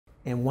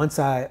And once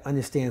I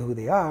understand who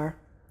they are,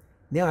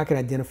 now I can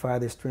identify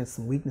their strengths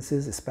and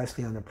weaknesses,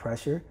 especially under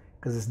pressure,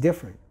 because it's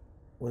different.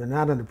 When they're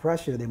not under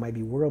pressure, they might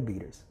be world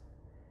beaters.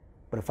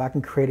 But if I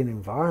can create an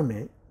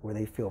environment where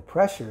they feel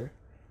pressure,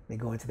 they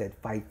go into that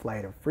fight,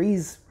 flight, or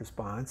freeze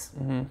response,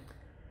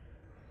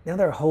 now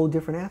they're a whole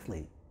different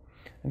athlete.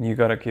 And you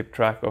got to keep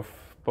track of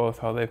both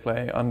how they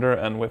play under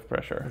and with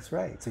pressure. That's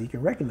right. So you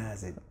can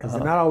recognize it, because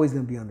they're not always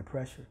going to be under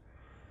pressure.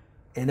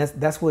 And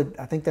that's what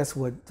I think that's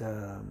what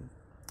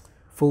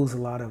fools a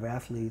lot of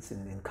athletes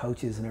and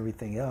coaches and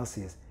everything else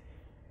is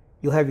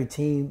you'll have your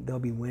team, they'll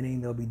be winning,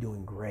 they'll be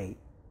doing great,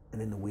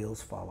 and then the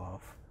wheels fall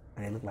off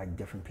and they look like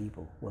different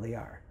people. Well, they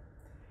are.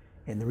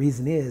 And the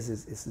reason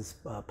is this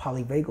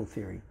polyvagal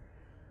theory.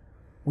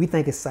 We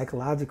think it's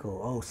psychological.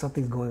 Oh,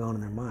 something's going on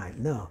in their mind.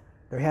 No,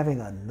 they're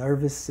having a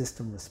nervous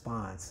system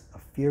response, a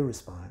fear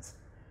response.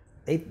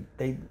 They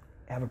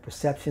have a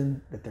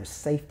perception that their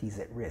safety's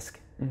at risk.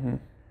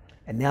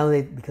 And now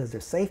because their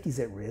safety's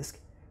at risk,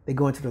 they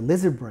go into the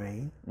lizard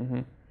brain.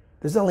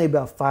 There's only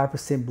about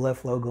 5% blood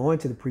flow going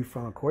to the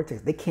prefrontal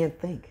cortex. They can't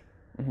think.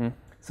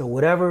 So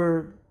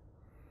whatever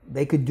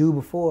they could do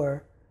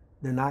before,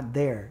 they're not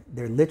there.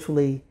 They're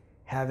literally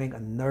having a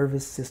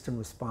nervous system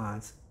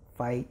response,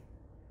 fight,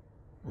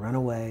 run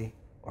away,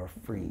 or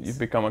freeze. You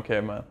become a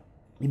caveman.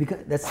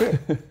 That's it.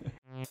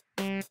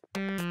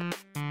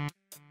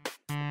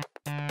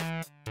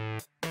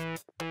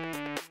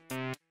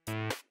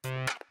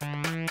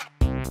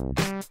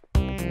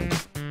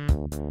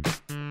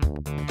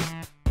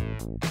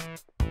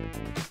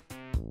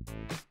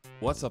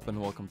 What's up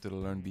and welcome to the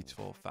Learn Beach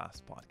Volleyball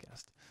Fast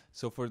podcast.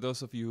 So for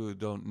those of you who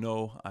don't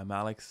know, I'm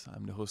Alex.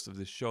 I'm the host of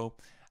this show,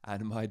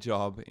 and my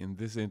job in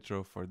this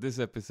intro for this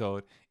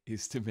episode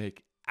is to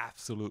make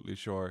absolutely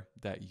sure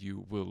that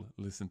you will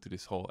listen to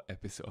this whole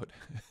episode.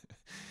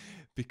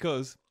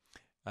 Because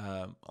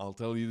I'll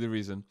tell you the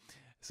reason.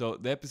 So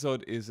the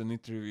episode is an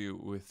interview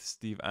with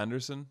Steve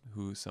Anderson,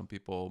 who some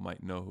people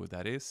might know who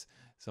that is,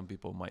 some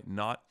people might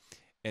not.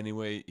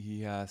 Anyway,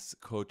 he has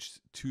coached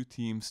 2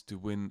 teams to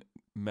win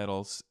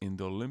medals in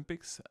the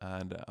Olympics,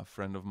 and a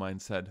friend of mine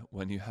said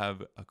when you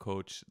have a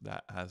coach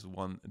that has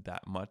won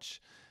that much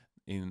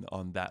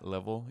on that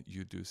level,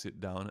 you do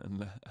sit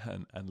down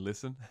and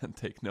listen and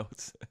take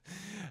notes.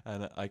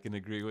 And I can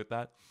agree with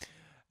that.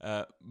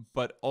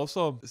 But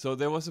also, so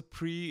there was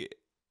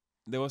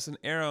an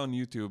era on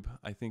YouTube,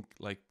 I think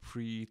like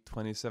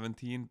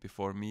pre-2017,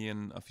 before me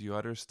and a few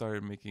others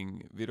started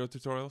making video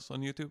tutorials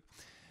on YouTube,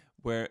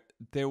 where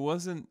there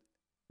was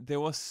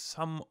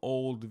some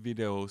old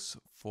videos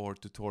for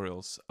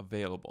tutorials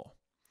available.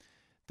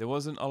 There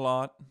wasn't a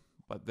lot,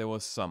 but there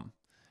was some,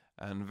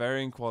 and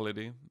varying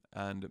quality.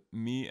 And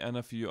me and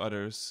a few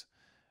others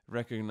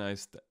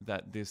recognized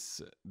that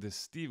this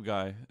Steve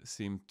guy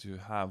seemed to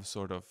have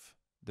sort of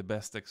the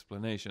best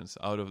explanations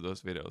out of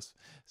those videos.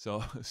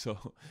 So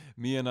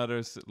me and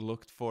others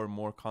looked for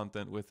more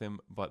content with him,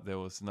 but there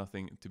was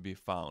nothing to be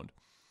found.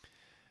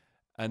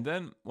 And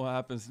then what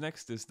happens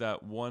next is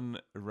that one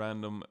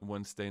random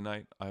Wednesday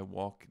night, I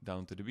walk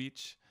down to the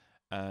beach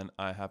and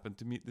I happen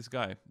to meet this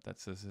guy that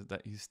says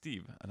that he's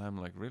Steve. And I'm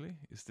like, really?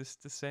 Is this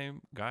the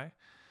same guy?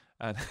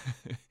 And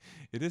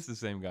it is the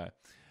same guy.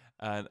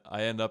 And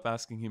I end up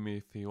asking him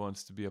if he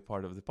wants to be a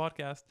part of the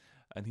podcast.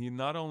 And he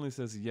not only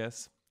says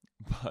yes,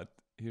 but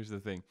here's the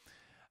thing.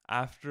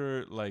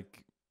 After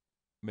like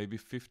maybe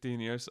 15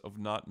 years of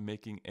not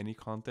making any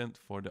content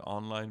for the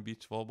online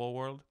beach volleyball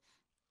world,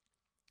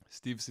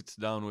 Steve sits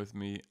down with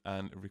me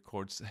and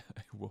records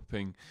a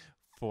whopping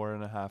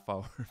 4.5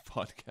 hour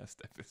podcast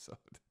episode,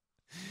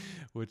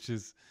 which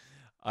is,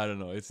 I don't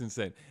know, it's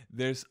insane.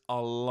 There's a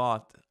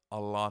lot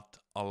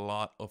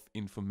of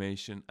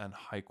information and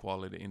high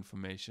quality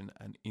information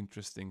and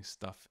interesting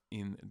stuff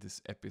in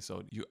this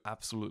episode. You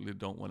absolutely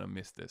don't want to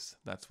miss this.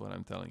 That's what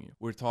I'm telling you.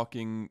 We're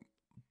talking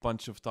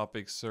bunch of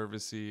topics: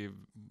 servicey,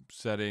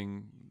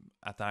 setting,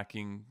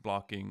 attacking,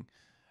 blocking,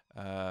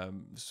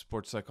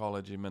 sports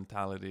psychology,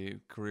 mentality,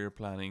 career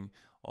planning.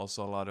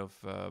 Also a lot of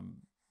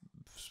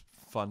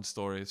fun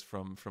stories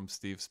from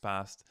Steve's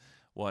past,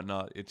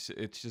 whatnot. It's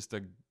just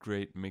a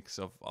great mix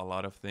of a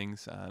lot of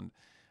things. And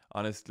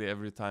honestly,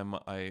 every time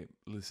I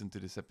listen to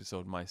this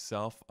episode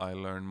myself, I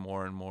learn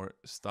more and more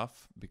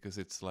stuff, because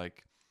it's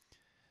like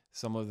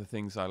some of the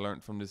things I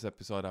learned from this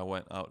episode, I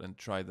went out and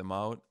tried them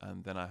out,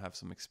 and then I have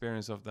some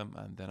experience of them,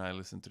 and then I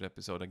listen to the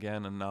episode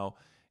again, and now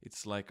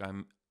it's like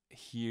I'm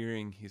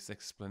hearing his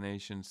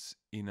explanations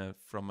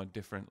from a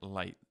different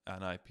light,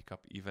 and I pick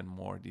up even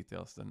more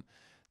details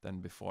than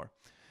before.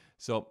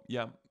 So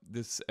yeah,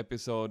 this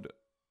episode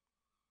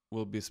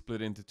will be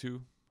split into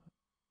 2.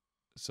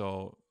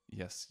 So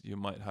yes, you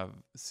might have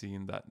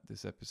seen that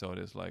this episode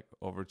is like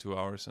over 2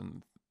 hours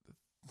and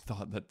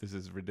thought that this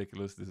is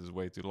ridiculous, this is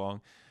way too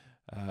long.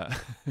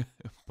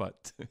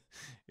 But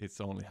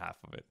it's only half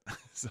of it.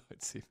 So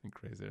it's even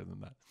crazier than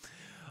that.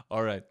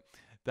 All right,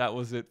 that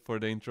was it for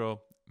the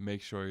intro.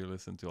 Make sure you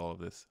listen to all of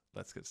this.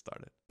 Let's get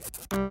started.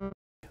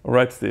 All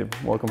right, Steve,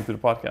 welcome to the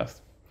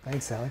podcast.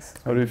 Thanks, Alex.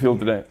 How do you feel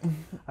today?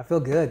 I feel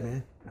good,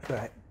 man. I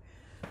feel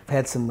I've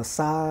had some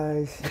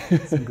massage,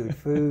 some good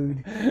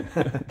food.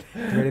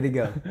 Ready to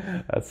go.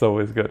 That's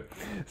always good.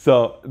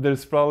 So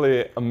there's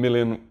probably a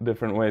million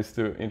different ways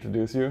to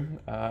introduce you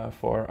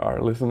for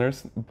our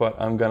listeners, but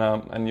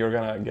you're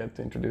gonna get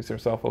to introduce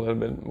yourself a little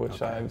bit,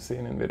 which Okay. I've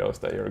seen in videos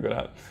that you're good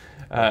at.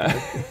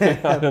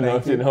 I don't know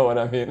if you know what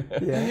I mean.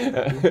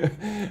 Yeah.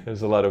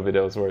 There's a lot of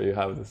videos where you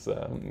have this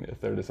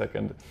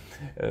 30-second,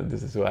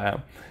 this is who I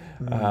am.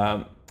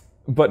 Mm.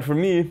 But for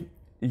me,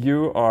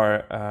 you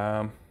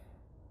are,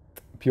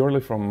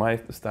 purely from my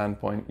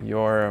standpoint,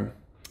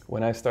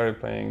 when I started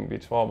playing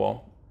beach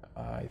volleyball,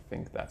 I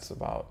think that's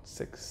about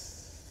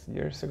 6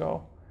 years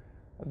ago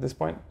at this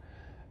point.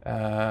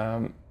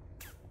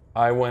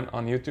 I went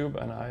on YouTube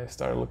and I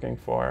started looking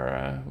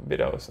for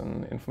videos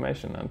and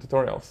information and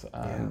tutorials,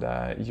 and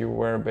you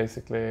were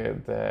basically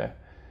the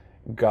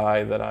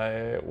guy that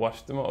I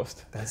watched the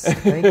most.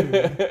 Thank you,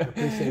 man. I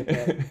appreciate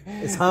that.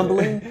 It's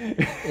humbling,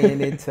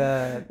 and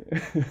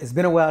it's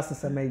been a while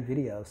since I made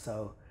videos,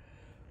 so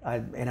I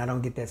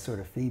don't get that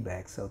sort of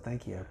feedback. So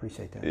thank you, I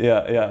appreciate that.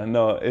 Yeah.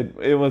 No,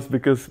 it was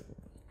because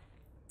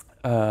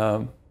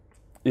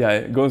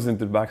it goes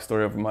into the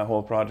backstory of my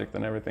whole project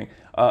and everything.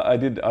 I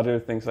did other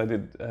things. I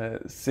did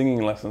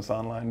singing lessons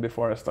online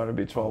before I started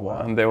beach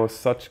volleyball, and there was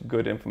such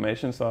good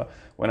information. So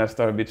when I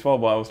started beach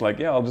volleyball, I was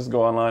like, I'll just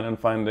go online and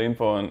find the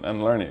info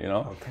and learn it,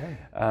 Okay.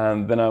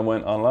 And then I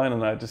went online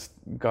and I just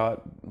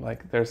got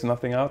like, there's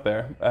nothing out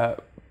there.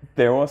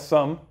 There was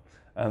some,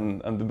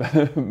 and the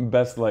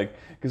best, like,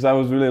 because I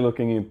was really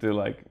looking into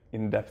like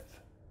in-depth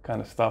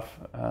kind of stuff,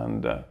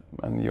 and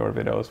your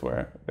videos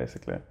were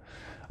basically,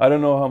 I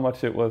don't know how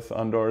much it was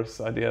Andor's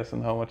ideas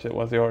and how much it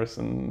was yours,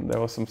 and there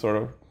was some sort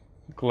of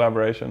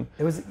collaboration.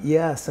 It was,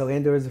 so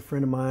Andor is a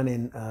friend of mine,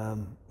 and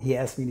he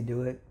asked me to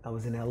do it. I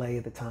was in LA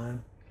at the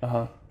time.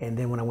 And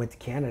then when I went to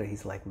Canada,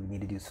 he's like, we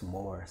need to do some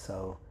more.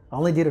 So I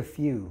only did a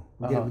few.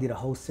 We did a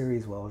whole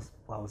series while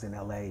I was in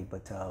LA,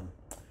 but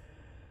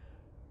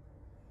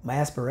my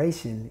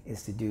aspiration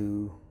is to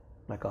do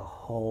like a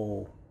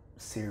whole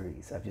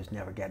series. I've just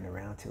never gotten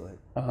around to it.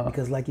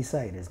 Because like you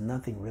say, there's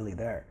nothing really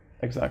there.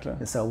 Exactly.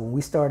 And so when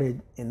we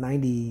started in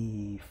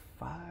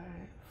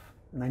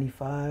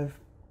 95,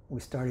 we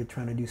started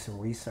trying to do some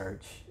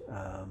research.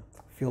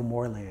 Phil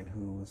Moreland,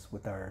 who was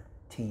with our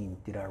team,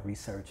 did our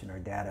research and our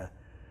data.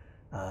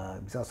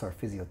 He was also our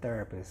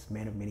physiotherapist,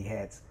 man of many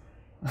hats.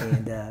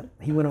 And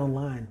he went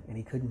online and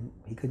he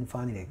couldn't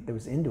find anything. There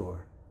was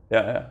indoor,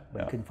 but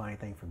he couldn't find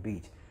anything for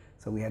beach.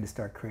 So we had to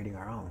start creating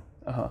our own.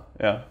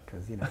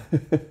 Because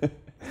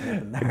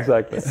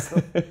Exactly.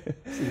 So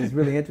it was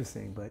really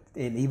interesting, but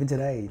even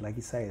today, like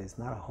you say, there's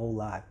not a whole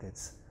lot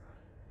that's,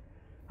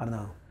 I don't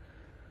know,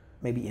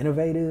 maybe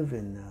innovative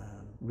and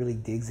really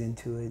digs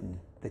into it and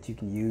that you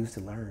can use to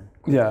learn.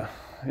 Yeah,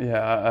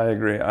 I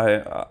agree.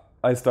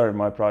 I started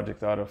my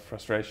project out of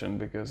frustration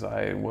because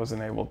I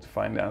wasn't able to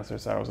find the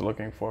answers I was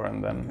looking for,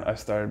 and then I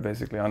started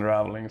basically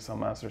unraveling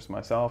some answers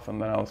myself,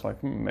 and then I was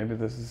like, maybe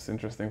this is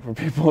interesting for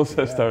people,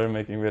 so I started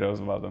making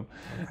videos about them.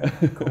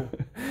 Okay, cool.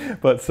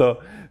 But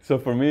so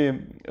for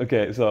me,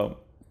 okay, so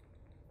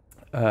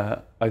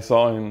I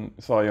saw you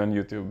on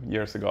YouTube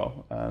years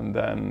ago, and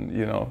then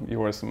you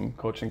were some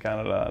coach in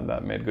Canada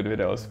that made good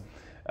videos.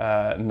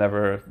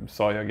 Never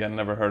saw you again,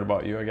 never heard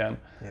about you again.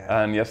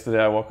 And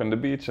yesterday I walk on the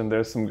beach and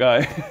there's some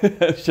guy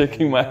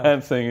shaking my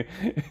hand saying,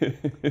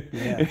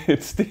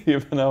 it's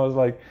Steve. And I was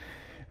like,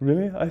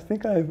 really? I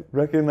think I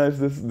recognize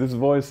this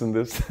voice and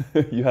this.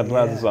 You had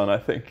glasses on, I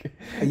think.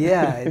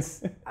 I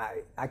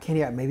can't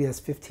even, maybe that's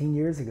 15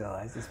 years ago.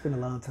 It's been a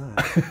long time.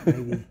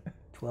 Maybe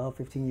 12,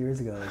 15 years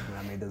ago is when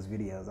I made those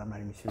videos. I'm not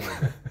even sure,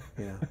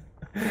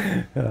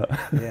 but,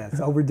 it's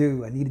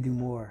overdue. I need to do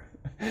more.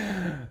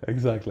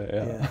 Exactly.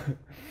 Yeah.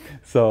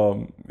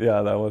 So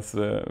that was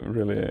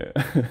really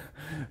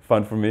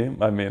fun for me.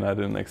 I mean, I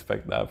didn't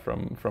expect that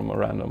from a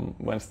random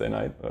Wednesday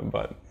night,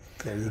 but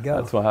there you go.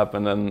 That's what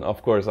happened. And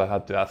of course, I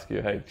had to ask you,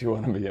 hey, do you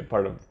want to be a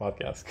part of the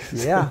podcast?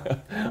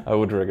 I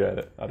would regret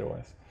it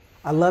otherwise.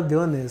 I love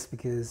doing this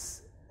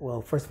because,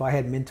 well, first of all, I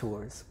had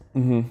mentors,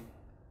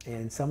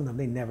 and some of them,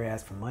 they never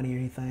asked for money or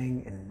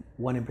anything. And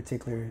one in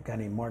particular, a guy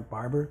named Mark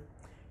Barber,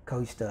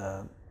 coached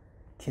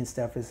Ken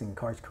Steffes and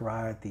Karch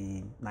Karai at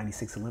the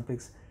 '96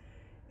 Olympics,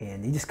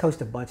 and he just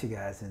coached a bunch of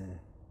guys in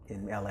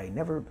LA.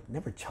 Never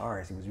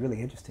charged. It was really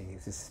interesting. It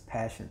was just his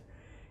passion.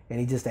 And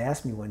he just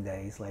asked me one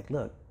day, he's like,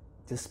 look,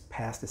 just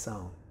pass this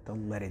on.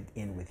 Don't let it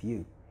end with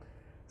you.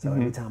 So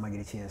every time I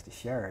get a chance to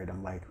share it,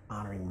 I'm like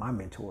honoring my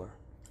mentor.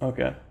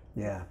 Okay.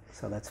 Yeah.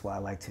 So that's why I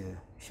like to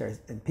share it.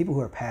 And people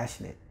who are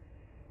passionate,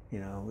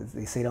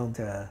 they say don't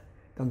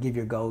give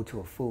your gold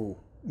to a fool.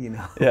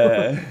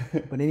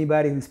 But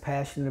anybody who's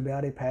passionate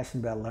about it,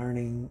 passionate about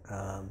learning,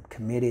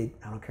 committed,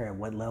 I don't care at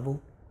what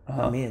level,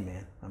 I'm in,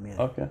 man. I'm in.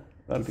 Okay,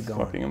 that's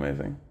fucking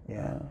amazing.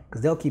 Yeah,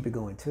 because they'll keep it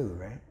going too,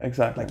 right?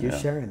 Exactly. Like you're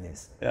sharing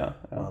this. Yeah.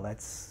 Well,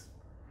 that's,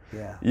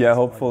 Yeah,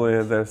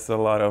 hopefully there's a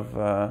lot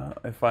of,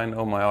 if I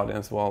know my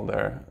audience well,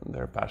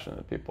 they're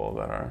passionate people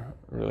that are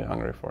really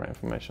hungry for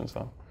information,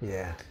 so.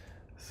 Yeah.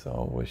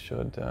 So we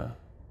should,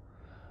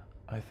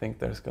 I think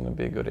there's going to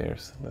be good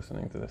ears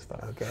listening to this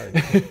stuff. Okay.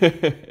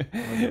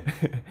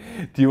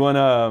 Do you want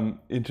to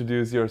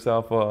introduce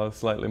yourself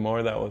slightly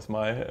more? That was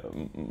my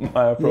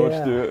approach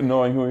to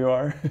knowing who you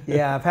are.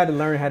 Yeah, I've had to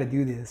learn how to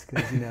do this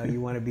because, you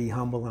want to be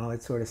humble and all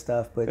that sort of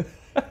stuff. But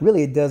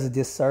really it does a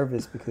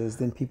disservice because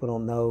then people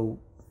don't know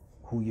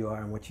who you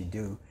are and what you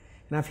do.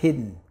 And I've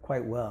hidden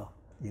quite well.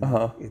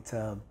 It's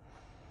I've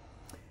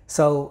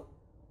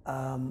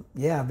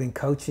been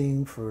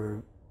coaching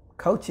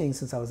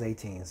since I was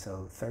 18,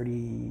 so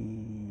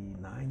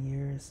 39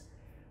 years.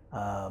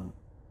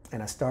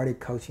 And I started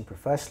coaching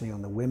professionally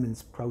on the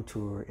Women's Pro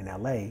Tour in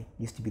LA.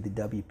 Used to be the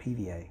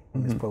WPVA,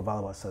 Women's Pro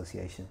Volleyball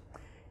Association.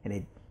 And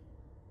it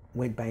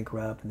went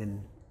bankrupt, and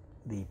then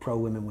the pro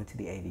women went to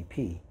the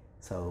AVP.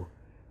 So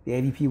the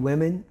AVP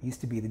women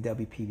used to be the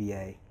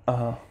WPVA.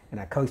 And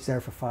I coached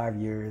there for 5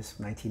 years,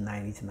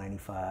 1990 to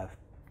 95.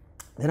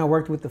 Then I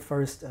worked with the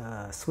first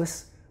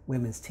Swiss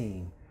women's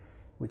team,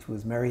 which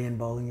was Marianne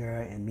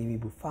Bollinger and Mimi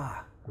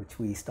Buffat, which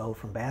we stole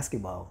from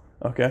basketball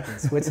in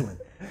Switzerland.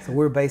 So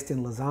we're based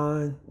in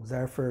Lausanne. Was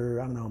there for,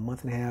 a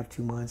month and a half,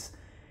 2 months.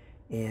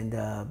 And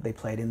they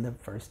played in the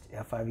first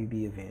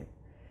FIVB event.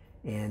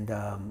 And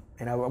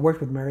I worked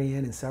with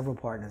Marianne and several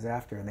partners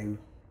after, and they,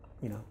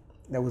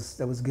 that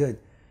was good.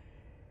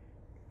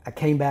 I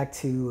came back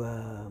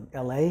to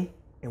LA,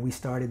 and we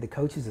started the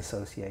Coaches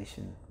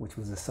Association, which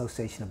was the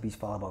Association of Beach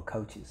Volleyball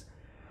Coaches.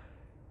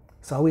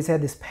 So I always had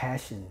this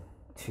passion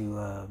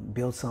to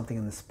build something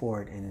in the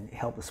sport and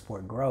help the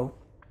sport grow.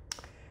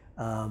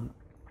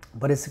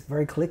 But it's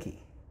very cliquey,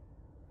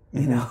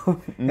 and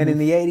in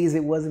the 80s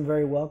it wasn't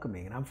very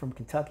welcoming. And I'm from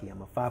Kentucky.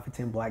 I'm a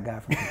 5'10" black guy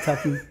from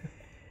Kentucky.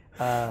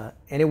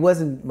 And it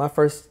wasn't my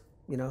first,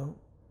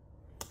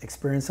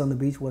 experience on the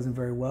beach wasn't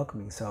very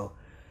welcoming. So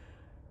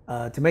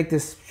to make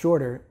this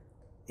shorter,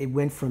 it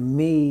went from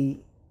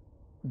me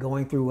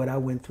going through what I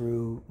went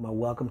through, my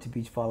welcome to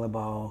beach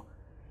volleyball,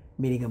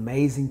 meeting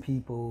amazing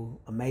people,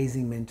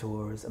 amazing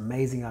mentors,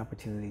 amazing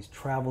opportunities,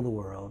 travel the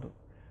world,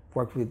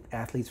 worked with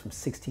athletes from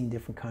 16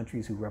 different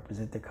countries who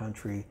represent their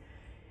country.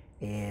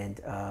 And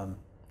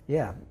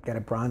got a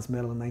bronze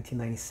medal in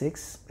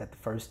 1996 at the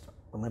first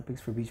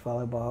Olympics for beach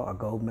volleyball, a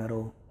gold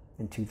medal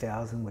in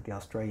 2000 with the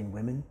Australian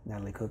women,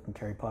 Natalie Cook and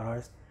Carrie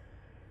Pottharst.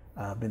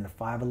 Been to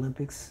 5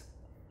 Olympics,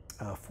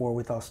 4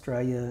 with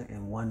Australia,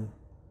 and 1,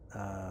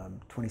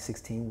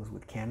 2016 was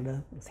with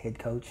Canada as head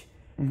coach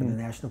for the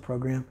national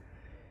program.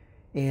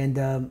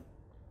 And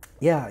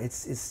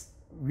it's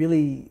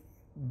really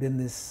been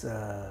this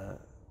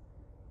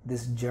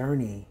this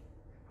journey.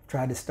 I've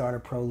tried to start a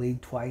pro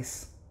league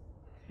twice.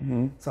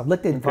 So I've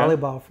looked at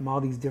volleyball from all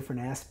these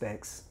different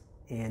aspects,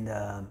 and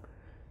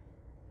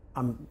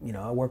I'm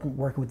working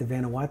with the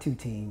Vanuatu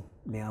team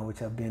now,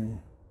 which I've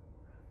been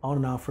on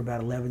and off for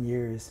about 11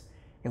 years,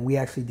 and we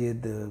actually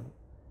did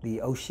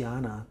the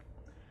Oceania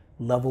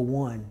Level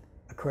 1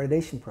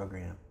 accreditation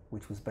program,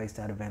 which was based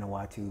out of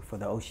Vanuatu for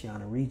the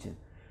Oceania region.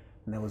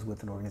 And that was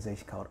with an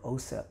organization called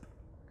OSEP.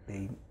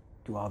 They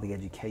do all the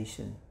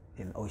education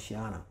in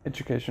Oceania.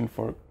 Education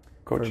for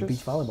coaches? For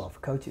beach volleyball, for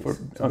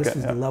coaches. So this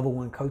is the level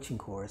 1 coaching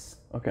course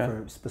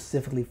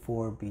specifically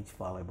for beach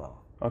volleyball.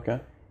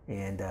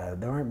 And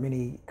there aren't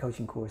many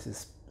coaching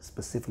courses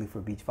specifically for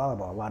beach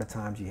volleyball. A lot of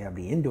times you have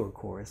the indoor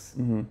course,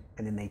 and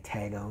then they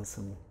tag on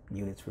some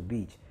units for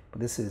beach.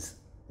 But this is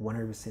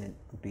 100%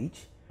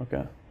 beach.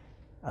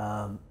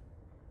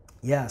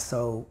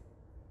 So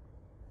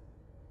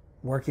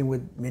working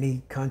with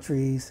many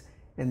countries,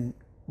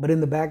 but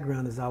in the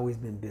background has always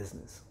been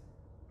business.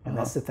 And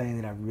that's the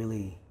thing that I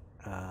really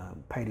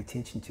paid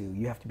attention to.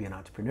 You have to be an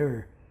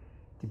entrepreneur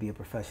to be a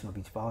professional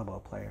beach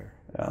volleyball player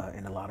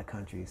in a lot of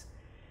countries.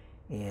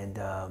 And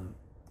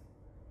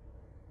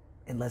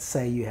let's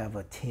say you have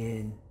a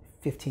 10,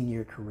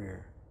 15-year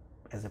career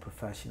as a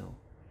professional,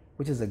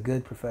 which is a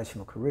good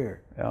professional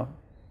career.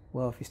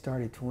 Well, if you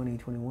started 20,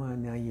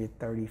 21, now you're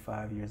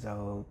 35 years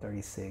old,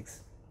 36,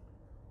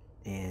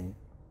 and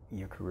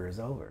your career is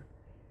over.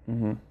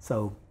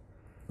 So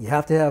you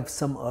have to have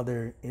some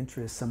other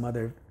interest, some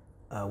other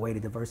way to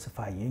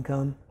diversify your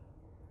income,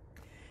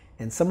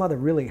 and some other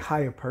really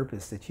higher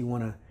purpose that you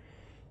want to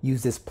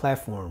use this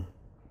platform.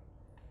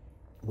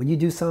 When you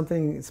do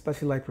something,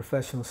 especially like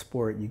professional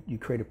sport, you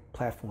create a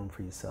platform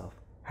for yourself.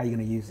 How are you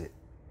going to use it?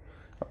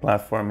 A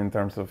platform in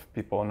terms of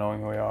people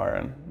knowing who you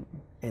are.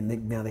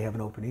 And now they have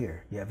an open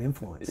ear. You have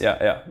influence.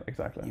 Yeah,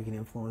 exactly. You can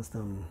influence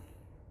them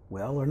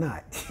well or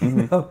not.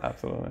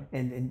 Absolutely.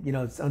 And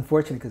it's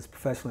unfortunate because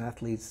professional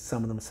athletes,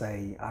 some of them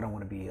say, I don't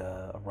want to be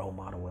a role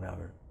model,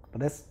 whatever. But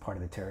that's part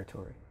of the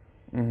territory.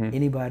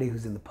 Anybody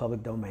who's in the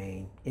public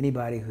domain,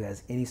 anybody who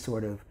has any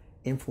sort of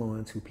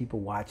influence, who people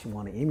watch and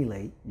want to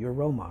emulate, you're a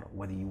role model,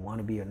 whether you want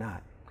to be or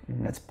not.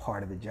 That's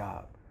part of the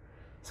job.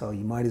 So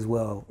you might as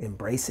well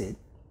embrace it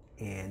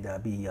and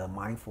be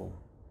mindful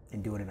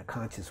and do it in a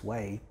conscious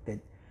way, that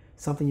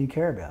something you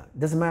care about. It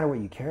doesn't matter what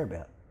you care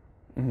about,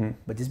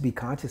 but just be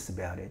conscious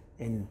about it.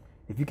 And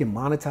if you can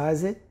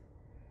monetize it,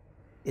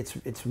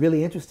 it's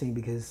really interesting,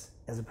 because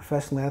as a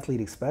professional athlete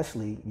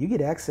especially, you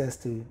get access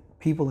to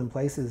people and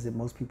places that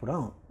most people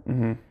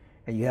don't.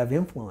 and you have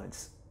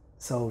influence.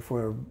 So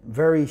for a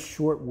very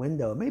short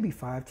window, maybe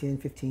 5, 10,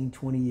 15,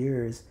 20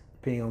 years,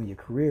 depending on your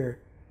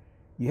career,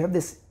 you have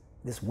this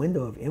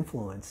window of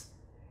influence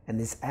and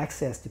this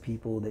access to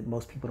people that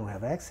most people don't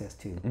have access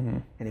to.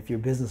 And if you're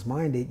business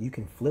minded, you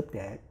can flip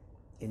that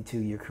into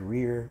your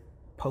career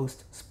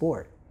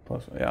post-sport.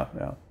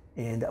 Yeah.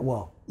 And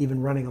well,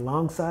 even running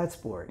alongside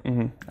sport.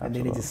 And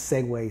then it just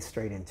segues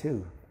straight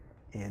into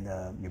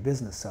your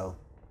business. So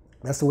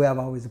that's the way I've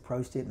always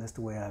approached it, and that's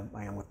the way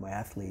I am with my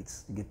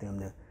athletes, to get them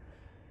to,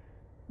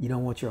 you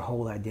don't want your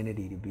whole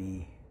identity to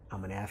be,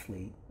 I'm an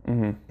athlete,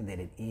 and then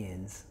it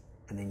ends,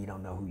 and then you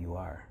don't know who you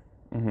are.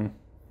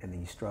 And then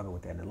you struggle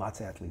with that. And lots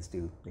of athletes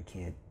do. They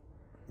can't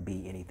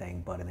be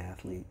anything but an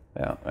athlete.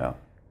 Yeah.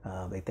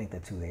 They think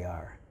that's who they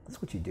are.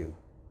 That's what you do.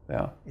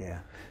 Yeah.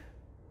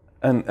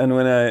 And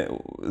when I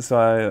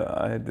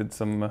did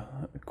some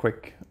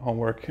quick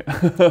homework.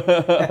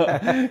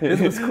 This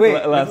was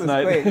quick. Last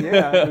night. Quick.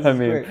 Yeah, this was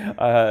quick.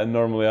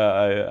 Normally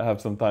I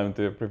have some time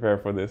to prepare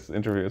for this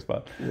interviews,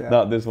 but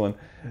not this one.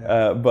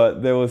 Yeah.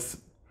 But there was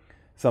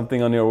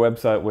something on your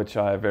website which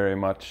I very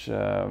much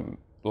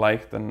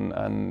liked,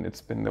 and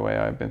it's been the way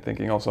I've been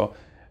thinking also,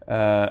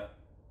 that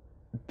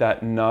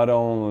not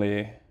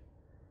only,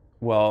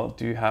 well,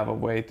 do you have a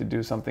way to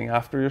do something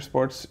after your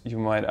sports, you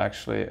might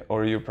actually,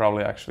 or you're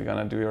probably actually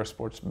gonna do your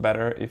sports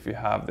better if you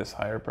have this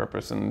higher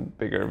purpose and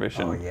bigger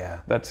vision. Oh,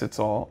 yeah. That's it's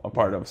all a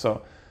part of.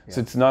 So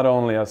it's not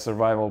only a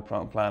survival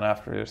plan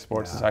after your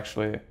sports, it's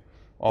actually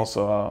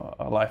also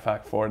a life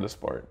hack for the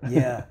sport.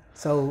 Yeah.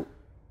 So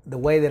the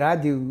way that I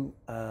do,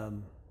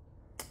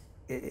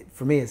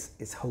 for me,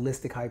 it's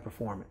holistic high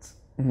performance.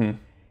 And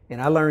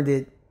I learned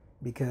it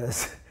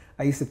because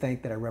I used to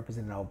think that I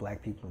represented all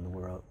black people in the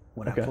world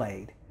when I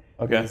played.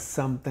 Okay. It was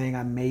something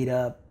I made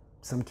up.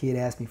 Some kid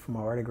asked me for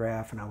my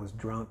autograph, and I was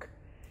drunk.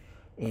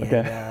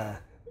 And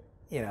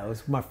it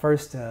was my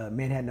first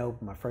Manhattan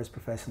Open, my first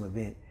professional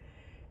event,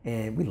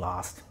 and we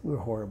lost. We were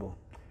horrible,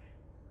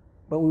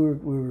 but we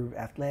were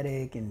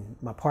athletic, and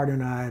my partner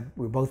and I,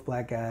 we were both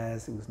black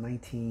guys. It was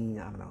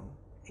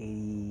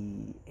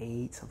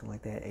 88, something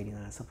like that,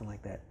 89, something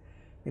like that,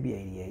 maybe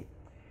 88.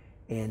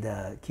 And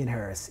Ken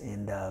Harris,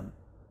 and I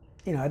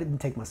didn't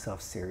take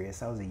myself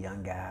serious. I was a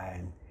young guy,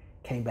 and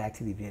came back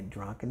to the event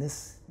drunk, and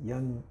this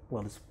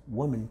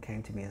woman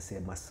came to me and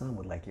said, my son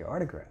would like your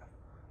autograph.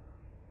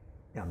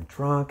 And I'm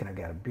drunk, and I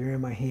got a beer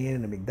in my hand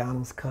and a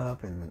McDonald's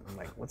cup, and I'm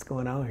like, what's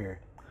going on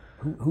here?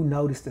 Who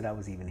noticed that I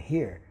was even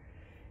here?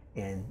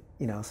 And,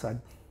 so I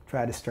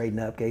tried to straighten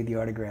up, gave the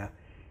autograph.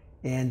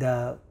 And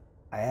I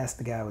asked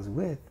the guy I was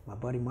with, my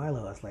buddy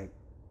Milo, I was like,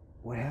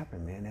 what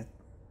happened, man?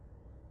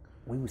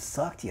 We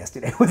sucked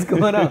yesterday. What's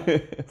going on?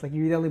 It's like,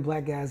 you're the only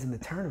black guys in the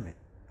tournament.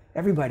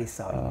 Everybody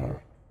saw you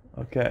here.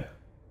 Okay.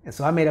 And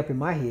so I made up in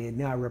my head,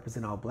 now I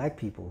represent all black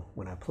people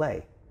when I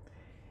play.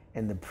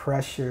 And the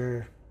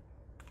pressure,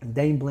 and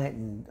Dane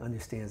Blanton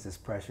understands this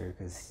pressure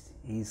because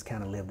he's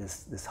kind of lived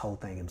this whole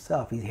thing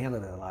himself. He's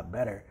handled it a lot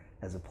better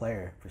as a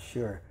player, for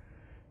sure.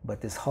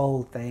 But this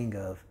whole thing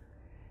of,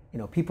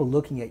 people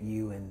looking at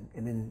you and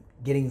then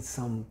getting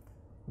some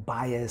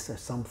bias or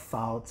some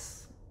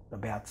thoughts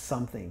about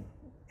something.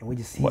 And we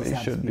just see what you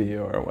should be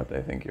or what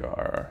they think you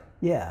are.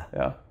 Yeah.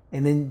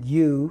 And then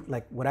you,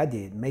 like what I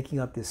did, making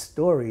up this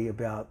story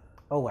about,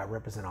 I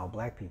represent all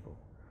black people.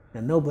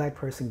 Now, no black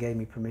person gave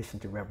me permission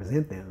to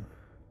represent them.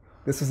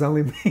 This was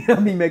only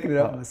me making it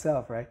up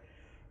myself, right?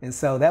 And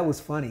so that was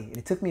funny. And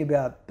it took me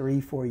about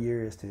 3-4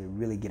 years to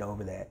really get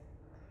over that.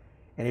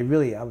 And it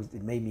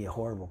made me a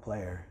horrible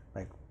player.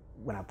 Like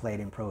when I played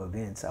in pro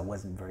events, I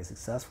wasn't very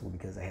successful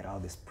because I had all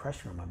this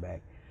pressure on my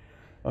back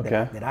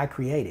that I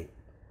created.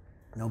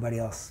 Nobody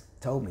else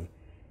told me.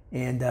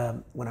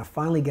 And when I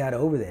finally got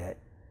over that,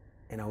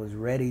 and I was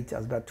ready I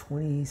was about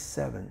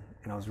 27,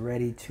 and I was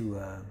ready to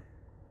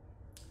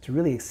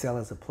really excel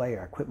as a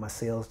player. I quit my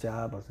sales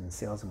job. I was in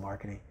sales and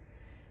marketing,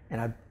 and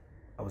I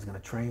was going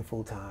to train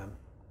full time.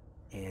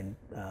 And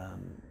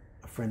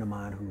a friend of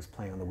mine who was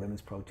playing on the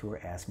Women's Pro Tour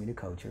asked me to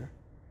coach her.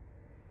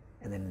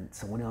 And then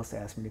someone else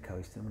asked me to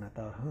coach them, and I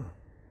thought,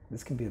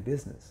 this can be a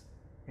business.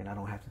 And I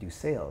don't have to do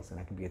sales, and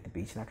I can be at the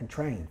beach, and I can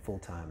train full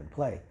time and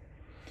play.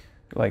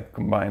 Like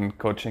combine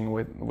coaching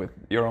with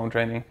your own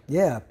training?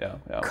 Yeah.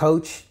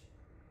 Coach,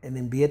 and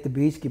then be at the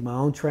beach, get my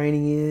own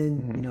training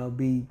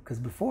in, because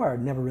before I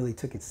never really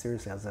took it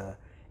seriously. I was a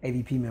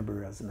AVP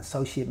member, I was an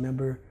associate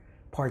member,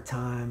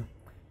 part-time.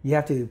 You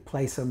have to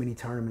play so many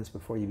tournaments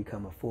before you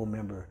become a full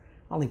member.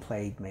 I only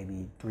played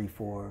maybe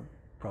 3-4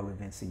 pro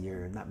events a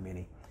year, not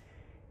many.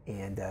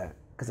 And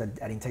because I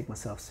didn't take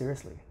myself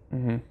seriously.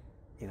 I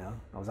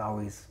was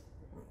always,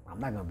 I'm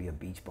not gonna be a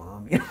beach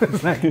bum.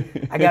 It's like,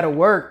 I gotta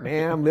work,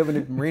 man. I'm living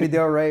in Marina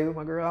Del Rey with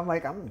my girl. I'm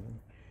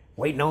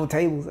waiting on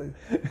tables.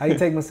 I didn't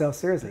take myself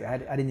seriously. I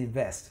didn't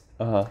invest.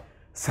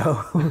 So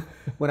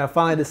when I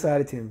finally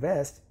decided to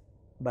invest,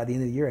 by the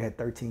end of the year I had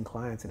 13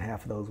 clients, and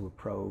half of those were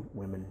pro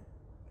women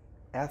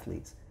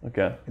athletes.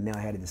 Okay. And now I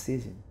had a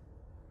decision: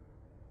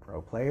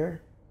 pro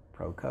player,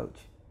 pro coach.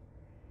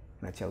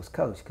 And I chose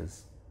coach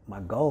because my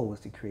goal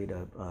was to create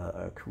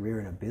a career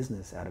in a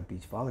business out of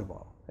beach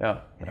volleyball.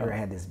 Yeah. And here I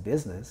had this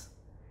business,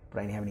 but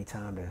I didn't have any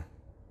time to,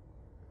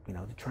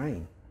 to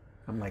train.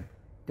 I'm like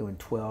doing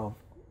 12,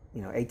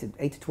 8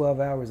 to 12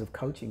 hours of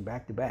coaching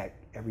back to back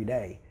every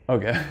day.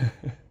 Okay.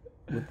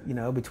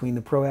 With, between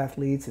the pro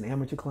athletes and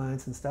amateur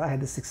clients and stuff, I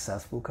had this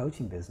successful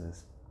coaching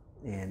business.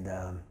 And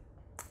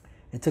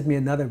it took me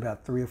another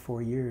about 3 or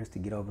 4 years to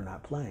get over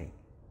not playing.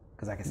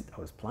 Because I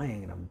was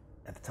playing and I'm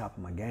at the top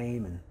of my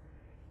game,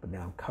 but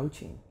now I'm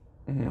coaching.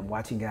 And I'm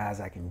watching guys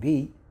I can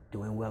beat,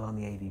 doing well on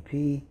the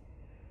AVP.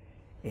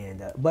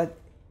 And but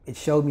it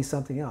showed me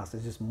something else.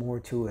 There's just more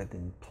to it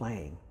than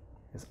playing.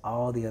 There's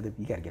all the other,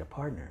 you got to get a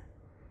partner.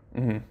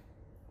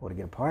 Well, to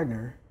get a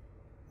partner,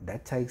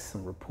 that takes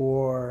some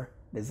rapport.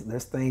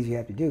 There's things you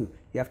have to do.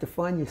 You have to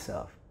fund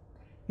yourself.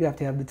 You have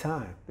to have the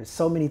time. There's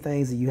so many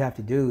things that you have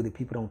to do that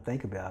people don't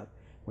think about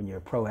when you're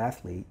a pro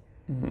athlete.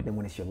 Then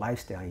when it's your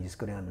lifestyle, you just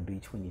go down to the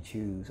beach when you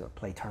choose or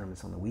play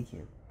tournaments on the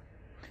weekend.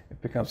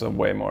 It becomes a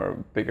way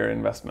more bigger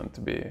investment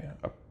to be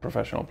a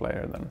professional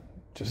player than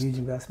just... A huge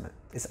investment.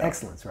 It's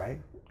excellence, right?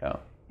 Yeah.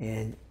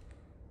 And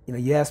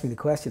you asked me the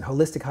question,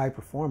 holistic high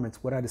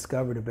performance, what I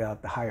discovered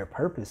about the higher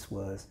purpose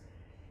was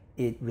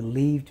it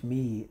relieved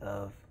me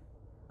of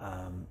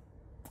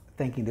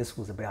thinking this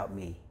was about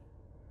me.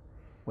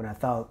 When I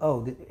thought,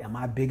 am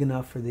I big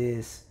enough for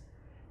this?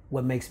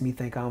 What makes me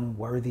think I'm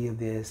worthy of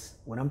this?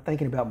 When I'm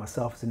thinking about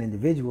myself as an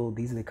individual,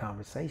 these are the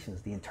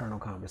conversations, the internal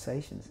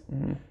conversations,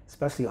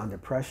 especially under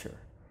pressure.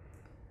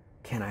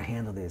 Can I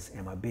handle this?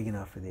 Am I big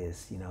enough for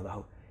this?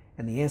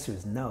 And the answer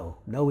is no.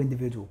 No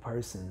individual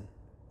person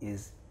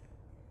is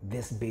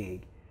this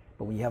big.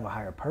 But when you have a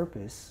higher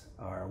purpose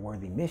or a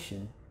worthy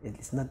mission,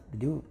 it's nothing to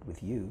do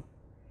with you.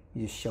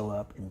 You just show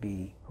up and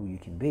be who you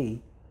can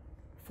be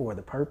for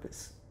the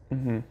purpose.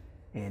 And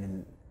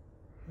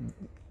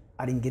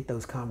I didn't get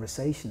those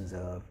conversations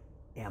of,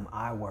 am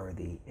I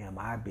worthy? Am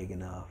I big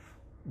enough?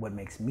 What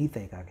makes me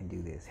think I can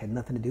do this? Had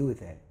nothing to do with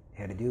that. It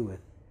had to do with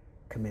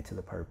commit to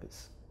the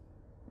purpose.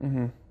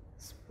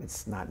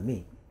 It's not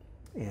me.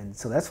 And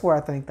so that's where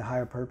I think the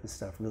higher purpose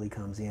stuff really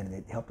comes in, and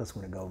it helped us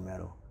win a gold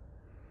medal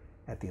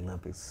at the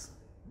Olympics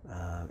in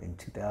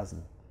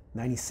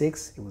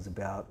 1996. It was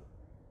about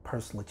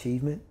personal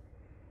achievement.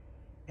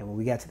 And when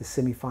we got to the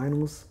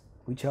semifinals,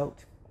 we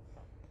choked.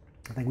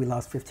 I think we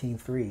lost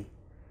 15-3.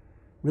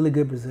 Really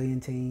good Brazilian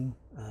team,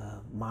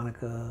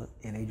 Monica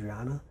and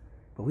Adriana,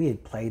 but we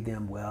had played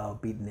them well,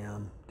 beaten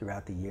them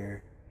throughout the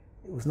year.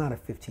 It was not a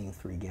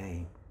 15-3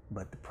 game,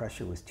 but the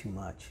pressure was too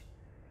much.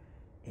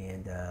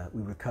 And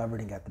we recovered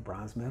and got the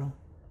bronze medal,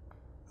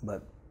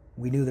 but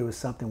we knew there was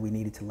something we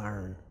needed to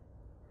learn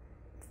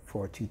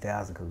for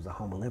 2000 because it was the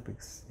home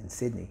Olympics in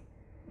Sydney,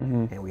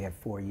 and we had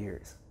 4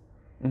 years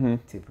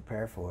to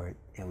prepare for it,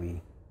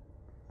 and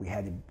we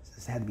had to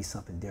be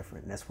something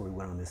different. And that's where we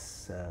went on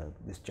this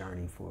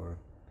journey for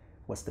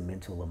what's the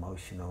mental,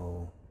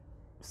 emotional,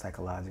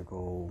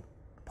 psychological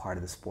part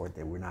of the sport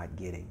that we're not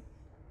getting.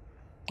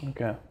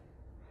 Okay.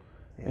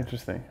 Yeah.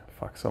 Interesting.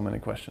 Fuck, so many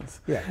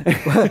questions. Yeah.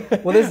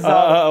 Well, this is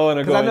all,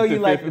 because I know you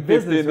like the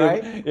business,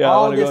 right? Yeah,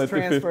 all this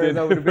transfers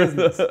over to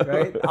business,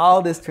 right?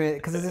 All this,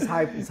 because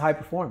it's high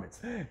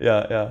performance.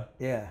 Yeah.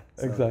 Yeah.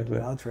 So exactly.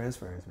 All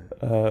transfers, man.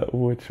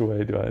 Which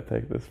way do I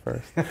take this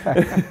first?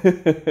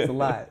 It's a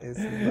lot. It's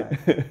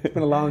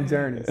been a long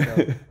journey.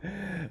 So.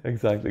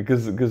 Exactly,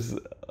 because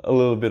a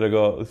little bit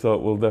ago, so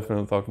we'll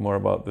definitely talk more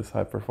about this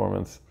high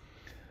performance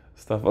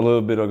stuff. A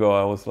little bit ago,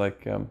 I was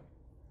like, I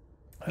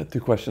had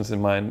 2 questions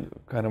in mind,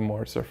 kind of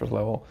more surface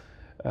level,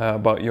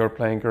 about your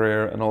playing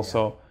career, and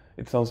also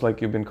it sounds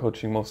like you've been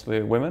coaching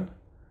mostly women.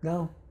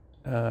 No.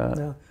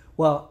 No.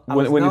 Well, I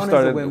was when known you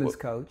started, as a women's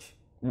coach.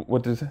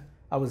 What did you say?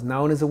 I was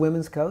known as a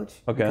women's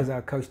coach okay. because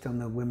I coached on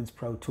the Women's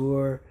Pro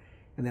Tour,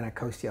 and then I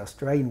coached the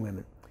Australian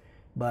women.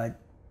 But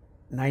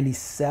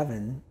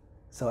 97,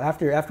 so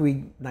after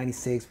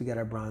 96, we got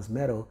our bronze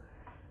medal,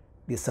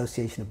 the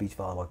Association of Beach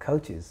Volleyball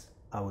Coaches,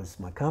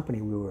 my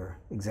company, we were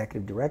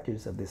executive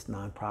directors of this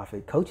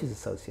nonprofit coaches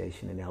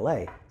association in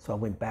LA. So I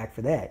went back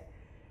for that.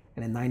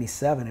 And in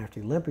 97,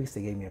 after the Olympics,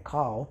 they gave me a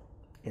call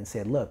and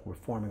said, look, we're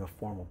forming a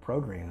formal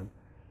program.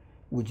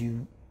 Would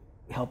you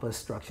help us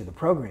structure the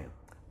program?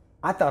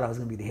 I thought I was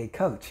going to be the head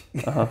coach.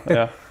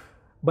 Yeah.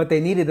 But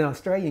they needed an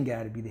Australian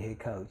guy to be the head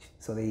coach.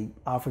 So they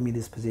offered me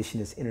this position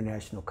as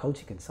international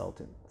coaching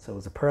consultant. So it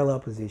was a parallel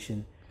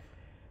position.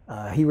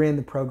 He ran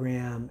the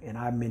program, and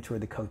I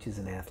mentored the coaches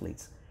and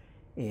athletes.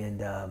 And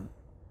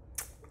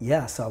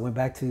so I went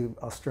back to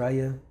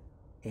Australia,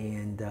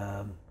 and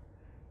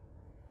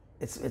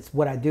it's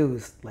what I do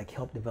is like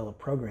help develop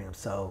programs.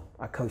 So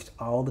I coached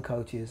all the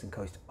coaches and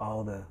coached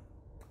all the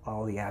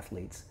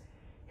athletes,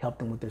 helped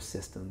them with their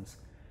systems,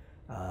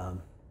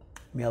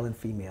 male and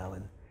female.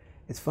 And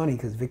it's funny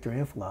because Victor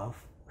Anfilov,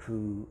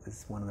 who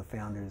is one of the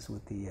founders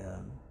with the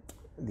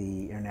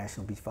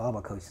International Beach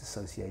Volleyball Coaches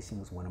Association,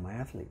 was one of my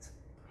athletes.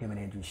 Him and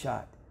Andrew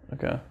Schott.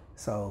 Okay.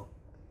 So,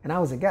 and I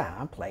was a guy.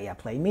 I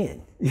play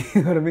men. You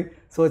know what I mean?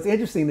 So it's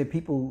interesting that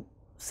people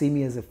see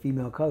me as a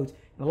female coach.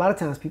 And a lot of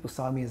times people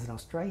saw me as an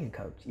Australian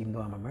coach, even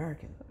though I'm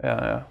American.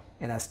 Yeah.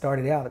 And I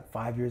started out at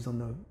 5 years on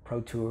the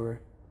pro tour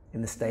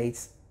in the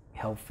States,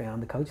 helped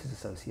found the Coaches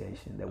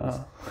Association. That was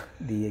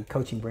the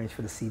coaching branch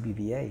for the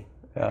CBVA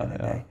back in the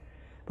day.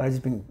 But I've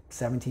just been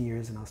 17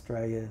 years in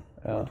Australia,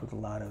 worked with a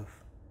lot of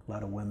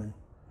women.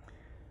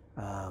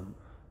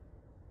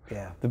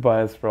 The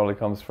bias probably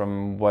comes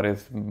from what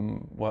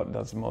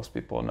does most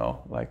people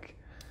know. Like,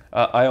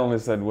 I only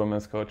said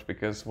women's coach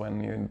because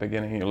when in the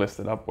beginning you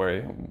listed up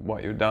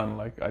what you've done,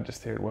 like I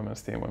just heard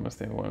women's team.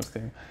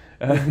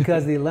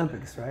 Because of the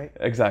Olympics, right?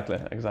 Exactly.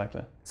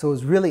 So it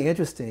was really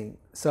interesting.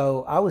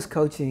 So I was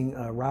coaching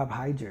Rob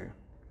Heiger,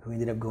 who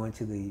ended up going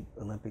to the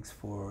Olympics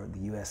for the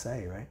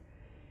USA, right?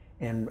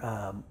 And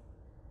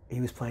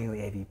he was playing on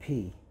the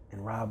AVP,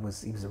 and Rob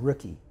was a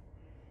rookie.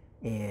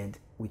 And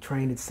we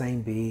trained at the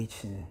same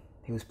beach, and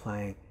he was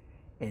playing.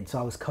 And so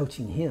I was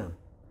coaching him.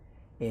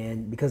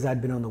 And because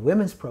I'd been on the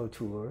women's pro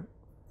tour,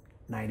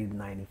 90 to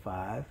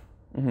 95,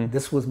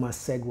 this was my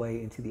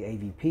segue into the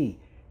AVP.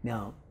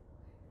 Now,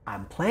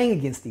 I'm playing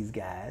against these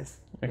guys,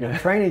 and I'm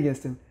training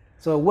against them.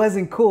 So it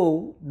wasn't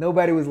cool.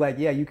 Nobody was like,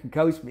 yeah, you can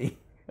coach me,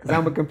 because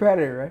I'm a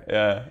competitor, right?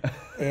 Yeah.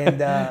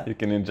 And you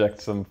can inject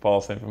some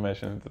false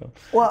information into them.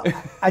 Well,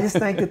 I just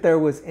think that there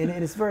was, and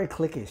it's very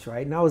cliquish,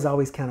 right? And I was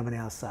always kind of an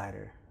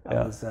outsider.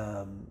 I was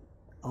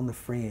on the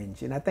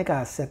fringe. And I think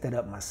I set that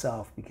up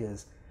myself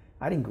because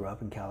I didn't grow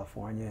up in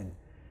California,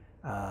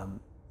 and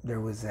there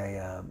was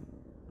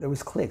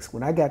cliques.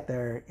 When I got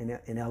there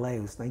in LA,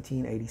 it was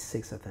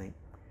 1986, I think,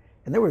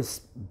 and there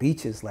was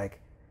beaches. Like,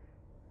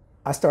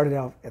 I started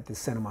out at the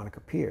Santa Monica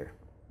Pier,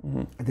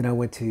 and then I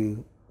went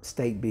to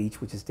State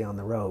Beach, which is down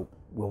the road,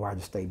 Will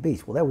Rogers State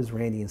Beach. Well, that was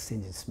Randy and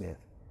St. John Smith.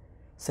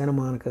 Santa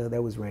Monica,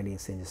 that was Randy and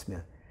St. John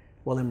Smith.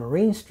 Well, in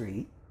Marine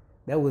Street,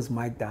 that was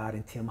Mike Dodd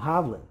and Tim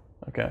Hovland.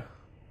 Okay.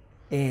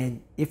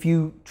 And if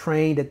you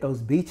trained at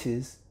those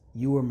beaches,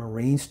 you were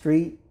Marine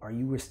Street or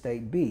you were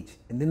State Beach.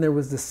 And then there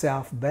was the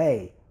South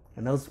Bay.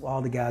 And those were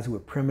all the guys who were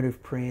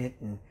Primitive Print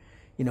and,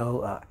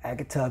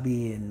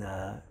 Agatuby and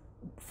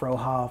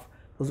Frohoff.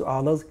 Those were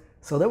all those.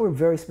 So there were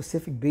very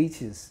specific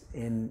beaches.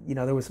 And,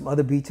 there were some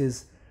other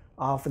beaches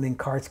off, and then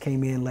carts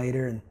came in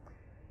later. And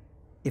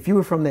if you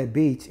were from that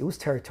beach, it was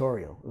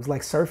territorial. It was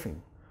like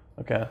surfing.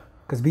 Okay.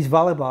 Because beach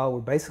volleyball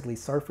were basically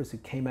surfers who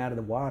came out of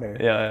the water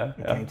and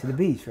came to the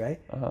beach, right?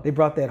 They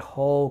brought that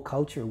whole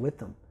culture with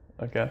them.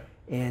 Okay.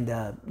 And,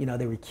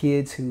 there were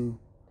kids who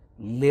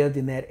lived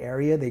in that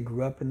area. They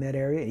grew up in that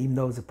area. And even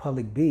though it was a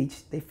public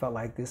beach, they felt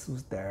like this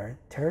was their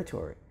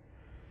territory.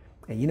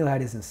 And you know how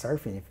it is in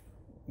surfing. If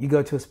you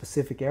go to a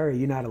specific area,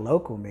 you're not a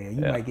local, man.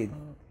 You might get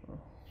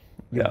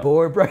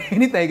bored, bro.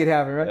 Anything could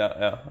happen, right?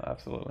 Yeah,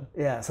 absolutely.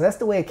 Yeah, so that's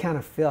the way it kind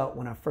of felt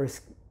when I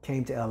first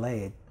came to LA.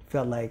 It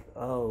felt like,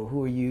 oh,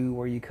 who are you?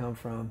 Where you come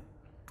from?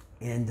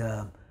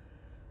 And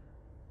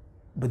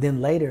but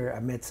then later, I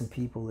met some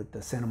people at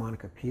the Santa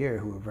Monica Pier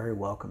who were very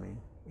welcoming,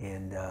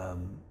 and I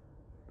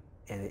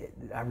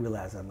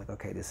realized, I'm like,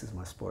 okay, this is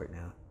my sport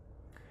now,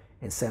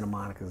 and Santa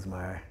Monica is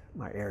my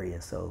area.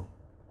 So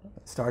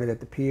started at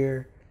the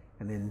pier,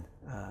 and then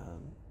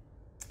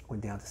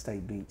went down to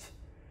State Beach.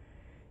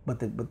 But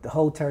the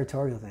whole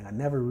territorial thing, I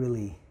never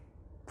really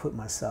put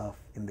myself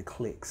in the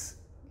cliques.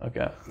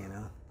 Okay.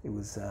 It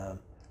was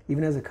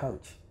even as a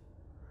coach,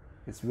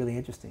 it's really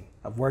interesting.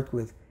 I've worked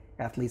with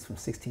athletes from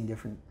 16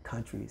 different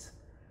countries.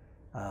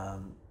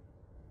 And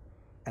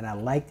I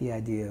like the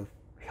idea of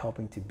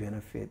helping to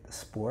benefit the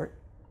sport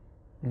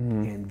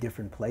in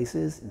different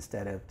places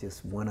instead of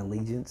just one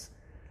allegiance.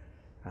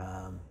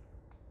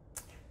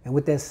 And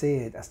with that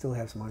said, I still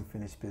have some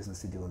unfinished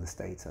business to do in the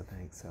States, I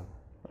think. So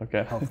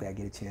hopefully I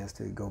get a chance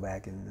to go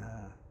back and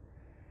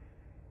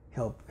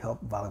help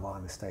volleyball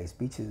in the States.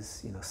 Beach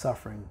is,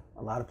 suffering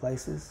a lot of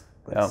places,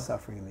 but it's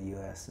suffering in the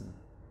U.S. and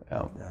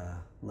I'd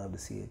love to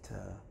see it.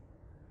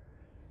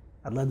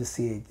 I'd love to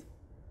see it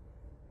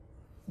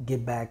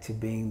get back to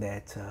being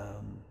that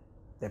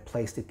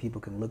place that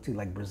people can look to,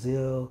 like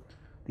Brazil,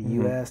 the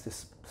U.S.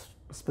 There's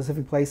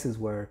specific places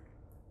where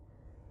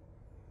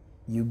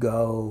you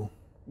go,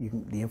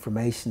 the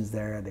information's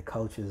there, the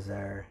culture's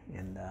there,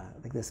 and I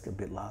think that's a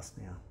bit lost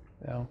now.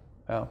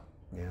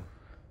 Yeah.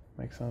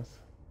 Makes sense.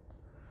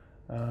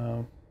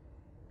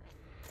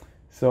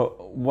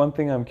 So one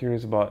thing I'm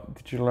curious about,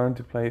 did you learn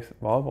to play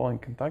volleyball in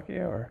Kentucky,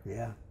 or?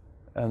 Yeah.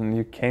 And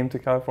you came to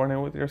California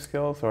with your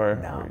skills, or?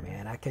 No,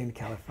 man, I came to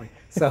California.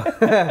 So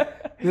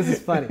this is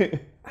funny.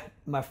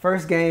 My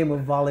first game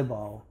of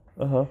volleyball,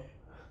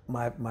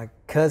 my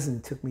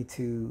cousin took me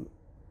to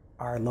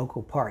our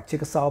local park,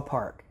 Chickasaw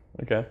Park,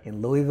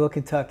 in Louisville,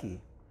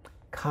 Kentucky,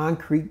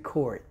 concrete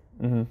court.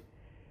 And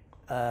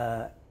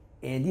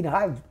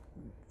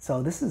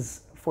so this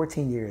is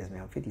 14 years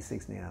now, I'm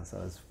 56 now, so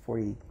it's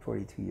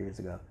 42 years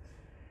ago.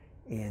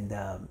 And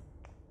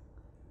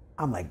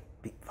I'm like,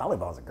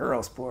 volleyball's a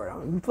girl sport.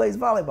 Who plays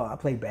volleyball? I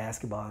play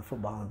basketball and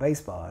football and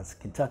baseball. It's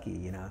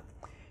Kentucky,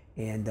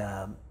 And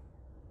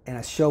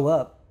I show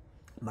up.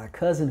 My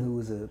cousin, who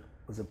was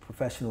a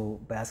professional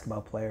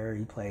basketball player,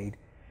 he played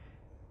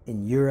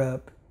in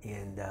Europe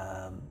and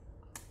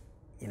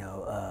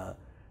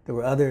there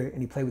were other,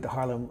 and he played with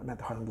not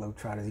the Harlem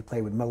Globetrotters, he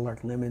played with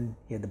Meadowlark Lemon,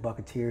 he had the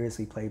Bucketeers,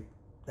 he played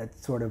that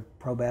sort of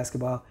pro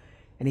basketball.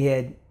 And he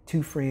had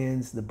two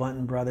friends, the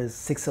Bunton brothers,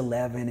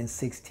 6'11" and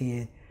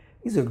 6'10".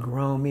 These are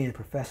grown men,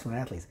 professional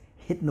athletes,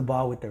 hitting the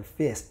ball with their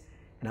fist.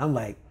 And I'm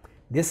like,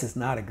 this is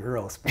not a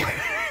girl sport.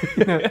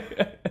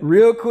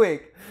 Real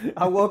quick,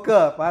 I woke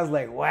up, I was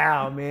like,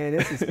 wow, man,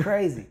 this is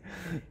crazy.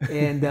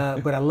 And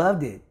but I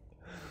loved it.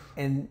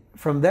 And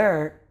from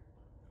there,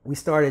 we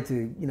started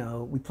to,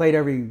 we played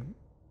every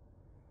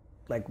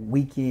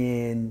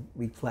weekend,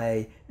 we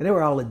play, and they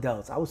were all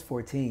adults. I was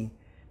 14.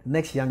 The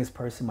next youngest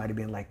person might have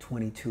been like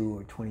 22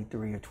 or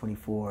 23 or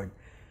 24,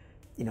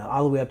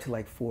 all the way up to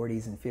like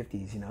 40s and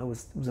 50s. It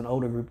was an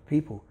older group of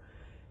people,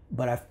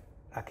 but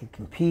I could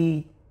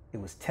compete. It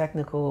was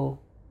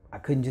technical. I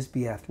couldn't just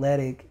be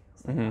athletic.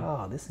 Like,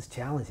 oh, this is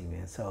challenging,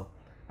 man. So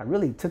I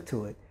really took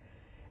to it.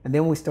 And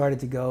then we started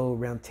to go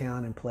around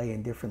town and play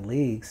in different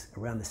leagues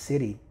around the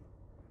city.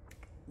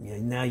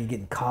 Now you're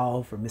getting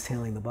called for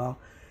mishandling the ball.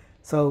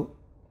 So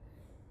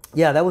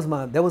yeah, that was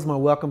my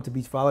welcome to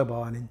beach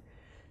volleyball. And then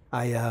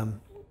I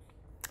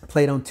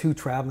played on two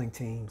traveling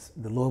teams.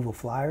 The Louisville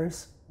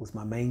Flyers was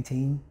my main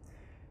team.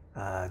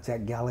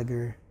 Jack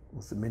Gallagher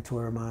was a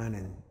mentor of mine,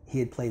 and he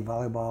had played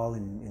volleyball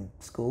in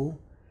school.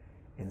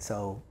 And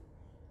so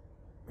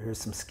there's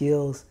some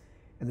skills.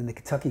 And then the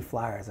Kentucky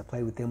Flyers, I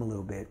played with them a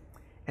little bit.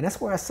 And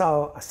that's where I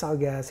saw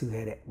guys who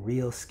had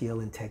real skill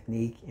and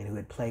technique and who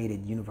had played at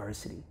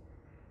university.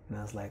 And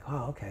I was like,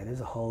 oh, okay,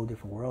 there's a whole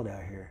different world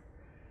out here.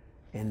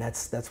 And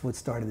that's what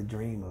started the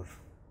dream of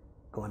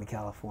going to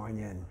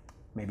California and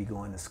maybe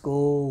going to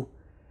school.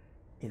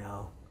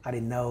 I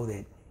didn't know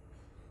that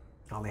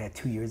I only had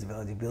 2 years of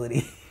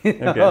eligibility.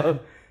 Okay.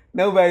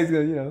 Nobody's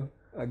gonna,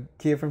 a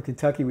kid from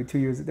Kentucky with 2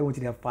 years, they want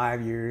you to have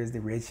 5 years, they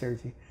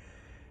redshirt you.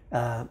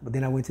 But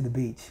then I went to the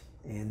beach,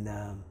 and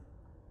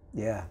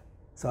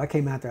so I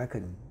came out there,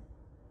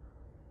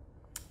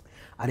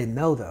 I didn't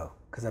know though,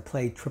 because I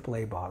played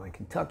AAA ball in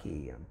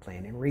Kentucky. I'm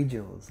playing in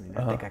regionals, and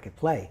I think I could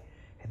play.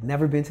 Had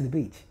never been to the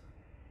beach,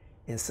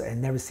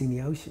 and never seen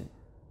the ocean.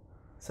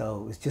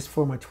 So it was just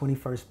for my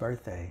 21st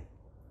birthday,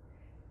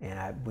 and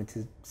I went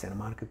to Santa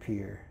Monica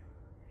Pier,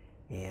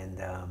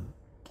 and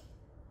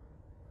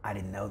I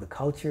didn't know the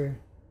culture.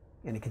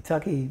 And in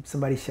Kentucky,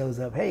 somebody shows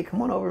up, hey,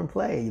 come on over and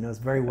play. It's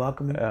very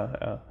welcoming.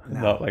 Yeah.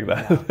 No, Not like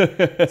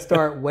that. no.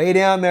 Start way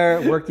down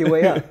there, work your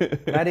way up.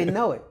 But I didn't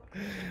know it.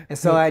 And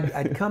so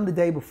I'd come the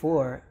day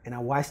before, and I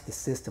watched the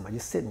system. I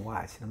just sit and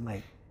watch, and I'm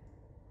like,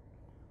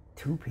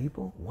 2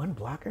 people, 1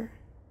 blocker?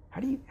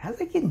 How's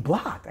they getting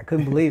blocked? I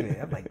couldn't believe it.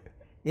 I'm like,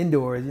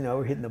 indoors,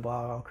 we're hitting the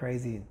ball all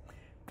crazy, and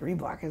 3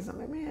 blockers. I'm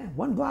like, man,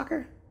 1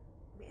 blocker?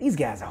 These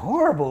guys are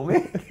horrible,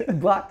 man. Getting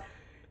blocked.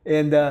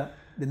 And the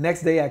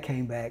next day I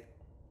came back,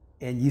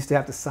 and you used to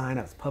have to sign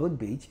up. It's public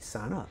beach, you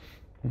sign up.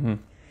 And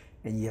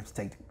you have to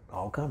take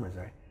all comers,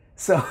 right?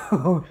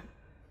 So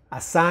I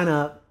sign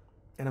up,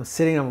 and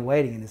I'm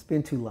waiting, and it's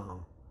been too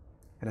long.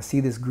 And I see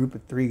this group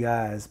of 3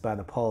 guys by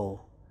the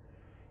pole,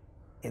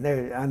 and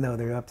I know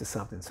they're up to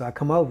something. So I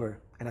come over,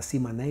 and I see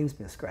my name's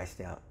been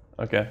scratched out.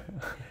 Okay.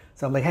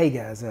 So I'm like, hey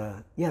guys,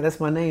 yeah, that's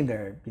my name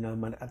there.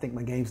 I think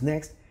my game's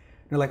next.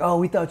 And they're like, oh,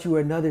 we thought you were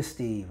another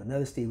Steve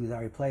who's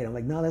already played. I'm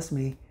like, no, that's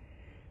me. And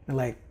they're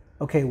like,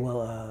 okay,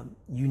 well,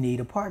 you need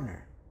a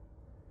partner.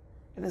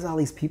 And there's all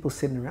these people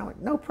sitting around like,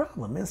 no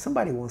problem, man,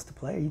 somebody wants to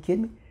play. Are you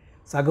kidding me?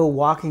 So I go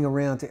walking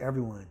around to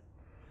everyone.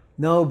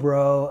 No,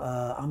 bro,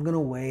 I'm gonna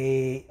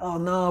wait. Oh,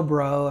 no,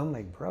 bro. I'm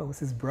like, bro, what's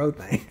this bro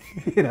thing?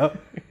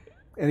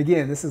 And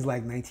again, this is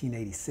like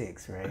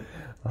 1986, right?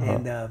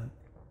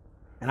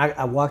 And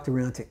I walked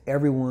around to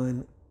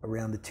everyone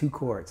around the 2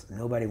 courts.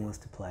 Nobody wants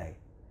to play.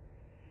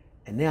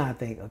 And now I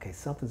think, okay,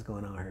 something's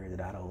going on here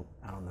that I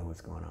don't know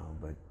what's going on,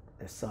 but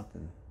there's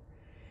something.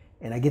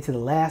 And I get to the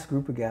last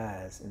group of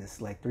guys, and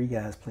it's like 3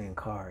 guys playing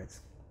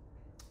cards.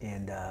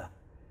 And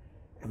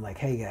I'm like,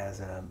 hey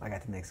guys, I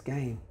got the next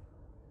game.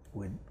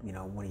 Would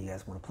one of you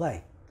guys want to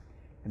play?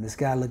 And this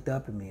guy looked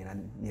up at me,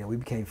 and we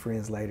became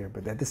friends later,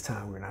 but at this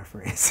time we were not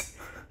friends.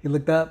 He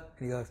looked up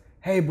and he goes,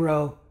 hey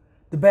bro,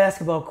 the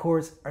basketball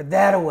courts are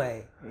that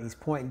away. And he's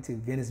pointing to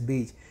Venice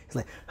Beach. He's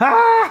like, ha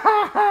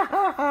ha ha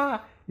ha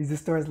ha. He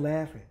just starts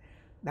laughing.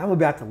 Now I'm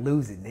about to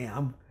lose it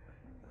now.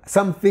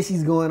 Something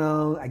fishy's going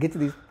on. I get to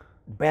these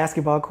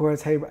basketball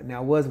courts. Hey, now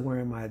I was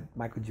wearing my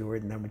Michael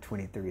Jordan number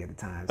 23 at the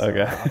time, so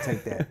okay. I'll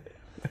take that.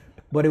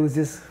 But it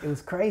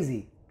was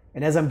crazy.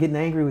 And as I'm getting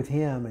angry with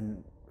him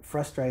and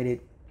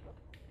frustrated,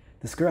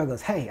 this girl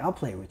goes, hey, I'll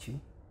play with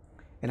you.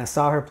 And I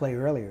saw her play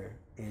earlier,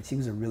 and she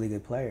was a really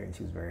good player, and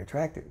she was very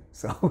attractive.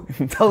 So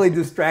totally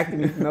distracted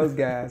me from those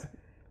guys.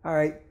 All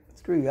right,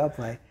 screw you, I'll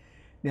play.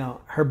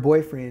 Now, her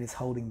boyfriend is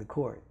holding the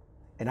court.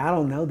 And I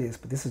don't know this,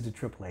 but this is the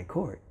AAA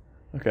court.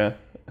 Okay.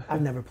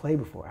 I've never played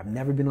before. I've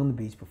never been on the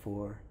beach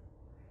before.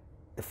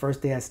 The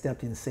first day I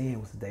stepped in the sand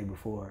was the day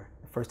before.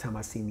 The first time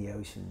I seen the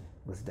ocean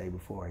was the day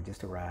before. I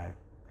just arrived.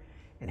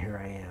 And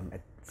here I am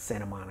at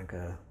Santa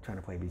Monica trying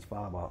to play beach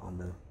volleyball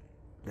on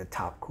the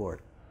top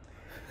court.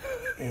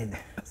 And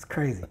it's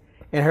crazy.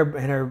 And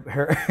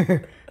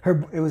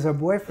it was her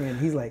boyfriend.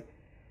 He's like,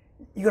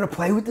 "You gonna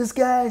play with this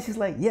guy?" She's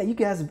like, "Yeah, you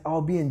guys are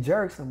all being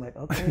jerks." I'm like,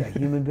 "Okay, a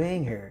human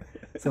being here,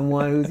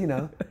 someone who's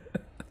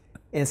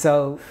And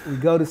so we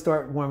go to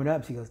start warming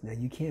up. She goes, "Now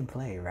you can't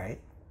play, right?"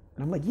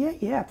 And I'm like,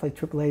 "Yeah, I played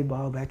AAA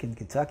ball back in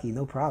Kentucky,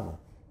 no problem."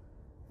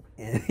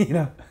 And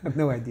I have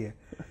no idea.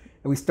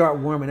 And we start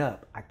warming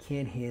up. I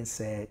can't hand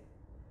set.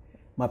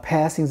 My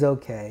passing's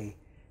okay,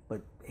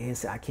 but hand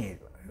set I can't.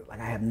 Like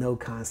I have no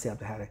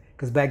concept of how to.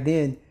 Because back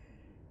then,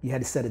 you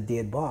had to set a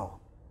dead ball.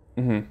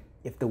 Mm-hmm.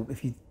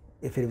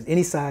 If it was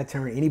any side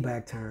turn, any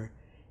back turn,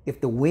 if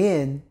the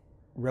wind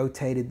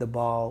rotated the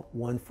ball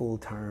one full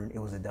turn, it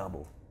was a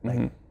double.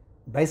 Like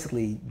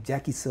basically,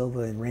 Jackie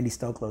Silva and Randy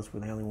Stoklos were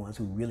the only ones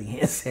who really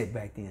hand set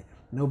back then.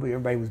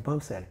 Everybody was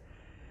bump setting.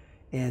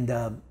 And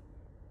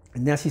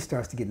now she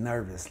starts to get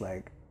nervous,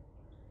 like,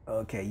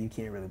 okay, you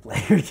can't really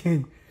play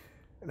again.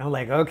 And I'm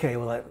like, okay,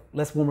 well,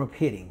 let's warm up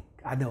hitting.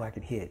 I know I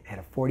can hit. I had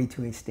a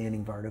 42-inch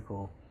standing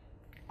vertical.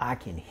 I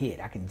can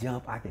hit. I can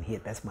jump. I can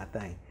hit. That's my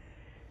thing.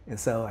 And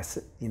so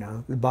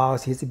the ball,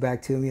 she hits it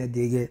back to me. I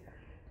dig it.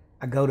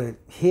 I go to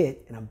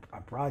hit, and I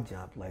broad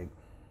jump. Like,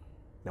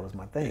 that was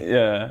my thing.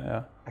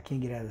 Yeah. I can't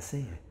get out of the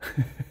sand.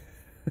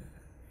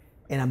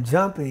 And I'm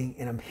jumping,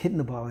 and I'm hitting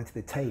the ball into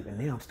the tape, and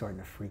now I'm starting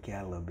to freak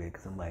out a little bit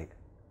because I'm like,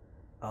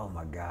 oh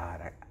my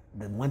God,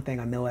 the one thing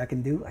I know I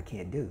can do, I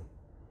can't do.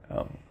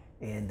 Oh.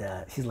 And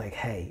she's like,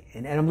 hey,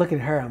 and I'm looking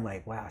at her, I'm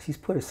like, wow, she's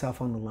put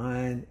herself on the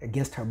line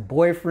against her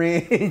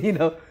boyfriend,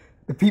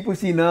 the people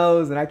she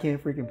knows, and I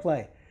can't freaking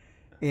play.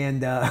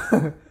 And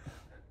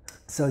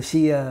so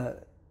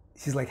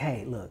she's like,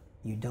 hey, look,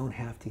 you don't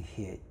have to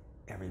hit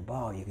every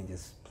ball, you can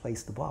just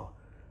place the ball.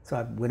 So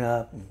I went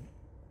up and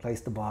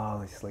placed the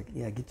ball, and she's like,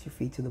 yeah, get your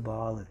feet to the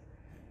ball, and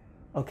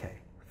okay,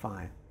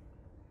 fine.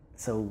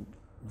 So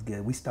it was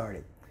good. We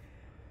started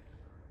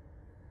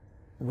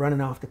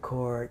running off the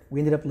court. We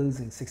ended up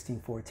losing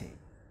 16-14.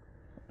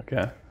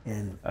 Okay.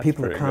 And That's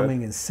people are coming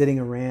good. and sitting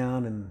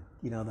around and,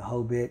 the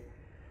whole bit.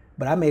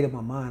 But I made up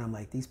my mind. I'm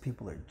like, these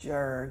people are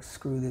jerks.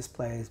 Screw this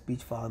place.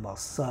 Beach volleyball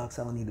sucks.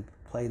 I don't need to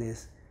play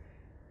this.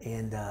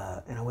 And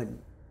I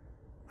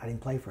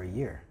didn't play for a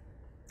year.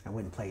 I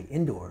went and played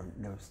indoor.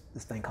 There was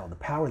this thing called the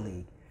Power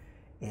League.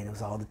 And it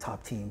was all the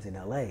top teams in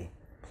LA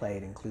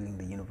played, including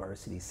the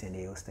university, San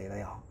Diego State.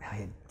 I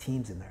had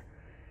teams in there.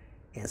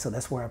 And so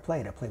that's where I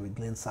played. I played with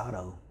Glenn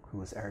Sato, who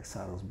was Eric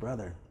Sato's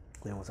brother.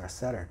 Glenn was our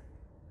setter.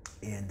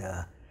 And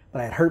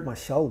but I had hurt my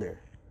shoulder.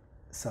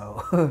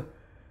 So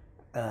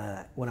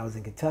when I was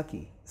in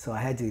Kentucky. So I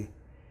had to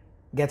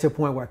get to a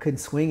point where I couldn't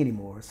swing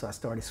anymore. So I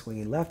started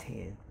swinging left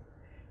hand.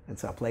 And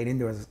so I played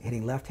indoors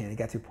hitting left hand. It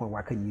got to a point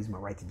where I couldn't use my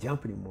right to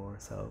jump anymore.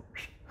 So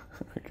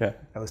okay.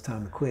 That was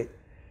time to quit.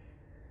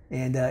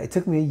 And it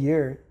took me a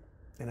year.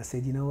 And I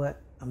said, you know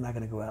what? I'm not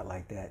going to go out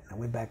like that. I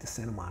went back to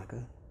Santa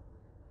Monica,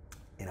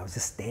 and I was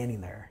just standing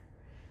there.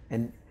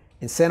 And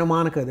in Santa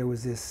Monica, there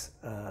was this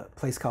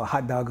place called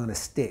Hot Dog on a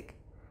Stick,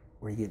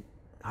 where you get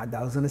hot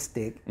dogs on a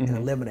stick and a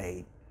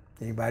lemonade.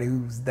 Anybody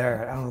who's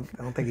there, I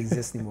don't think it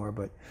exists anymore.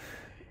 But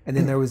and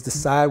then there was the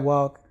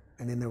sidewalk,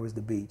 and then there was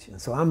the beach. And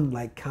so I'm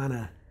like kind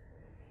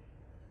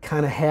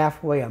of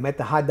halfway. I'm at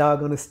the hot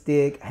dog on a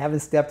stick. I haven't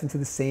stepped into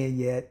the sand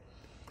yet.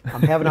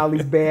 I'm having all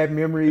these bad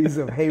memories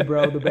of, hey,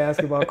 bro, the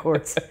basketball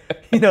courts,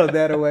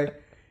 that away.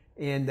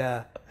 And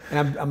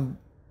then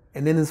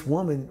this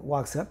woman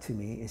walks up to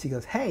me and she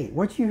goes, hey,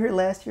 weren't you here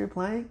last year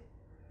playing?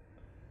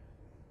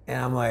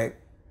 And I'm like,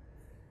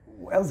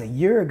 well, that was a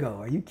year ago.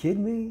 Are you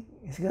kidding me?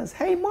 And she goes,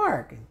 hey,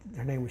 Mark. And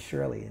her name was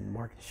Shirley, and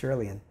Mark and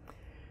Shirley. And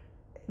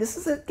this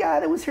is a guy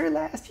that was here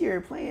last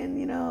year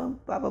playing,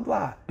 blah, blah,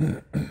 blah.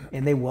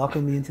 And they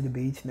welcomed me into the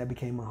beach, and that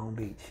became my home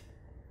beach.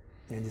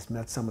 And just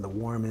met some of the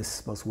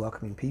warmest, most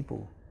welcoming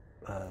people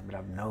that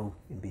I've known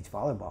in beach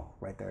volleyball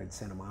right there in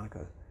Santa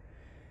Monica.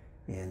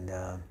 And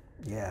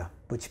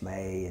Butch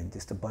May and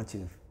just a bunch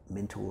of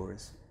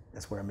mentors.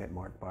 That's where I met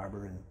Mark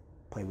Barber and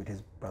played with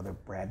his brother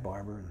Brad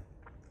Barber. And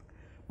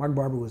Mark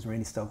Barber was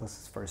Randy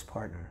Stoklos' first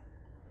partner,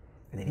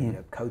 and then he ended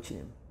up coaching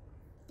him.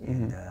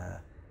 And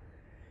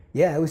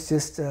it was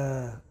just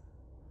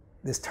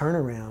this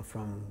turnaround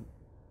from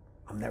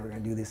I'm never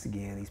gonna do this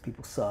again, these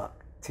people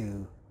suck,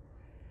 to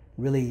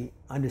really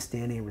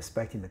understanding and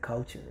respecting the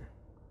culture.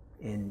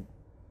 And,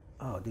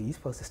 oh, dude, you're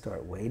supposed to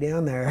start way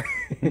down there,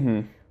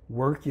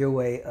 work your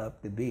way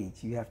up the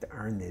beach. You have to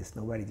earn this.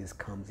 Nobody just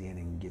comes in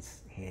and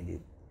gets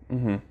handed,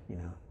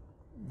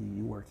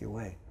 you work your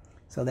way.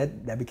 So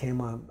that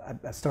became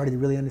I started to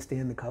really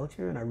understand the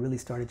culture, and I really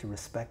started to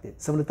respect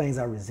it. Some of the things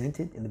I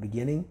resented in the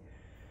beginning,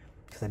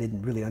 because I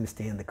didn't really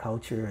understand the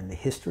culture and the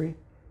history,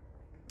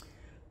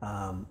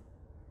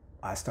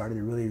 I started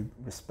to really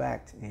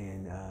respect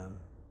and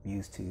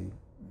use to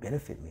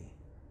benefit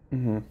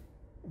me.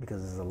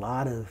 Because there's a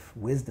lot of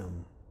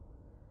wisdom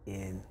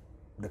in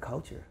the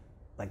culture.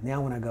 Like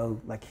now when I go,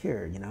 like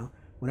here,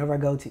 whenever I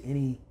go to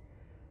any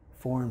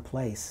foreign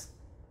place,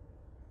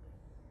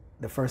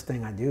 the first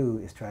thing I do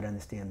is try to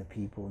understand the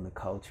people and the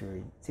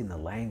culture. It's in the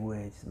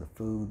language and the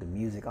food, the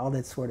music, all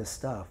that sort of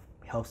stuff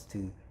helps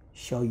to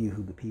show you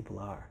who the people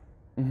are.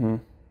 Mm-hmm.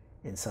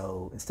 And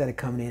so instead of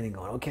coming in and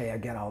going, okay, I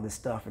got all this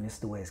stuff and this is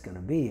the way it's going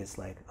to be, it's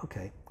like,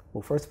 okay,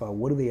 well, first of all,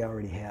 what do they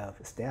already have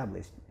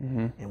established?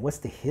 Mm-hmm. And what's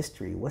the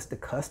history? What's the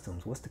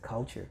customs? What's the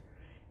culture?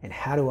 And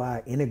how do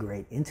I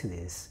integrate into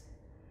this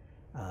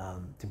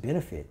to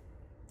benefit?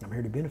 I'm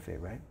here to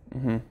benefit, right?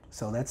 Mm-hmm.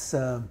 So that's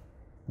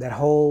that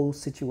whole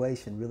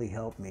situation really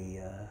helped me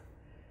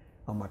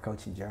on my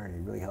coaching journey.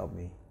 It really helped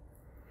me.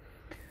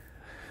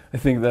 I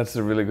think that's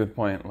a really good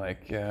point.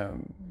 Like,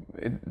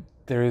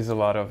 there is a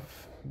lot of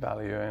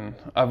value in.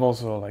 I've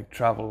also like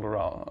traveled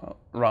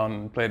around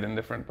and played in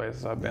different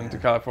places. I've been to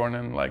California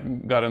and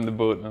like got in the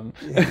boot and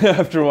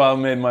after a while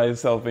made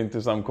myself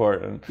into some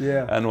court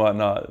and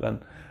whatnot.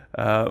 And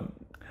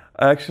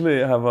I actually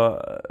have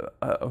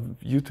a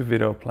YouTube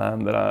video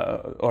plan that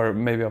or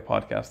maybe a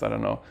podcast, I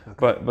don't know.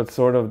 Okay. But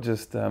sort of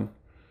just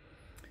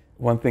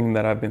one thing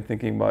that I've been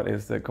thinking about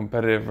is the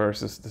competitive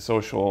versus the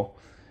social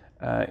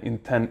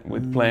intent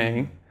with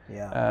playing.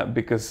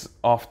 Because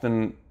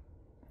often,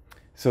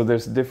 so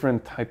there's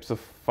different types of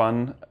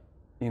fun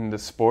in the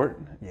sport,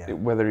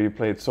 whether you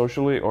play it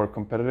socially or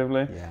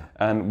competitively.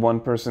 And one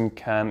person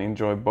can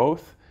enjoy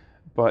both,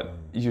 but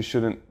you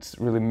shouldn't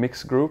really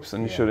mix groups,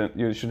 and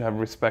you should have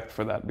respect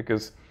for that,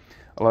 because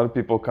a lot of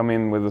people come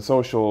in with a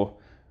social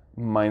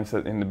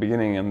mindset in the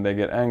beginning and they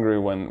get angry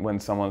when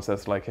someone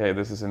says like, hey,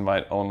 this is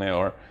invite only,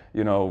 or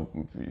you know,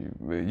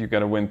 you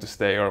gotta win to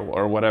stay,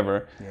 or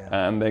whatever,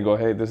 and they go,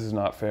 hey, this is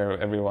not fair,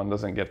 everyone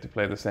doesn't get to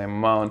play the same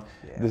amount,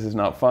 this is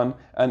not fun.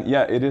 And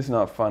it is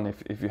not fun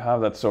if you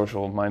have that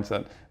social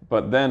mindset,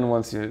 but then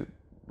once you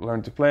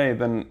learn to play,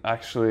 then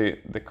actually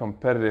the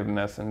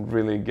competitiveness and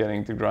really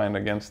getting to grind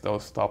against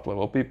those top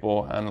level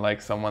people and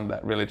like someone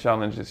that really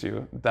challenges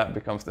you, that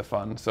becomes the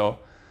fun. So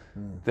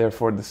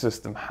therefore the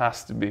system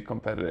has to be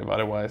competitive,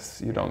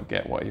 otherwise you don't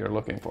get what you're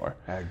looking for.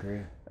 I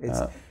agree.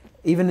 It's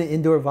even in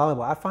indoor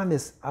volleyball, I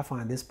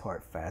find this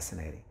part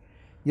fascinating.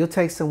 You'll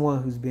take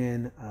someone who's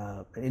been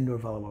an indoor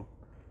volleyball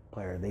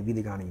player, they've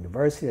either gone to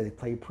university or they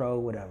play pro,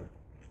 whatever.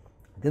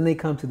 Then they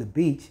come to the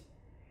beach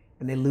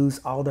and they lose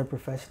all their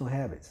professional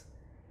habits.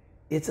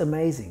 It's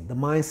amazing, the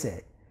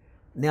mindset.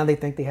 Now they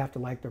think they have to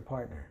like their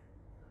partner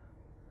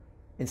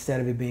instead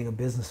of it being a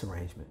business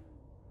arrangement.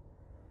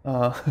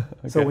 Okay.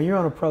 So when you're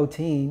on a pro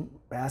team,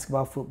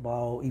 basketball,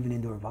 football, even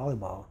indoor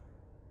volleyball,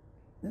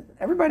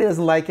 everybody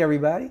doesn't like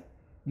everybody.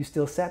 You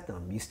still set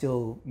them.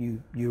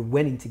 You're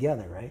winning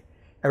together, right?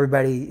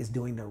 Everybody is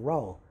doing their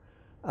role.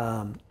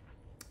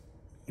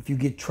 If you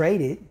get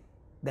traded,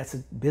 that's a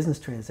business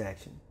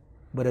transaction.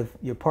 But if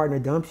your partner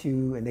dumps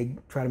you and they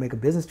try to make a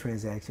business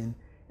transaction,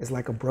 it's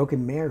like a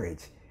broken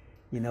marriage.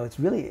 You know, it's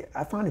really,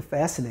 I find it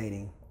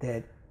fascinating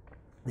that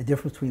the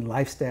difference between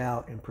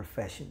lifestyle and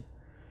profession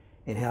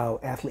and how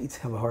athletes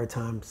have a hard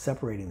time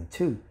separating the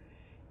two.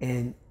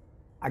 And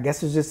I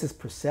guess there's just this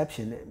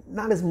perception,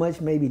 not as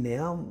much maybe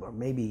now, or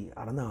maybe,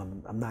 I don't know,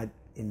 I'm not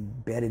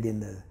embedded in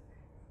the,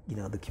 you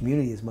know, the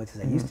community as much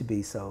as I used to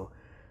be, so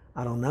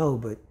I don't know,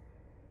 but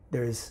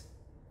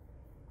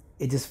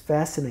it just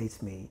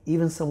fascinates me.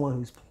 Even someone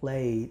who's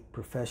played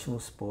professional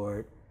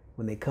sport,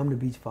 when they come to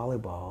beach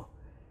volleyball,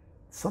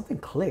 something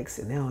clicks,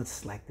 and now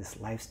it's like this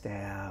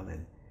lifestyle,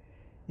 and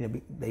you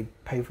know, they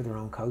pay for their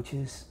own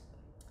coaches,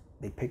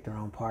 they pick their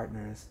own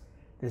partners.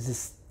 There's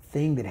this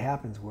thing that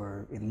happens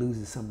where it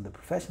loses some of the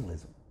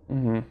professionalism,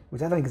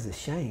 which I think is a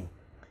shame.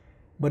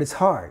 But it's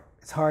hard.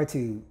 It's hard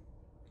to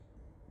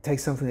take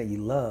something that you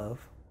love.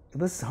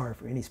 This is hard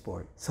for any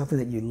sport. Something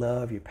that you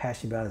love, you're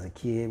passionate about as a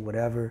kid,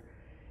 whatever,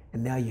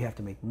 and now you have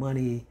to make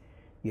money,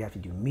 you have to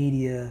do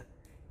media,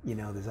 you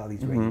know, there's all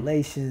these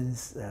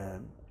regulations,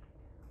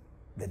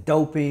 the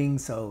doping,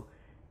 so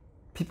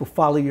people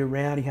follow you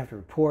around, you have to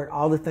report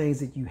all the things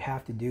that you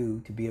have to do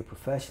to be a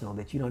professional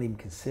that you don't even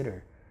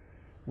consider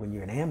when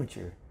you're an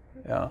amateur.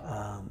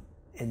 And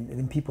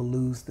then people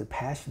lose the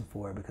passion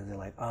for it because they're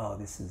like, oh,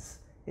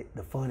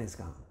 the fun is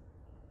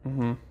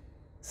gone.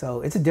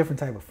 So it's a different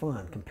type of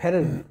fun.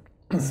 Competitive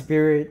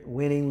spirit,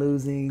 winning,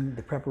 losing,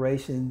 the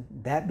preparation,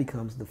 that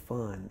becomes the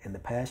fun and the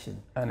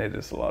passion. And it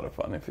is a lot of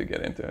fun if you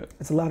get into it.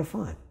 It's a lot of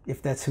fun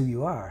if that's who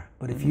you are.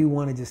 But if you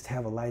want to just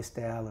have a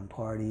lifestyle and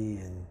party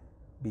and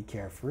be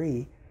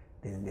carefree,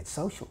 then it's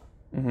social.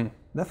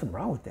 Nothing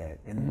wrong with that.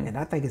 And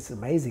I think it's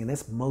amazing. And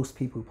that's most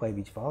people who play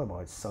beach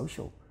volleyball. It's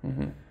social.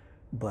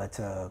 But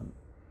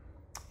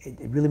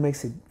it really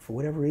makes it, for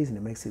whatever reason,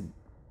 it makes it,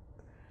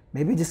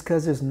 maybe just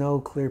because there's no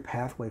clear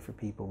pathway for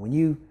people. When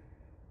you,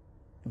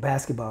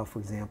 basketball, for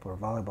example, or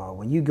volleyball,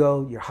 when you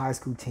go your high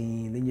school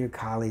team, then your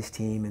college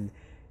team, and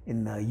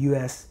in the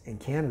US and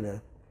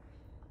Canada,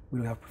 we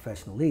don't have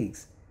professional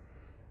leagues.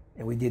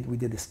 And we did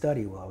the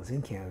study while I was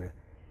in Canada.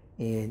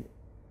 And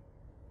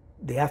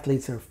the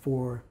athletes are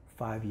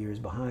 4-5 years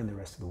behind the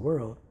rest of the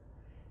world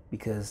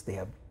because they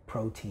have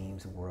pro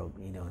teams and world,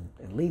 you know,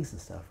 and leagues and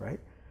stuff, right?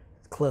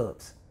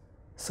 Clubs.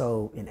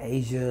 So in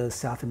Asia,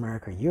 South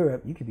America,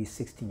 Europe, you could be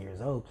 16 years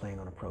old playing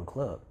on a pro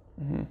club.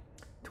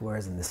 To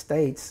whereas in the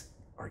States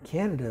or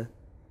Canada,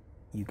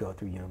 you go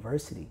through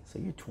university. So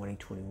you're 20,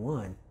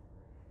 21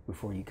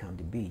 before you come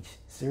to beach.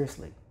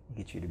 Seriously, you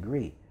get your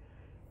degree.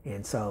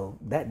 And so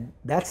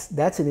that's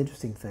an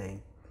interesting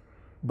thing.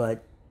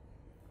 But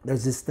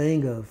there's this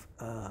thing of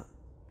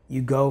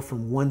you go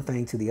from one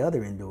thing to the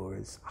other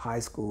indoors, high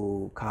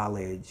school,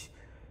 college,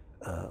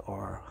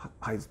 or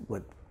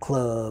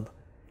club,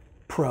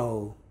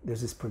 pro.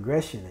 There's this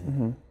progression,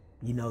 and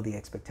you know the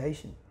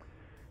expectation.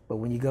 But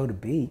when you go to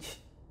beach,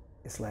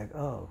 it's like,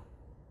 oh.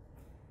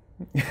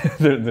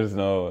 There's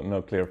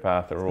no clear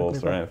path or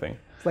rules or anything.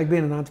 It's like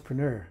being an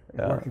entrepreneur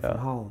and working from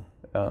home.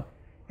 Yeah.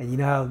 And you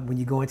know how when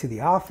you go into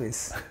the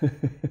office,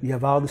 you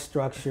have all the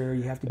structure,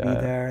 you have to be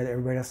there,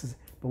 everybody else is.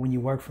 But when you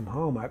work from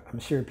home, I'm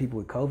sure people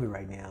with COVID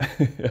right now,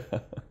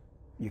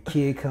 your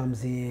kid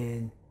comes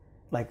in.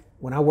 Like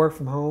when I work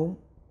from home,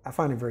 I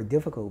find it very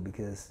difficult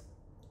because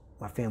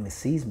my family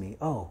sees me.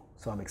 Oh,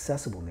 so I'm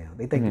accessible now.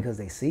 They think because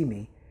they see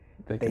me,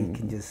 they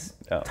can just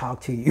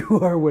talk to you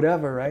or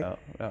whatever, right?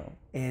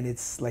 And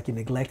it's like you're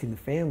neglecting the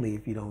family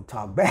if you don't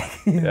talk back.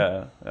 You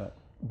know?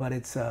 But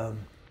it's,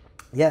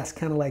 it's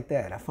kind of like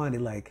that. I find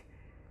it like,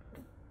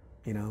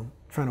 you know,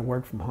 trying to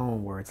work from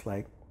home where it's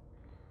like,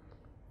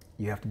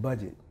 you have to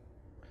budget,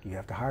 you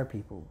have to hire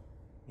people,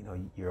 you know,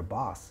 you're a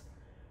boss,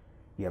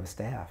 you have a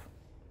staff.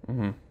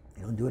 You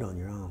don't do it on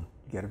your own.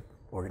 You got to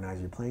organize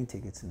your plane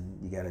tickets and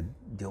you got to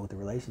deal with the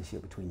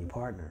relationship between your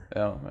partner.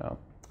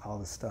 All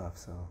this stuff.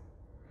 So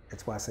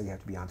that's why I say you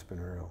have to be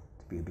entrepreneurial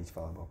to be a beach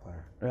volleyball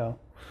player.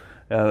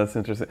 Yeah, that's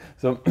interesting.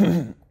 So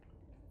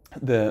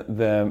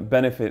the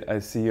benefit I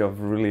see of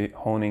really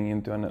honing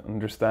into and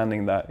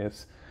understanding that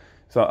is,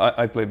 so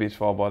I play beach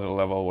volleyball at a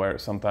level where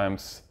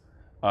sometimes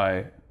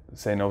I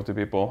say no to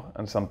people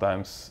and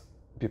sometimes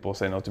people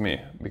say no to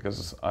me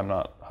because I'm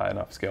not high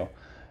enough skill.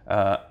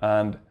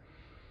 And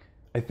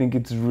I think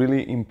it's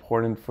really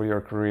important for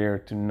your career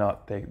to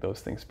not take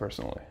those things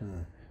personally.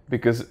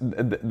 Because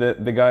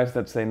the guys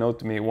that say no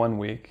to me one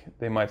week,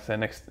 they might say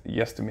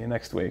yes to me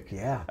next week,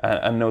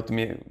 and no to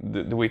me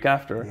the week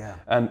after,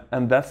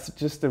 and that's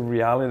just the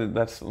reality.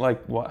 That's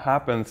like what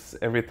happens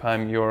every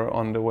time you're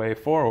on the way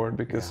forward,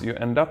 because you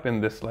end up in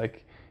this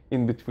like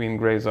in between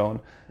gray zone,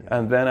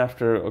 and then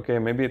after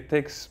maybe it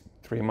takes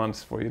 3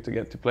 months for you to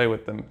get to play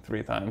with them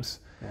 3 times.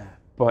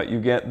 But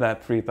you get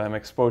that 3-time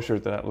exposure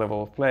to that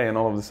level of play, and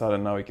all of a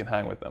sudden now you can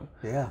hang with them.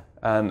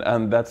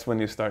 And that's when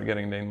you start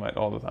getting the invite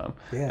all the time.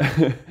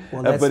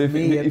 Well, that's but if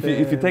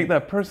you take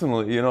that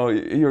personally, you know,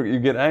 you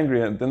get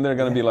angry, and then they're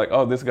gonna be like,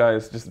 oh, this guy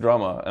is just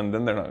drama, and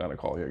then they're not gonna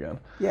call you again.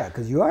 Yeah,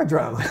 because you are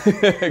drama.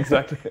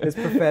 Exactly. It's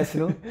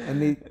professional,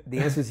 and the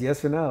answer is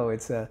yes or no.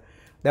 It's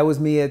that was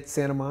me at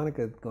Santa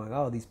Monica going,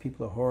 oh, these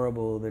people are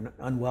horrible, they're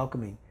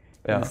unwelcoming.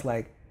 And it's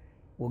like,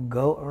 well,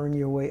 go earn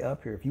your way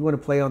up here. If you want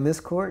to play on this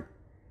court,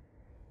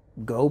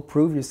 go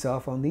prove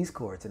yourself on these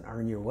courts and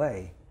earn your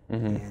way.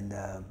 And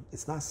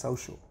it's not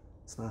social.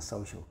 It's not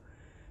social.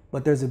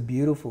 But there's a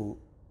beautiful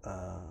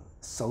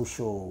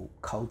social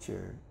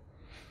culture.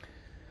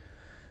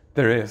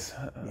 There is.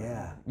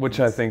 Which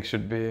I think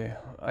should be,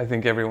 I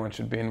think everyone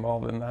should be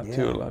involved in that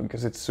too, like,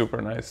 because it's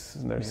super nice.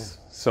 There's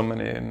so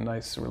many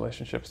nice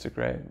relationships to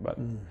create.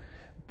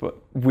 But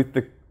with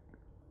the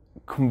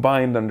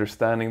combined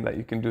understanding that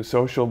you can do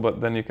social, but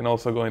then you can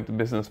also go into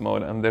business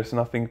mode, and there's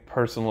nothing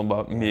personal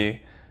about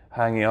me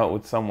hanging out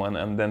with someone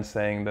and then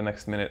saying the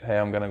next minute, hey,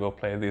 I'm gonna go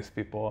play these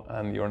people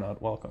and you're not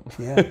welcome.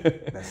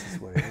 That's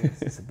just what it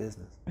is. It's a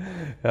business.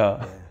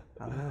 I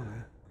don't know,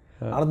 man.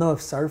 I don't know if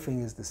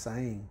surfing is the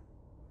same.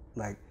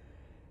 Like,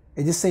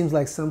 it just seems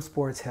like some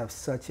sports have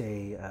such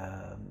a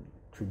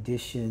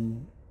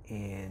tradition,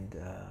 and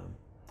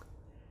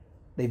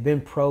they've been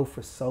pro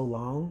for so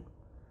long,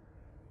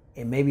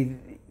 and maybe,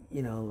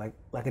 you know,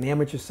 like an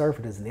amateur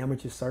surfer, does an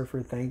amateur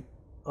surfer think,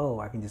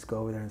 oh, I can just go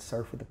over there and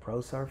surf with the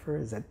pro surfer?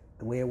 Is that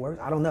the way it works?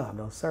 I don't know. I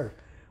don't surf.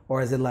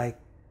 Or is it like,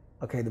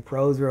 okay, the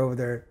pros are over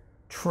there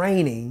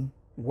training,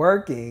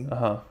 working,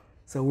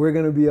 so we're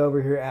gonna be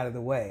over here out of the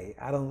way?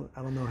 I don't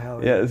know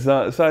how.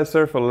 So I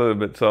surf a little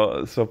bit.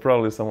 So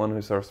probably someone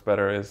who surfs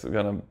better is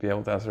gonna be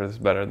able to answer this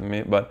better than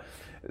me. But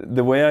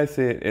the way I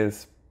see it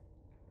is,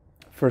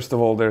 first of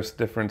all, there's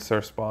different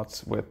surf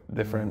spots with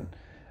different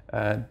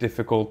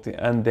difficulty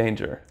and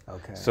danger.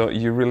 So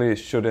you really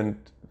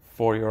shouldn't,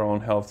 for your own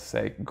health's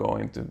sake, go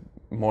into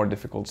more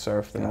difficult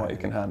surf than what you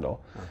can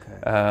handle.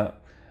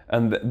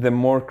 And the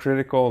more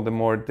critical, the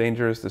more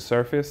dangerous the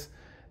surf is,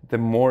 the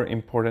more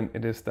important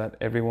it is that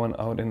everyone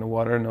out in the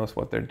water knows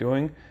what they're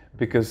doing,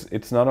 because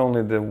it's not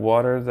only the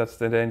water that's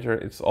the danger,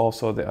 it's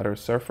also the other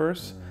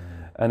surfers.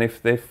 And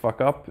if they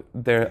fuck up,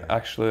 they're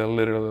actually a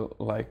little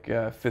like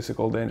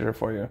physical danger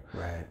for you.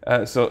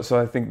 So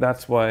I think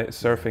that's why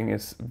surfing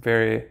is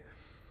very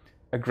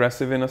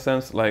aggressive in a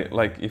sense.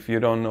 Like if you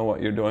don't know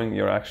what you're doing,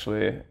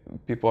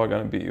 people are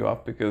going to beat you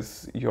up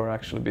because you're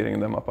actually beating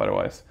them up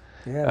otherwise.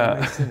 That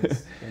makes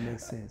sense. That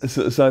makes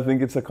sense. So I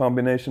think it's a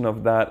combination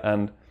of that,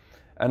 and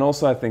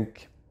also I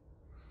think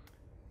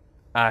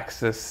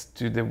access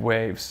to the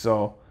waves.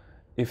 So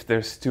if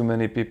there's too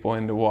many people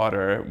in the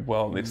water,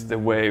 well, it's the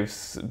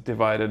waves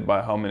divided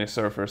by how many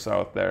surfers are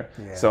out there.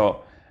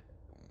 So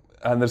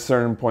And there's a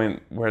certain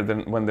point where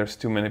then when there's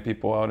too many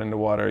people out in the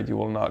water, you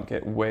will not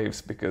get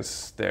waves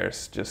because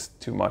there's just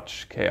too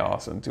much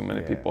chaos and too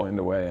many people in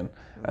the way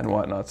and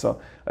whatnot.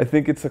 So I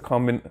think it's a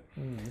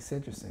it's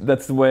interesting.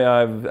 That's the way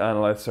I've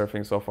analyzed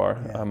surfing so far.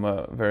 Yeah. I'm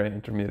a very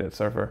intermediate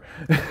surfer.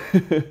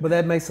 But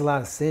that makes a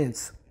lot of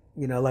sense.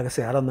 You know, like I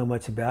said, I don't know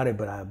much about it,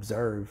 but I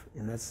observe,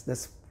 and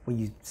that's when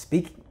you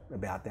speak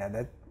about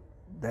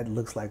that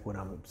looks like what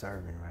I'm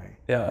observing, right?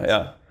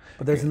 Yeah.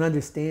 But there's an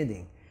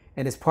understanding,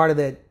 and it's part of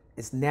that.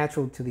 It's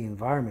natural to the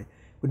environment.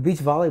 With beach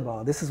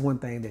volleyball, this is one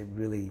thing that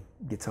really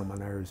gets on my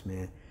nerves,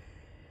 man.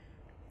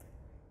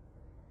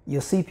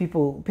 You'll see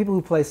people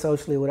who play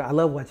socially. I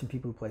love watching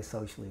people who play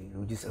socially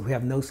who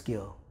have no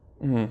skill,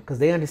 because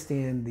they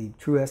understand the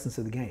true essence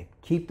of the game.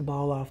 Keep the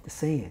ball off the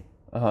sand.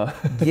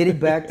 Get it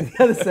back to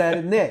the other side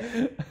of the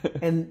net,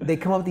 and they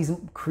come up with these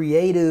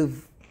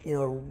creative,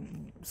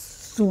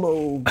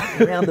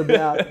 sumo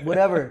roundabout,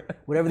 whatever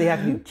they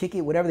have to do, kick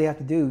it, whatever they have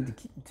to do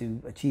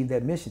to achieve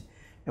that mission.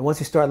 And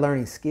once you start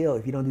learning skill,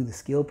 if you don't do the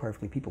skill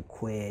perfectly, people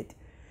quit.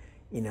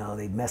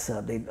 They mess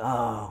up.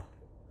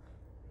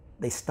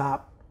 They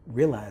stop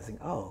realizing,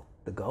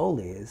 the goal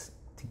is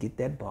to get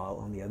that ball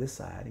on the other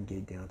side and get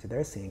it down to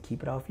their sand,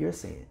 keep it off your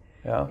sand.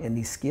 Yeah. And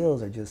these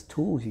skills are just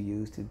tools you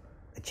use to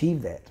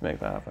achieve that. To make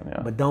that happen,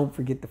 yeah. But don't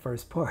forget the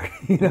first part,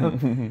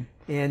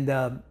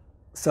 And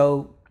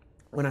so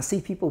when I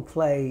see people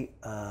play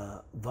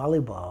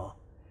volleyball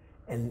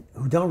and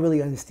who don't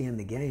really understand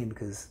the game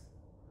because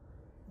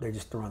they're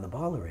just throwing the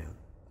ball around.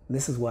 And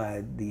this is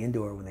why the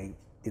indoor, when they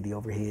did the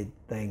overhead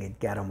thing, it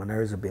got on my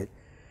nerves a bit,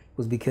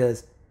 was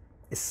because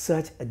it's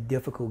such a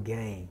difficult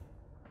game.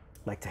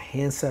 Like to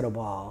hand set a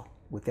ball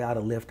without a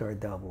lift or a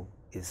double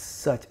is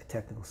such a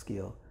technical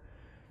skill.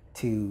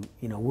 To,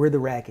 we're the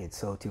racket,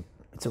 so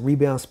it's a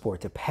rebound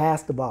sport. To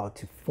pass the ball,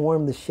 to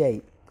form the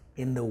shape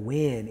in the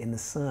wind, in the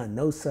sun,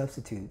 no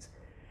substitutes,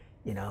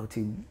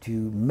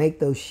 to make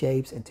those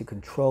shapes and to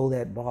control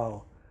that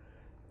ball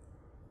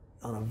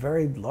on a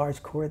very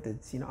large court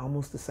that's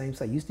almost the same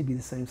size. Used to be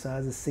the same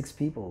size as 6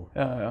 people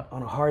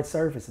on a hard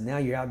surface, and now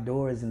you're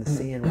outdoors in the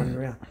sand running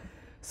around.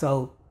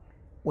 So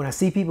when I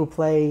see people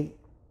play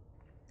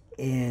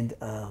and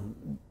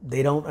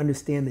they don't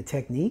understand the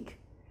technique,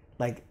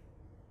 like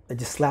they're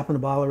just slapping the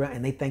ball around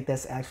and they think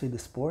that's actually the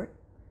sport.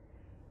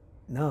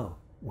 No,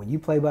 when you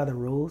play by the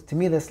rules, to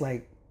me that's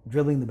like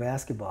dribbling the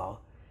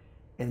basketball,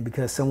 and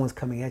because someone's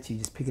coming at you,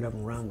 you just pick it up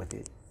and run with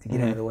it to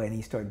get out of the way, and then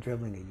you start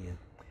dribbling again.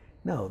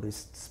 No,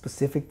 there's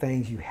specific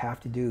things you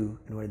have to do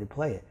in order to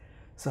play it.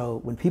 So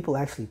when people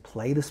actually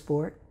play the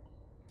sport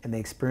and they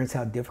experience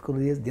how difficult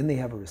it is, then they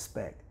have a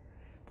respect.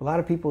 But a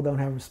lot of people don't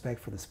have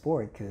respect for the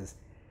sport because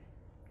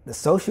the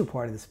social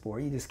part of the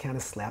sport, you just kind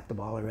of slap the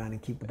ball around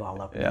and keep the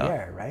ball up in the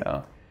air, right?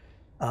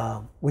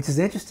 Yeah. Which is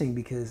interesting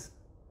because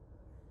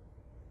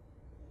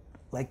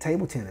like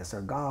table tennis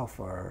or golf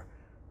or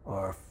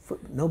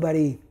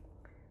nobody,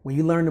 when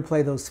you learn to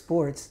play those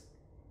sports,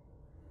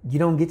 you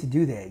don't get to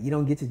do that. You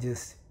don't get to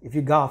just, if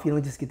you're golf, you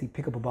don't just get to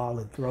pick up a ball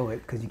and throw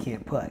it because you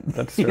can't putt.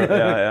 That's true.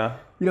 Yeah.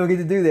 You don't get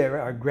to do that,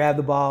 right? Or grab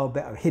the ball,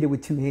 or hit it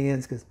with 2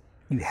 hands because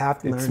you have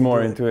to learn. It's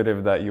more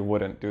intuitive that you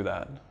wouldn't do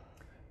that.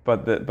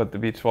 But the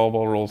beach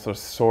volleyball rules are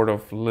sort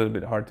of a little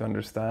bit hard to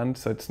understand,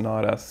 so it's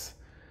not as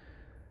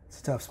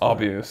it's a tough sport.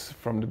 Obvious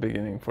from the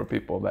beginning for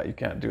people that you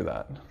can't do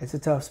that. It's a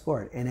tough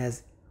sport, and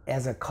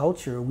as a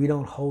culture, we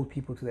don't hold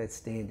people to that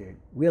standard.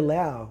 We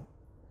allow,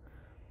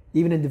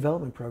 even in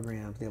development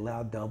programs, they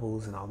allow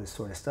doubles and all this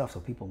sort of stuff so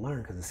people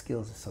learn because the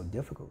skills are so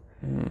difficult.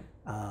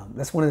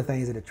 That's one of the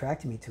things that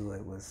attracted me to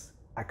it was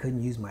I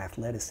couldn't use my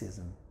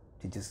athleticism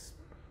to just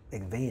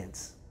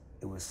advance.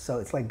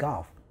 It's like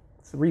golf.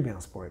 It's a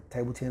rebound sport.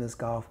 Table tennis,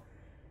 golf,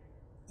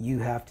 you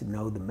have to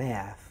know the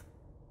math.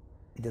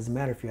 It doesn't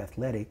matter if you're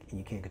athletic and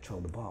you can't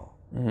control the ball.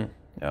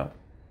 Yeah.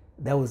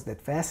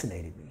 That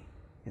fascinated me.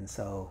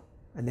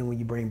 And then when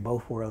you bring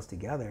both worlds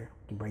together,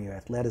 you bring your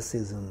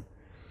athleticism,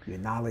 your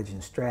knowledge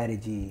and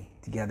strategy,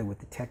 together with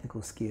the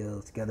technical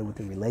skills, together with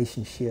the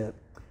relationship.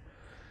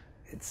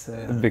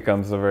 It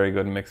becomes a very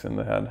good mix in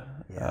the head.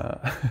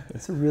 Yeah.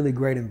 It's a really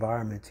great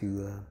environment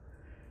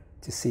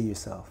to see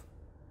yourself.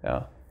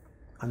 Yeah.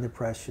 Under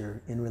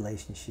pressure, in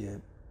relationship,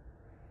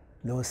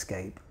 no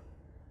escape.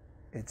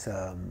 It's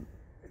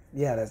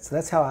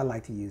that's how I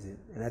like to use it,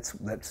 and that's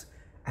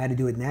I had to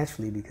do it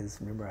naturally because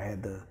remember I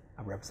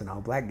represent all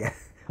black guys.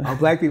 All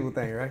black people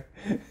thing, right?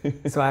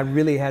 So I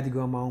really had to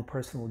go on my own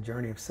personal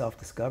journey of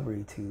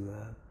self-discovery to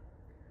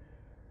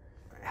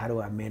how do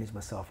I manage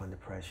myself under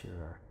pressure,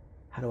 or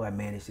how do I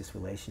manage this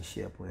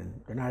relationship when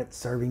they're not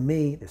serving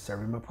me, they're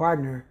serving my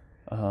partner.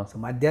 So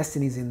my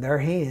destiny's in their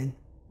hand.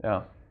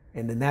 Yeah.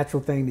 And the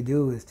natural thing to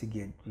do is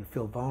you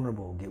feel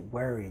vulnerable, get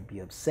worried, be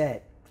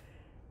upset.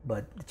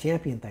 But the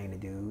champion thing to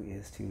do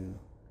is to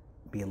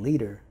be a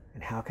leader,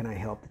 and how can I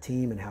help the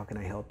team and how can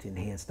I help to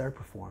enhance their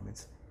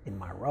performance in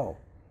my role?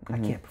 I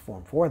can't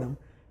perform for them,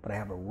 but I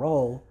have a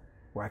role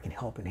where I can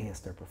help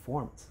enhance their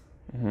performance.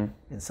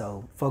 And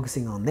so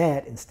focusing on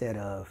that instead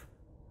of,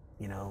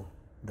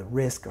 the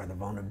risk or the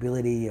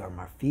vulnerability or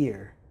my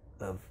fear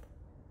of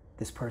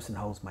this person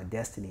holds my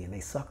destiny and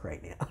they suck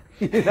right now.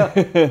 You know?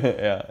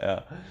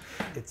 Yeah.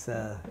 It's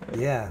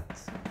yeah.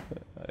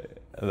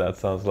 That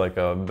sounds like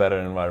a better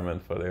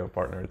environment for your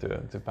partner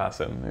to pass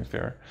in if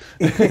you're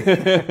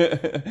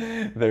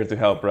there to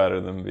help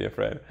rather than be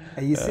afraid.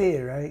 And you see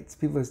it, right? It's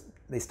people,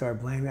 they start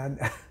blaming.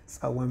 I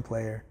saw one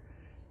player,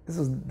 this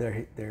was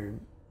their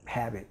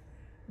habit.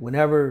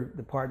 Whenever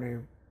the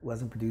partner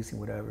wasn't producing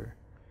whatever,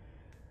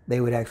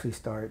 they would actually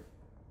start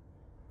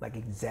like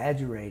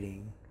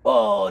exaggerating.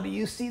 Oh, do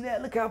you see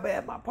that? Look how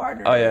bad my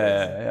partner is.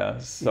 Yeah.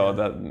 So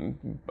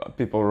that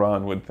people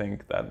around would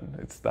think that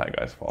it's that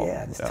guy's fault.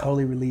 Yeah, it's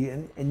totally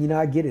relieving. And you know,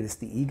 I get it. It's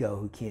the ego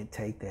who can't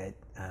take that,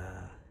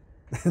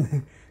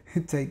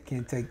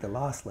 can't take the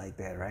loss like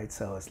that, right?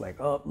 So it's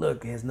like, oh,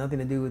 look, it has nothing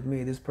to do with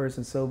me. This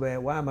person's so bad.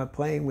 Why am I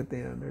playing with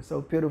them? They're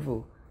so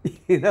pitiful.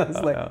 You know,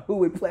 it's like, who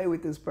would play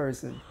with this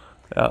person?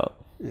 Yeah.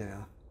 Yeah,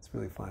 it's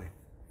really funny.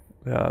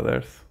 Yeah,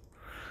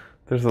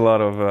 there's a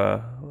lot of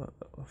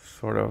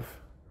sort of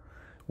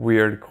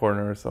weird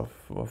corners of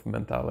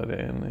mentality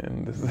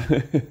in this.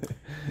 You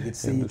can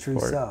see your true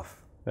sport. self.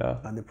 Yeah.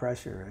 Under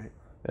pressure, right?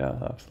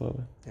 Yeah,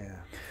 absolutely. Yeah.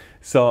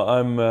 So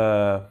I'm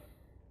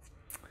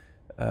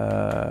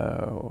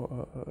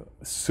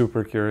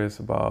super curious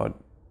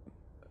about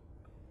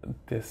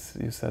this.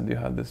 You said you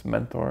had this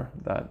mentor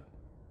that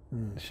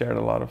shared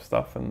a lot of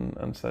stuff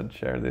and said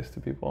share this to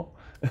people.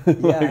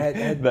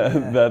 Yeah,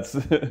 that's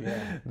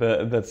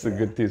that's a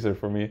good teaser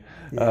for me.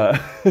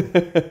 Yeah.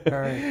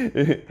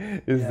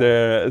 Is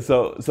there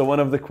so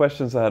one of the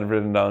questions I had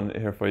written down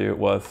here for you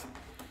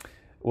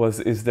was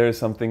is there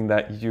something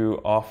that you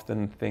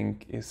often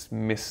think is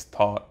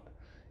mistaught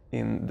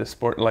in the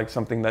sport, like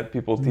something that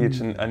people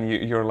teach and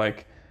you're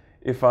like,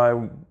 if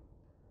I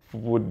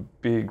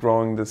would be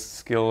growing the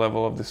skill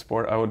level of the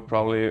sport, I would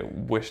probably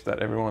wish that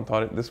everyone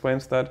taught it this way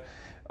instead.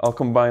 I'll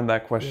combine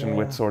that question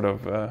with sort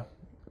of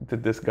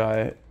did this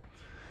guy.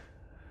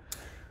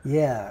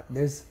 Yeah,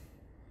 there's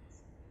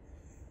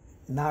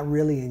not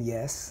really and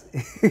yes.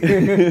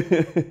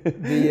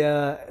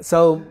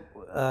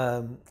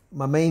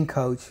 My main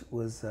coach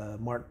was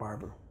Mark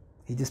Barber.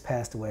 He just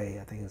passed away,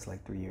 I think it was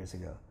like 3 years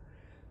ago.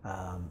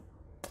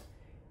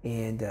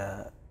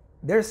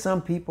 There's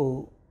some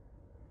people,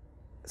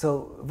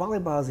 so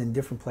volleyball is in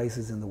different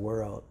places in the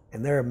world,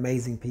 and there are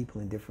amazing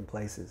people in different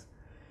places.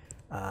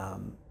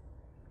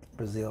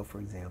 Brazil, for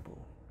example,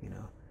 you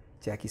know,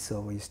 Jackie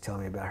Silva used to tell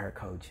me about her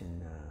coach,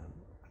 and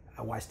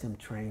I watched him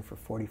train for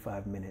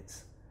 45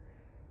 minutes.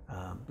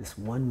 This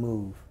one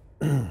move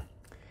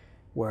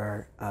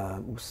where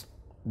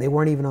they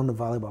weren't even on the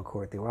volleyball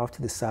court. They were off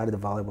to the side of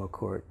the volleyball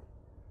court.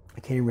 I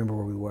can't even remember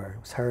where we were.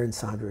 It was her and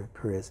Sandra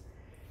Perez,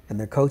 and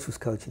their coach was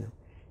coaching them.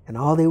 And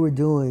all they were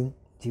doing,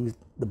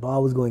 the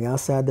ball was going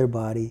outside their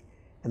body,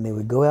 and they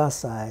would go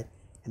outside,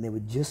 and they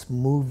would just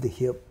move the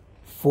hip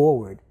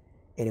forward,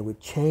 and it would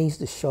change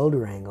the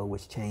shoulder angle,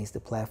 which changed the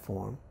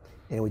platform,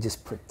 and it would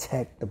just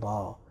protect the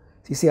ball.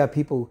 So you see how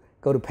people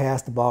go to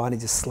pass the ball, and it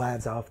just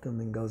slides off them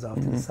and goes off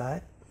to the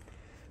side?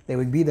 They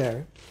would be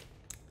there,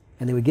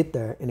 and they would get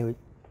there, and they would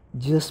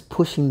just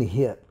pushing the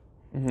hip.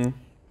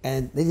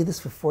 And they did this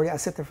for I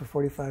sat there for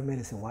 45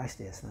 minutes and watched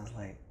this, and I was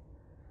like,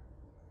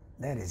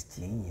 that is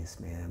genius,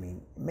 man. I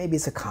mean, maybe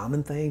it's a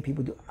common thing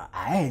people do.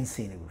 I hadn't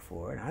seen it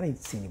before, and I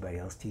didn't see anybody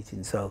else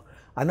teaching. So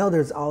I know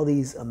there's all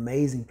these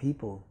amazing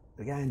people.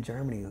 The guy in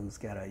Germany who's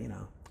got a,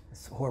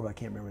 it's horrible, I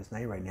can't remember his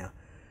name right now.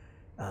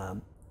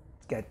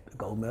 Got a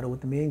gold medal with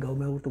the men, gold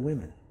medal with the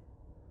women.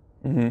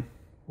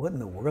 What in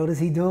the world is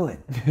he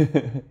doing?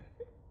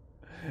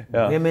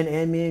 Women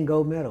and men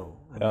gold medal.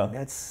 I mean,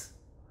 that's,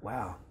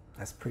 wow,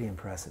 that's pretty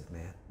impressive,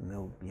 man.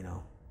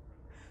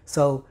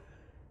 So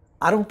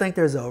I don't think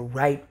there's a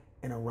right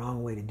and a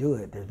wrong way to do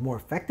it. There's more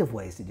effective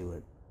ways to do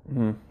it.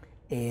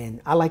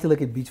 And I like to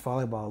look at beach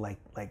volleyball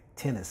like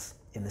tennis,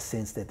 in the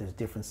sense that there's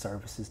different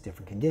surfaces,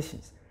 different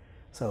conditions.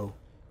 So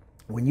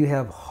when you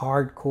have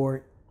hard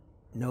court,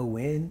 no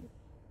wind,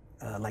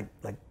 like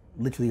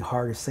literally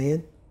hard as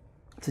sand,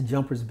 it's a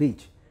jumper's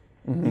beach.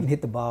 You can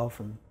hit the ball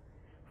from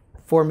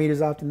 4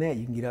 meters off the net.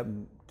 You can get up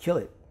and kill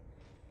it,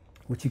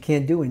 which you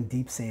can't do in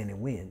deep sand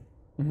and wind.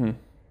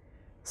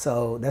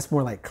 So that's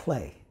more like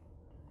clay.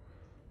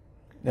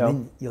 And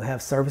then you'll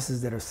have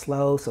surfaces that are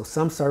slow. So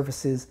some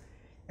surfaces,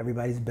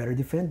 everybody's a better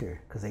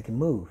defender because they can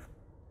move.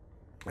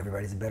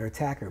 Everybody's a better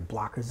attacker.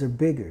 Blockers are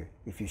bigger.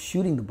 If you're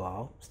shooting the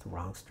ball, it's the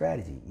wrong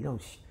strategy. You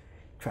don't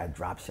try to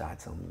drop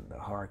shots on the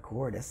hard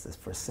court. That's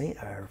just for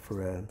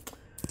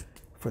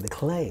the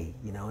clay,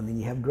 and then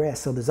you have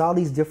grass. So there's all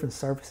these different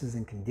surfaces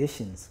and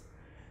conditions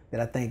that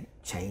I think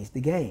change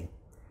the game.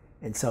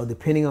 And so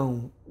depending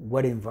on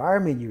what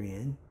environment you're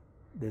in,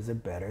 there's a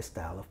better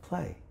style of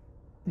play.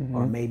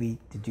 Or maybe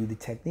to do the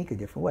technique a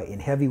different way. In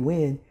heavy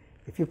wind,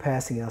 if you're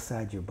passing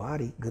outside your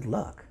body, good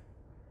luck.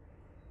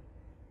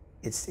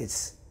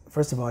 It's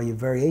first of all, your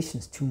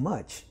variation's too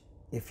much.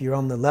 If you're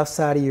on the left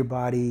side of your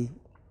body,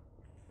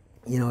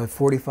 at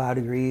 45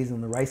 degrees,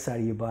 on the right side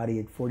of your body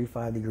at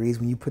 45 degrees,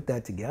 when you put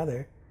that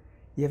together,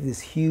 you have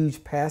this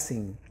huge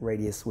passing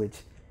radius,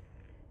 which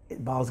the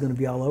ball's going to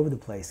be all over the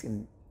place.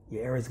 And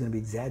your error is going to be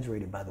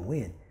exaggerated by the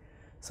wind.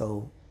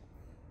 So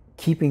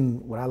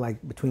keeping what I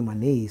like between my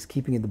knees,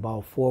 keeping the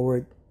ball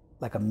forward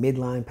like a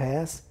midline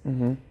pass,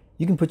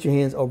 you can put your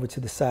hands over to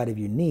the side of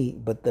your knee,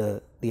 but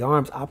the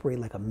arms operate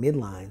like a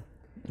midline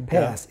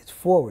pass. It's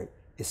forward.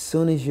 As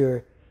soon as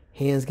your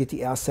hands get to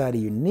the outside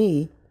of your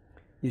knee,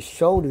 your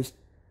shoulders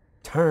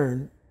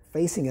turn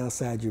facing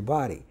outside your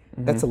body.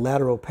 That's a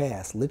lateral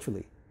pass,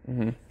 literally.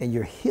 And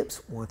your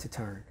hips want to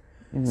turn.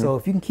 So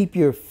if you can keep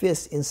your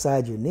fists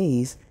inside your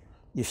knees,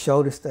 your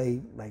shoulders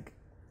stay like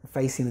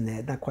facing in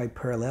that, not quite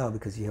parallel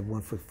because you have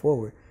one foot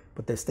forward,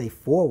 but they stay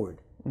forward.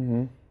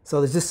 So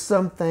there's just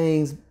some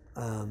things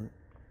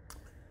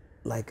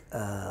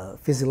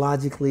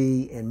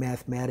physiologically and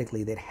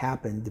mathematically that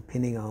happen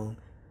depending on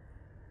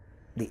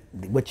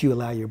what you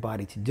allow your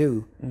body to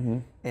do.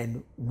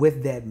 And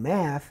with that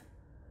math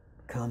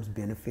comes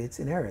benefits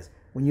and errors.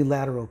 When you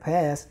lateral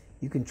pass,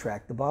 you can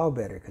track the ball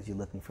better because you're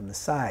looking from the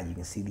side. You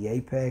can see the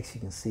apex.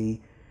 You can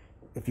see,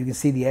 if you can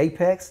see the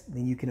apex,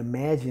 then you can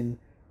imagine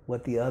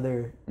what the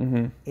other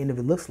end of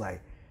it looks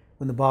like.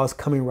 When the ball is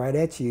coming right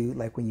at you,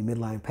 like when you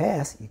midline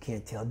pass, you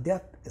can't tell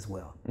depth as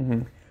well.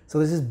 So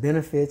there's just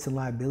benefits and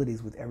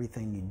liabilities with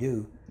everything you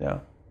do. Yeah.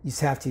 You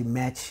just have to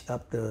match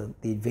up the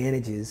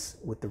advantages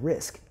with the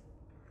risk.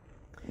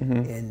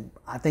 And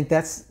I think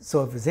that's,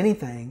 so if there's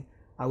anything,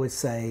 I would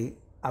say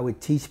I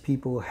would teach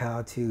people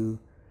how to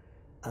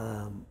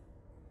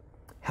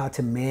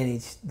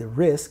manage the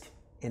risk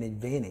and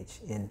advantage.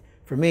 And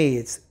for me,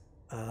 it's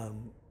a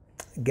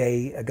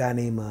guy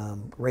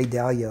named Ray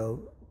Dalio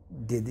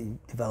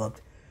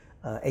developed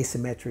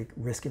asymmetric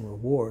risk and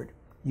reward,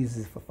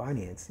 uses it for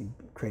finance. He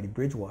created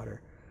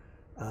Bridgewater,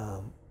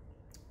 and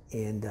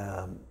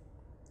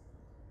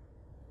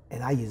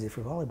I use it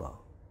for volleyball.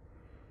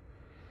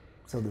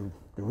 So the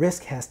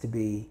risk has to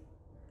be,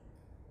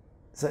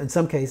 so in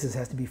some cases,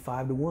 has to be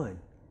 5 to 1.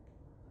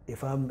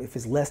 If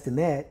it's less than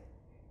that,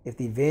 if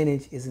the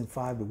advantage isn't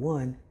 5 to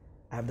 1,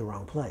 I have the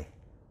wrong play.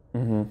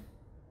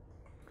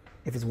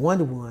 If it's 1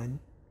 to 1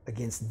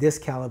 against this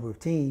caliber of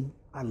team,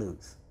 I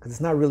lose. Because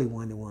it's not really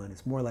 1 to 1.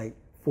 It's more like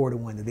 4 to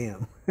 1 to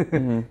them.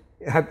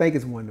 I think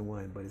it's 1 to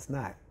 1, but it's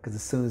not. Because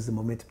as soon as the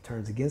momentum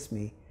turns against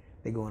me,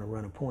 they go on a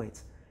run of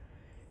points.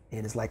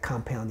 And it's like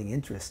compounding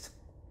interest.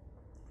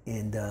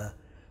 And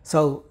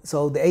so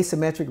the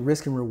asymmetric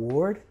risk and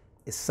reward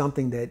is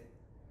something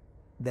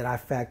that I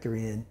factor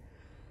in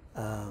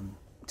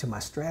to my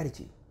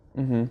strategy.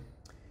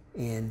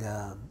 And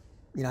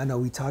I know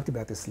we talked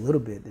about this a little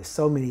bit. There's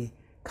so many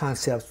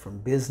concepts from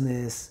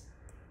business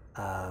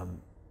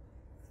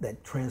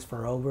that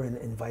transfer over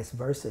and vice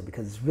versa,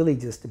 because it's really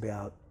just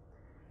about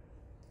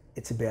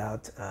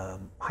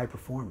high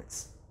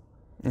performance.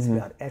 It's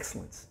about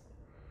excellence.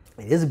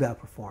 It is about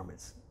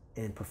performance,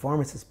 and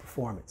performance is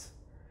performance.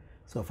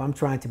 So if I'm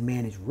trying to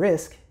manage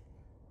risk,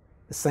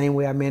 the same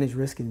way I manage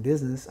risk in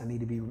business, I need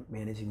to be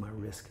managing my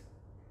risk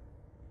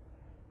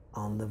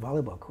on the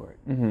volleyball court.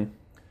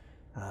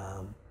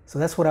 So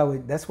that's what I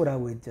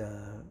would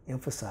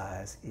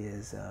emphasize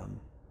is.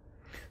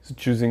 So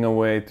choosing a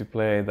way to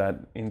play that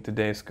in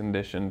today's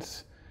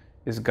conditions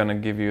is gonna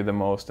give you the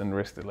most and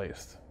risk the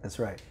least. That's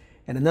right.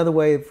 And another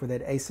way for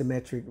that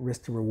asymmetric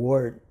risk to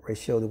reward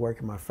ratio to work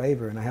in my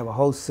favor, and I have a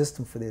whole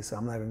system for this, so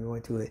I'm not even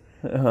going to it.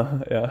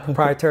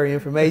 Proprietary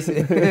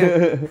information.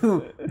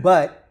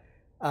 But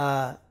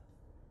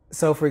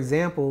so for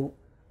example,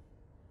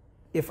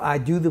 if I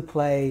do the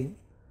play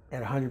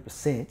at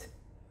 100%,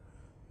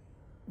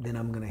 then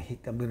I'm gonna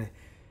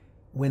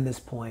win this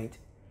point,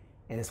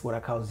 and it's what I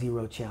call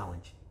zero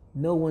challenge.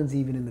 No one's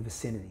even in the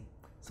vicinity.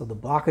 So the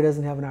blocker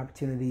doesn't have an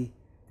opportunity,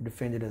 the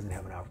defender doesn't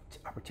have an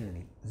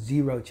opportunity.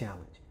 Zero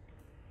challenge.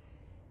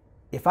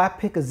 If I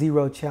pick a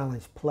zero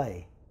challenge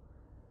play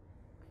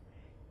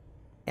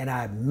and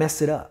I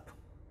mess it up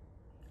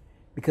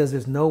because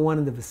there's no one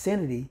in the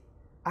vicinity,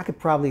 I could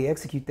probably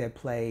execute that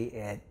play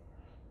at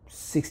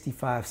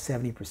 65,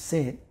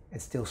 70%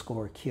 and still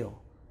score a kill.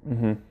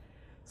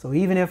 So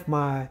even if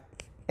my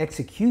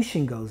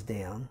execution goes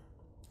down,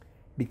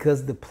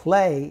 because the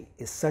play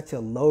is such a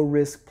low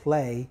risk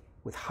play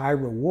with high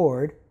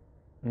reward,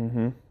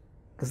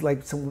 because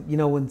like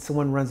when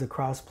someone runs a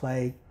cross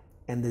play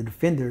and the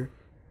defender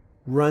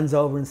runs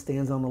over and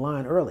stands on the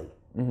line early.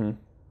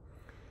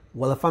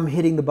 Well, if I'm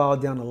hitting the ball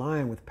down the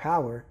line with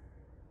power,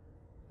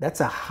 that's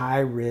a high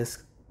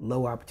risk,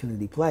 low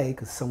opportunity play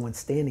because someone's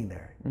standing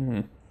there.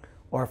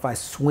 Or if I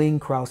swing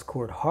cross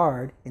court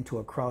hard into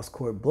a cross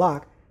court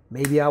block,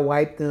 maybe I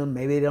wipe them,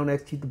 maybe they don't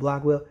execute the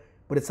block well,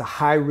 but it's a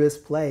high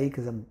risk play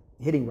because I'm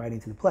hitting right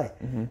into the play.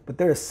 But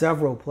there are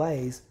several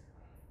plays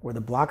where the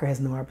blocker has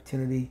no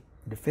opportunity,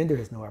 the defender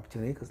has no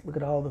opportunity, because look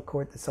at all the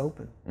court that's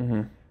open.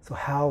 So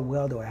how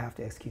well do I have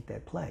to execute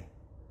that play?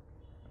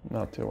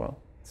 Not too well.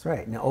 That's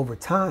right. Now over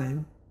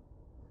time,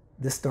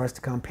 this starts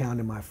to compound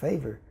in my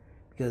favor,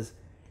 because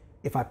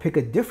if I pick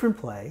a different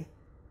play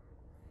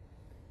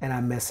and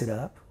I mess it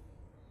up,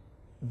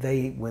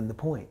 they win the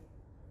point.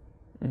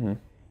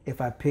 If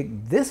I pick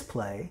this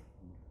play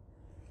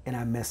and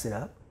I mess it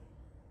up,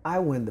 I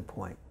win the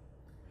point.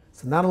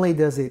 So not only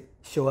does it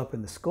show up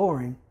in the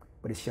scoring,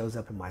 but it shows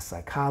up in my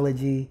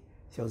psychology,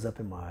 shows up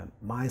in my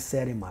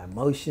mindset, in my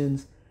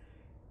emotions.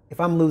 If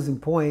I'm losing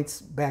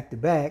points back to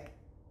back,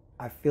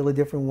 I feel a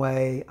different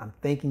way. I'm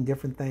thinking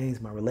different things.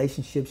 My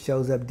relationship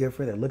shows up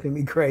different. They're looking at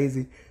me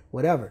crazy,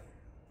 whatever.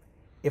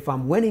 If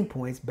I'm winning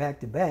points back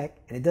to back,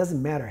 and it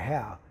doesn't matter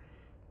how,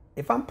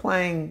 if I'm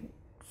playing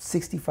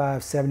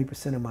 65,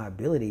 70% of my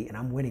ability and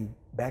I'm winning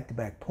back to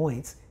back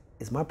points,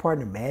 is my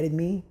partner mad at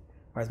me?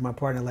 Or is my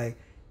partner like,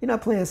 you're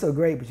not playing so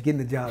great, but you're getting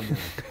the job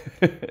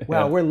done?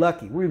 Well, we're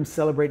lucky. We're even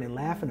celebrating and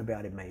laughing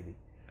about it maybe.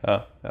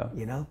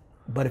 You know?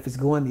 But if it's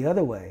going the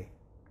other way,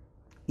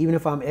 even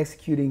if I'm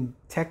executing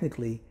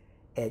technically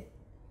at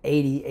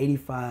 80,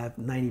 85,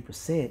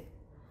 90%,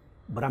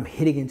 but I'm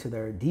hitting into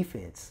their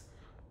defense.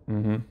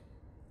 Mm-hmm.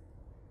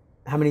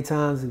 How many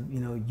times, you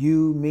know,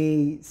 you,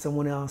 me,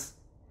 someone else,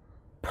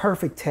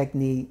 perfect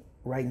technique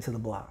right into the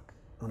block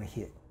on a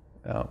hit.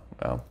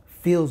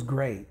 Feels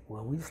great.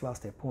 Well, we just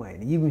lost that point.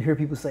 And you even hear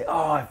people say,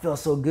 oh, it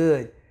feels so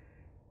good.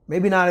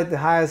 Maybe not at the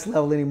highest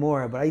level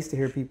anymore, but I used to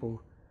hear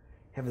people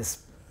have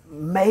this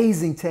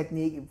amazing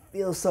technique. It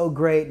feels so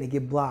great, and they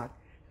get blocked.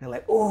 And they're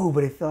like, oh,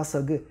 but it felt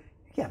so good.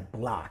 You got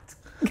blocked.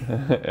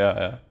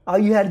 All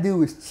you had to do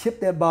was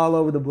chip that ball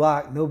over the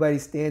block.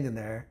 Nobody's standing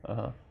there.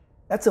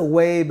 That's a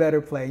way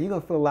better play. You're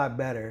going to feel a lot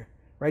better.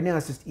 Right now,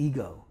 it's just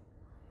ego.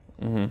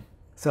 Mm-hmm.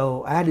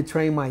 So I had to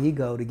train my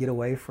ego to get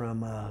away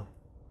from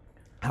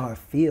how I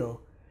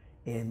feel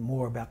and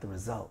more about the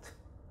result.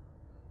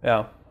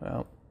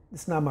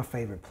 It's not my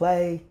favorite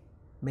play.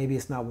 Maybe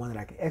it's not one that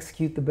I can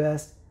execute the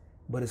best,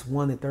 but it's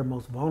one that they're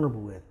most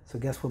vulnerable with. So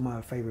guess what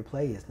my favorite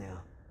play is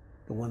now?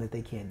 The one that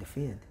they can't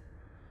defend.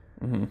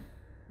 Mm-hmm.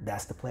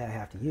 That's the play I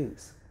have to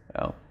use.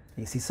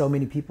 You see so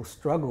many people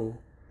struggle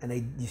and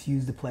they just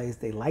use the plays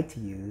they like to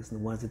use and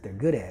the ones that they're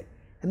good at.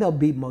 And they'll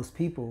beat most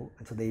people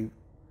until they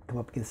come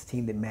up against a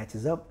team that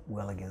matches up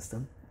well against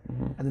them,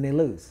 and then they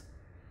lose.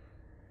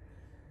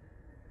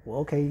 Well,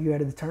 okay, you got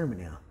to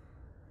determine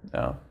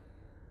now.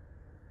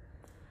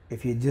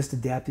 If you just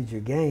adapted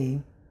your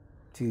game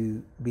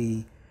to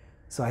be,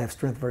 so I have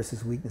strength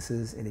versus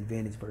weaknesses and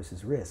advantage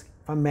versus risk.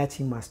 If I'm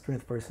matching my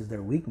strength versus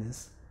their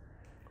weakness,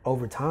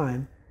 over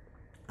time,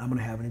 I'm going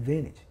to have an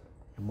advantage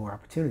and more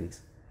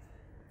opportunities.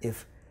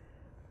 If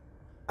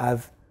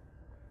I've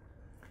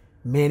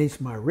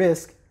managed my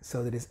risk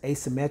so that it's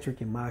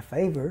asymmetric in my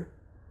favor,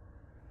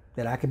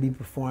 that I could be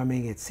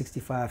performing at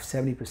 65,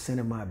 70%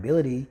 of my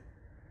ability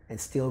and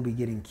still be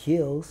getting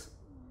kills,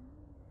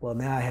 well,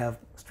 now I have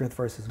strength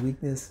versus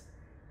weakness,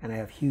 and I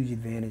have huge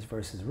advantage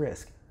versus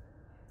risk.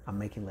 I'm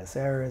making less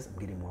errors, I'm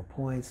getting more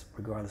points,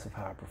 regardless of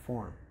how I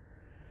perform.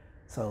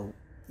 So,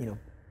 you know,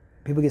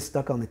 people get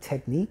stuck on the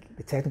technique,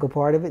 the technical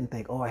part of it, and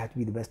think, oh, I have to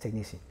be the best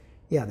technician.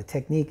 Yeah, the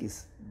technique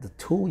is the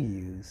tool you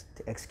use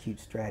to execute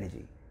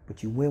strategy,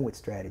 but you win with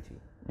strategy.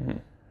 You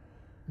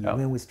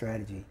win with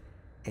strategy.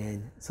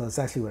 And so it's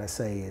actually what I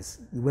say is,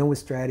 you win with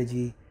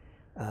strategy,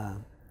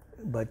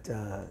 but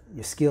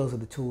your skills are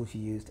the tools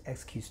you use to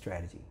execute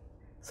strategy.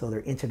 So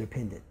they're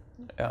interdependent.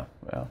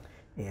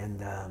 And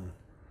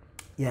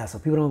so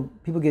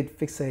people get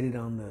fixated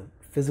on the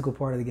physical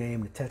part of the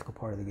game, the technical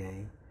part of the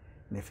game,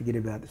 and they forget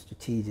about the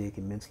strategic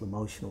and mental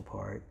emotional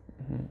part,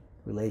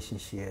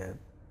 relationship,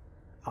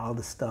 all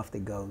the stuff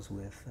that goes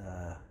with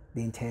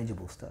the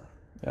intangible stuff.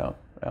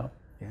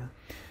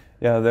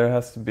 Yeah, there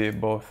has to be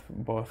both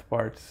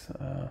parts,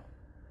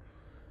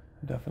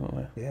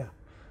 definitely. Yeah.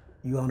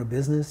 You own a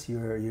business,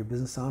 you're a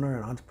business owner,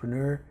 an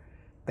entrepreneur,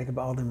 think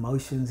about all the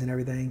emotions and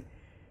everything,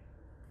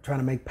 trying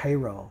to make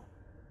payroll.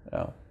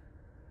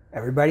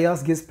 Everybody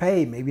else gets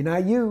paid, maybe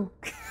not you.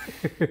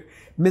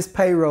 Miss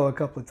payroll a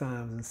couple of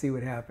times and see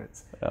what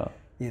happens.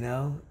 You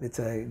know, it's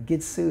a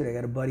get sued. I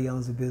got a buddy who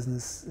owns a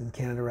business in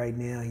Canada right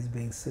now. He's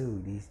being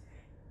sued.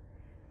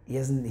 He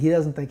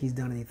doesn't think he's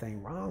done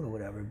anything wrong or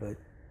whatever, but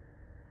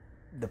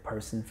the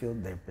person feels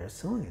they're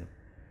suing him.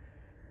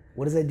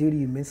 What does that do to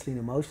you mentally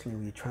and emotionally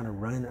when you're trying to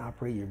run and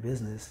operate your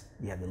business?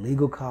 You have the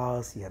legal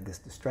costs, you have this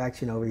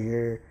distraction over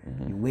here,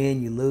 you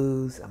win, you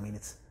lose. I mean,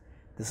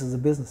 this is a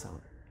business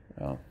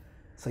owner.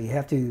 So you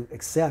have to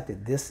accept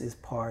that this is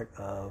part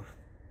of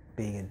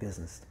being in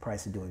business, the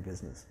price of doing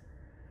business.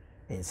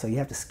 And so you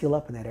have to skill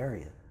up in that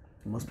area.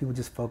 Most people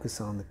just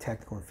focus on the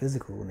technical and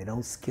physical, and they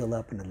don't skill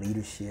up in the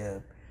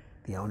leadership,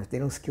 the owners. They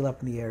don't skill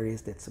up in the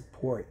areas that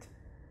support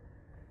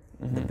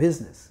the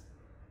business.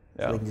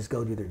 So they can just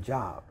go do their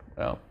job.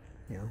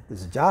 You know,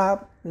 there's a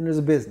job and there's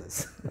a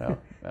business. You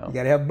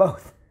got to have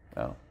both.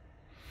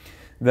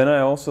 Then I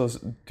also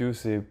do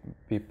see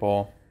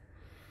people.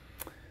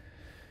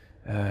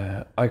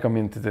 I come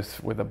into this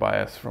with a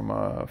bias from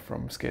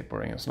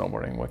skateboarding and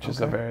snowboarding, which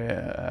is a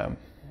very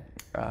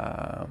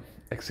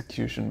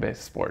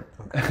execution-based sport.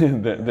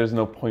 There's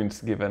no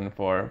points given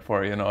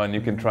for you know, and you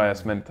can try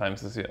as many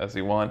times as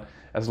you want,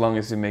 as long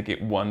as you make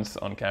it once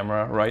on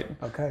camera, right?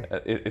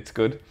 It's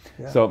good.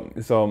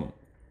 So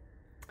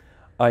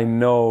I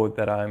know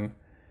that I'm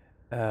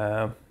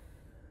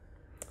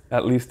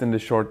at least in the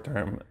short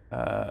term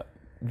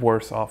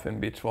worse off in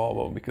beach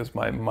volleyball because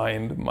my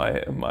mind,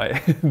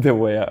 my the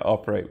way I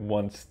operate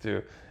wants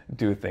to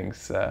do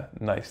things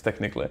nice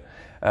technically,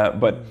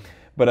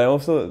 but I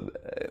also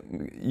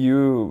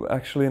you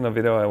actually in a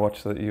video I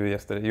watched you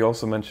yesterday, you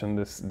also mentioned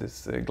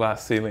this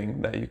glass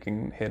ceiling that you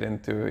can hit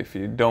into if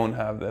you don't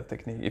have the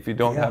technique, if you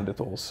don't have the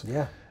tools.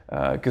 Yeah.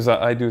 Because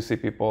I do see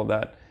people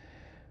that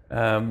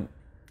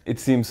it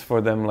seems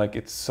for them like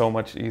it's so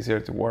much easier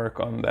to work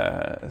on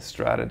the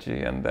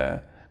strategy and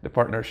the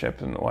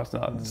partnership and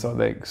whatnot. So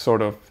they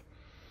sort of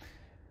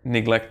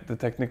neglect the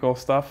technical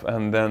stuff,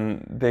 and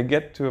then they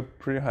get to a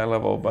pretty high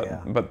level,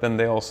 but then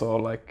they also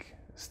like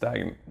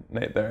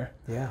stagnate there.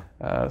 Yeah.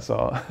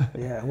 So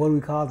yeah. And what do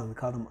we call them? We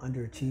call them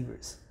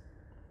underachievers.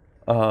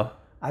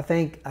 I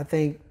think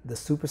the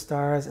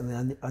superstars and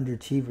the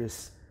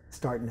underachievers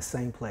start in the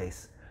same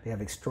place. They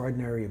have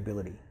extraordinary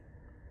ability,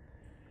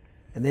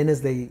 and then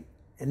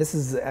this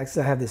is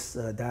actually I have this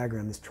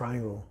diagram, this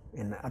triangle,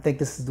 and I think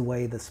this is the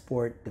way the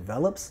sport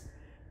develops,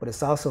 but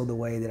it's also the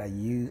way that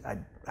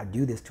I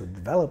do this to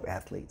develop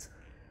athletes.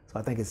 So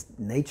I think it's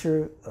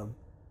nature of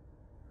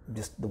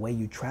just the way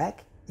you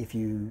track if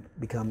you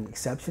become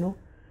exceptional.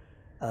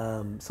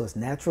 So it's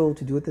natural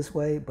to do it this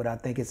way, but I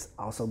think it's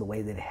also the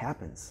way that it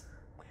happens.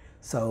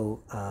 So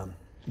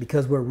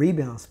because we're a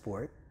rebound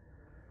sport,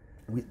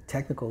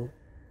 technical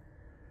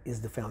is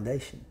the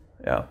foundation.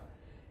 Yeah.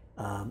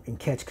 In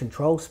catch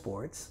control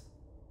sports,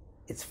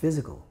 it's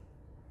physical.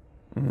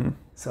 Mm-hmm.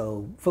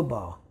 So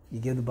football, you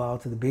give the ball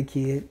to the big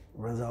kid,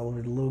 runs all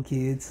over the little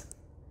kids.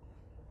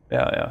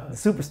 Yeah. The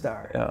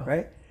superstar,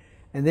 right?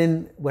 And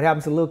then what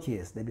happens to little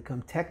kids? They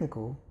become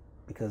technical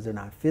because they're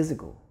not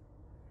physical.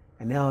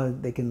 And now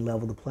they can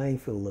level the playing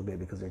field a little bit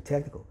because they're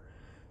technical.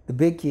 The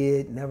big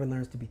kid never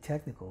learns to be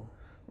technical.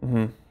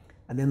 Mm-hmm.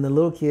 And then the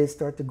little kids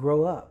start to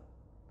grow up.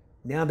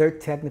 Now they're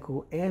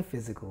technical and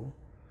physical,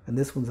 and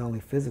this one's only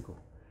physical.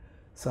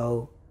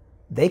 So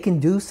they can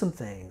do some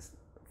things,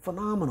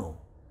 phenomenal,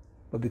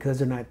 but because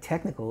they're not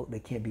technical, they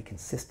can't be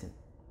consistent.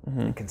 Mm-hmm.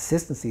 And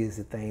consistency is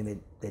the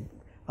thing that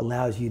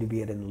allows you to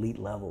be at an elite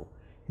level.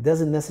 It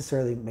doesn't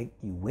necessarily make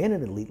you win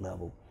at an elite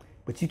level,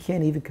 but you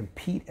can't even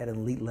compete at an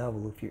elite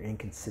level if you're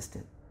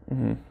inconsistent.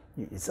 Mm-hmm.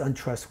 It's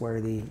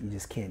untrustworthy, you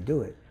just can't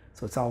do it.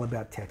 So it's all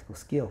about technical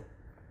skill.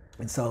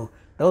 And so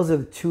those are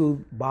the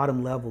two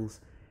bottom levels: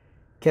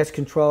 catch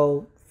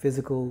control,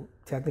 physical,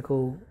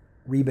 technical,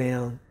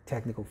 rebound,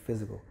 technical,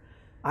 physical.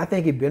 I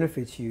think it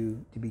benefits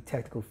you to be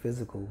technical,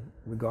 physical,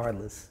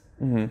 regardless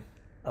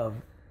of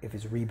if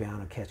it's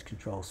rebound or catch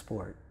control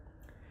sport.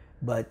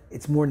 But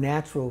it's more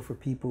natural for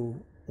people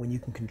when you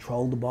can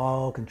control the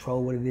ball,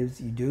 control what it is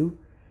you do,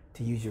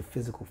 to use your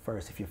physical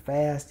first. If you're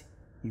fast,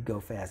 you go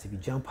fast. If you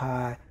jump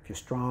high, if you're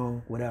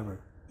strong, whatever,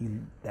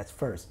 that's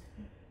first.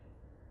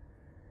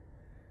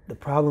 The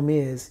problem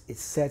is it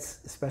sets,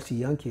 especially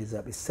young kids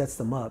up, it sets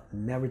them up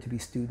never to be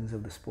students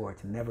of the sport,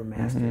 to never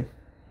master it,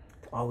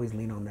 to always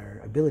lean on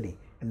their ability.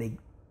 And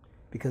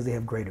because they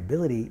have great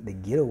ability, they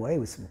get away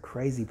with some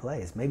crazy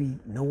plays, maybe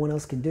no one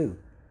else can do.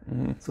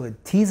 Mm-hmm. So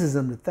it teases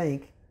them to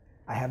think,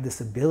 I have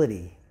this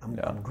ability,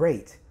 I'm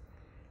great.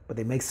 But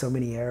they make so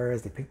many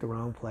errors, they pick the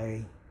wrong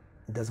play,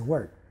 it doesn't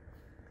work.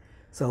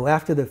 So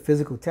after the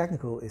physical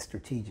technical is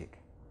strategic.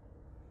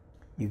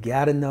 You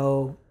gotta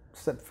know,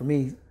 for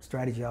me,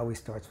 strategy always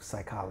starts with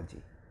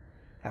psychology.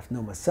 I have to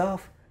know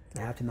myself,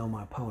 and I have to know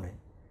my opponent.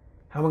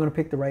 How am I gonna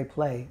pick the right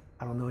play?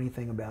 I don't know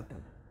anything about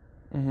them.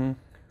 Mm-hmm.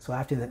 So I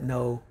have to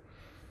know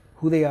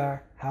who they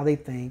are, how they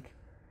think,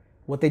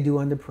 what they do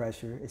under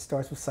pressure. It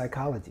starts with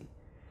psychology.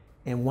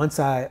 And once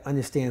I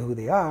understand who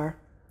they are,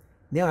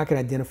 now I can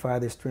identify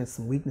their strengths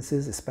and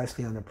weaknesses,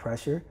 especially under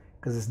pressure,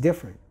 because it's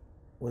different.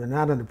 When they're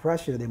not under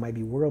pressure, they might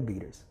be world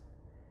beaters.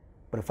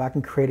 But if I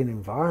can create an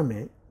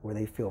environment where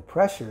they feel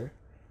pressure,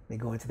 they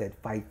go into that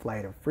fight,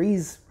 flight, or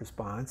freeze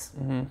response,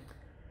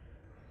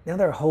 now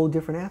they're a whole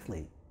different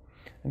athlete.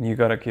 And you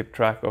got to keep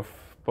track of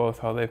both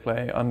how they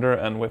play under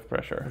and with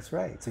pressure. That's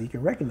right. So you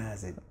can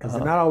recognize it, because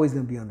they're not always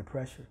going to be under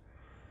pressure.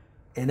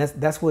 And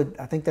that's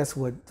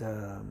what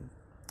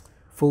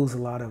fools a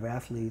lot of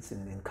athletes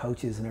and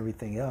coaches and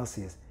everything else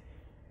is,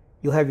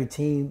 you'll have your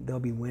team, they'll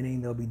be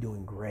winning, they'll be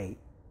doing great,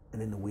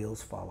 and then the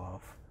wheels fall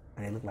off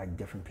and they look like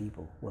different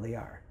people. Well, they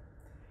are.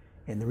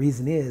 And the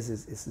reason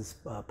is this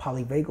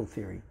polyvagal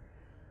theory.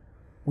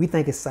 We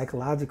think it's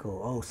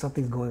psychological. Oh,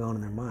 something's going on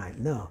in their mind.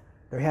 No,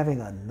 they're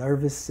having a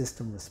nervous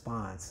system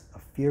response, a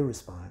fear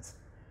response.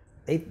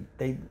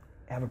 They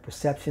have a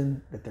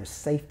perception that their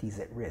safety's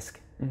at risk.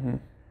 Mm-hmm.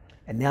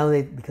 And now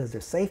because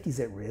their safety's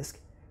at risk,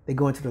 they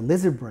go into the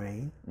lizard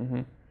brain.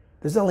 Mm-hmm.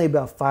 There's only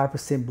about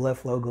 5% blood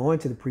flow going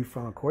to the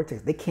prefrontal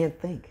cortex. They can't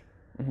think.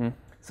 Mm-hmm.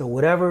 So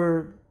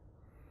whatever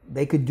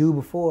they could do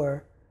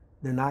before,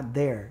 they're not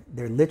there.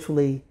 They're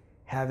literally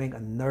having a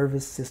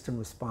nervous system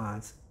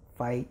response: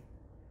 fight,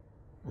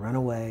 run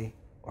away,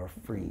 or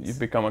freeze. You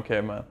become a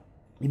caveman.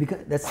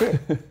 That's it.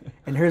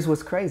 And here's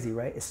what's crazy,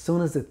 right? As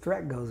soon as the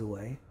threat goes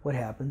away, what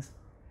happens?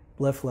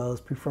 Blood flows,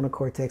 prefrontal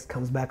cortex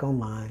comes back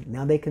online.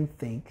 Now they can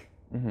think,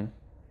 and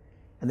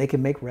they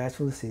can make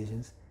rational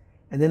decisions.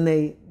 And then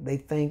they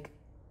think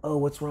oh,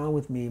 what's wrong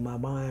with me, my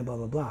mind, blah,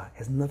 blah, blah. It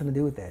has nothing to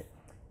do with that.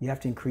 You have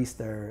to increase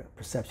their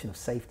perception of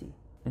safety.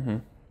 Mm-hmm.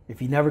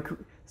 If you never,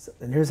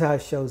 and here's how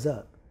it shows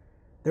up.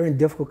 They're in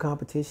difficult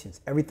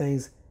competitions.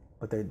 Everything's,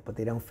 but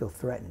they don't feel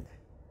threatened.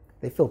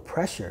 They feel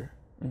pressure.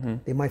 Mm-hmm.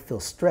 They might feel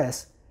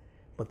stress,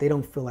 but they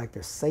don't feel like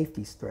their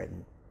safety's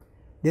threatened.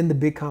 Then the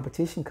big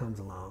competition comes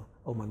along.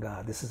 Oh my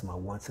God, this is my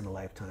once in a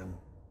lifetime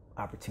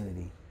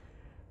opportunity.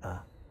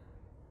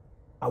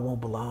 I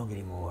won't belong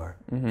anymore.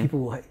 Mm-hmm. People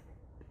will,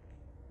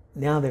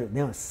 now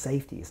it's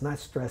safety. It's not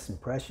stress and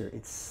pressure,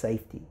 it's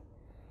safety.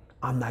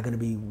 I'm not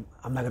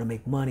gonna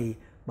make money.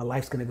 My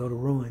life's gonna go to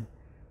ruin.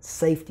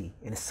 Safety.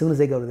 And as soon as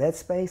they go to that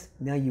space,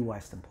 now you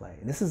watch them play.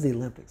 And this is the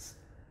Olympics.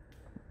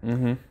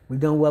 Mm-hmm. We've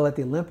done well at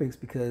the Olympics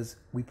because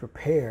we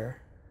prepare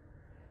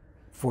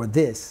for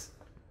this.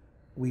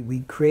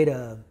 We create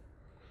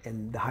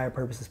and the higher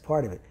purpose is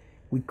part of it.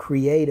 We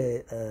create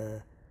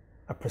a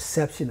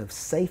perception of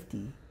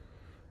safety.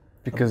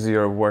 Because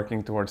you're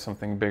working towards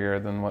something bigger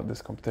than what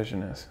this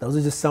competition is. Those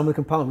are just some of the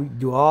components. We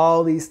do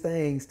all these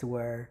things to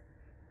where,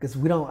 because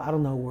I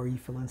don't know where you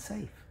feel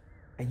unsafe.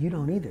 And you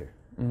don't either.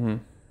 Mm-hmm.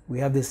 We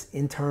have this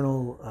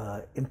internal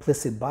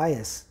implicit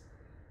bias.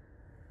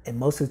 And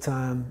most of the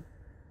time,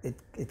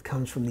 it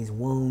comes from these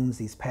wounds,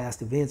 these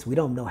past events. We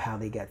don't know how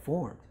they got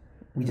formed.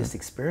 We just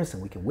experience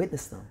them. We can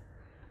witness them.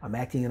 I'm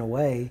acting in a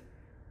way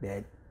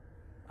that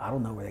I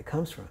don't know where that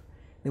comes from.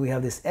 Then we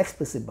have this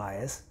explicit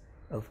bias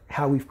of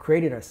how we've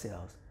created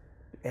ourselves,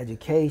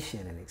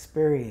 education and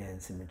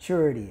experience and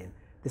maturity, and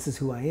this is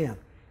who I am.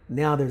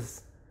 Now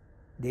there's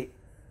the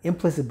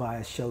implicit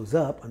bias shows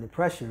up under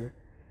pressure,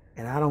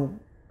 and I don't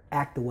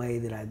act the way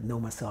that I know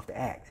myself to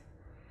act.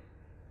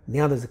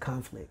 Now there's a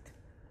conflict.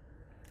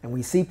 And when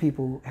you see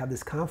people have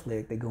this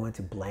conflict, they go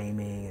into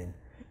blaming and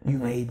you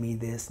made me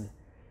this, and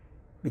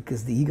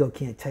because the ego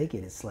can't take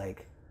it. It's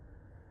like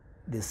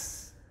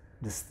this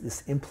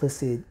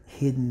implicit,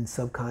 hidden,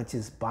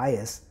 subconscious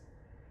bias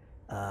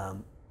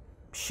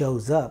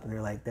shows up, and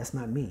they're like, that's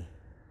not me.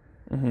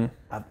 Mm-hmm.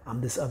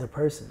 I'm this other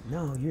person.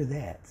 No, you're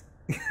that.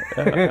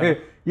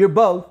 You're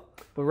both.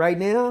 But right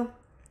now,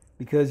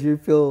 because you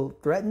feel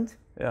threatened,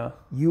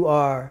 you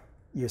are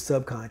your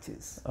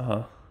subconscious.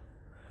 Uh-huh.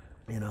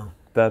 You know?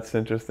 That's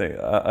interesting.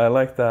 I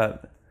like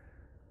that.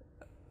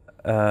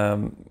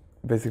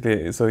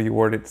 Basically, so you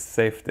worded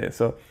safety.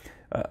 So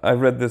I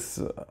read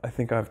this, I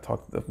think I've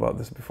talked about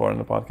this before on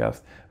the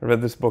podcast. I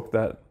read this book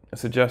that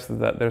suggested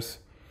that there's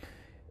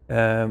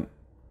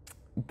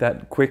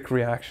that quick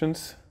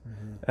reactions,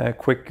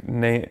 quick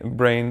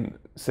brain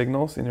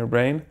signals in your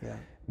brain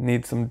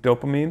need some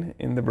dopamine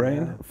in the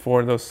brain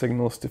for those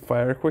signals to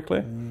fire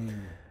quickly.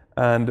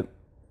 And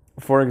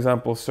for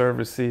example,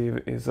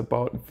 serve-receive is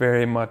about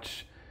very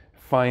much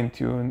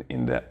fine-tuned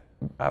in the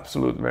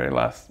absolute very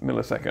last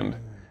millisecond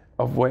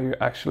of where you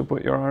actually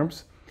put your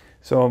arms.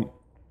 So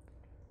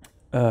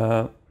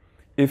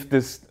if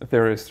this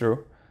theory is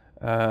true,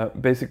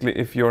 basically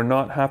if you're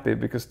not happy,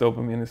 because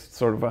dopamine is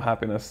sort of a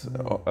happiness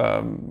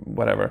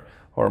whatever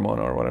hormone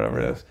or whatever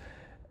it is,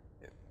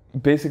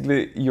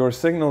 basically your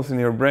signals in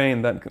your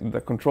brain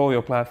that control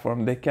your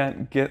platform, they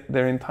can't get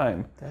there in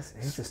time. That's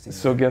interesting.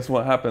 So guess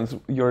what happens?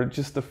 You're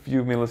just a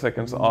few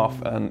milliseconds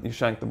off and you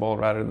shank the ball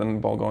rather than the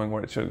ball going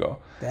where it should go.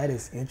 That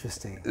is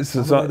interesting.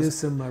 So, I'm going to do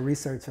some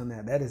research on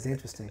that. That is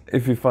interesting.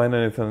 If you find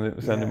anything,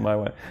 send it my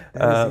way.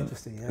 That is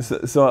interesting, yeah.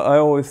 So I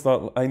always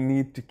thought I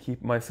need to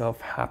keep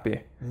myself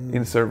happy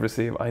in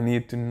serve-receive. I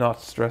need to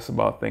not stress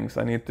about things.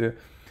 I need to,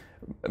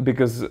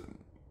 because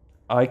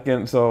I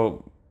can,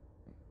 so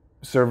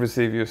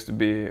serve-receive used to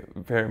be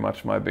very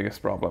much my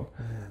biggest problem.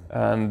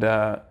 And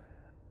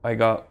I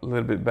got a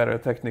little bit better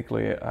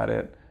technically at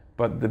it,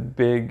 but the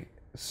big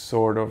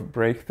sort of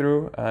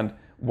breakthrough and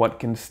what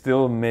can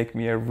still make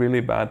me a really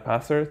bad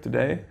passer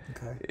today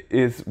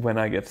is when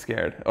I get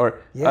scared. Or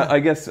I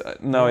guess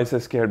now I say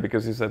scared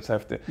because you said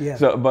safety.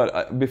 So,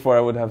 but before I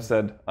would have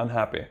said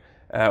unhappy,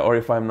 or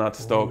if I'm not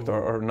stoked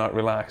or not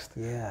relaxed.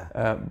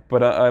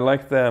 But I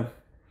like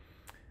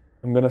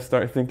I'm gonna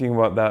start thinking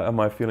about that. Am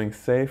I feeling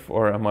safe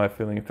or am I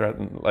feeling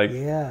threatened? Like,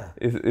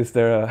 is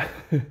there a?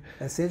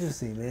 That's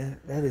interesting, man.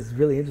 That is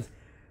really interesting.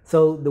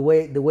 So the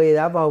way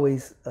I've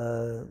always,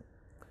 that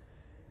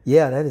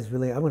is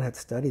really. I'm gonna have to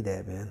study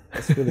that, man.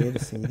 That's really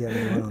interesting. You got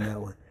me wrong on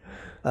that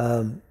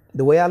one.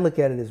 The way I look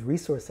at it is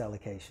resource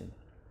allocation.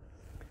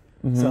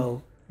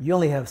 So you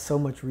only have so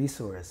much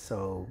resource.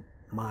 So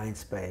mind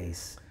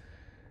space,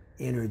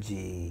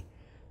 energy,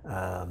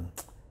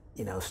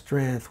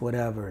 strength,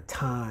 whatever,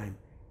 time.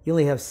 You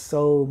only have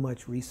so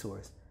much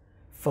resource,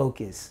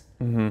 focus.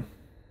 To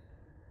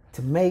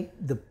make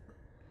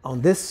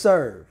on this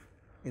serve,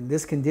 in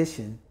this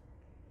condition,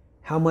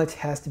 how much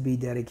has to be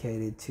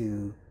dedicated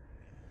to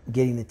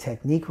getting the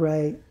technique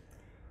right,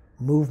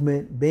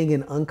 movement, being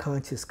an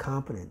unconscious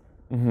competent.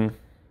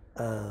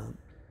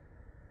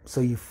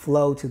 So you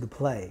flow to the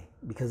play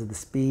because of the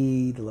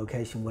speed, the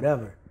location,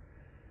 whatever.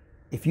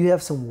 If you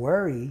have some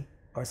worry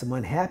or some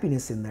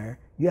unhappiness in there,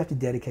 you have to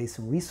dedicate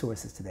some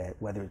resources to that,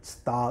 whether it's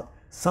thought,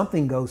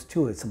 something goes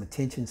to it, some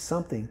attention,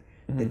 something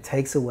that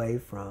takes away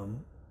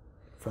from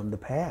from the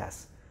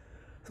past.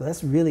 So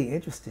that's really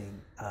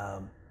interesting.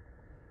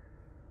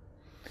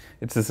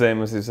 It's the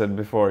same as you said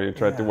before. You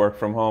try to work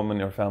from home and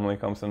your family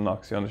comes and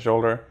knocks you on the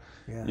shoulder.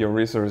 Yeah. Your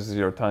resources,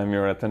 your time,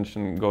 your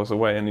attention goes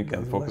away and you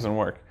can't focus on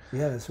work.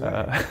 Yeah, that's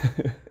right.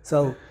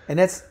 So, and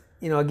that's,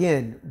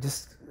 again,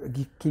 just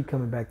keep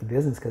coming back to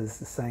business because it's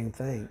the same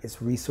thing.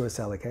 It's resource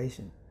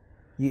allocation.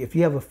 If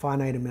you have a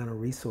finite amount of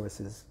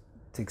resources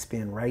to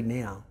expend right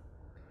now,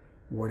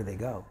 where do they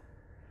go?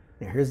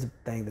 Now, here's the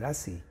thing that I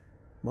see.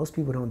 Most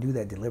people don't do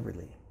that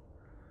deliberately.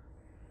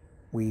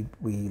 We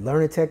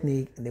learn a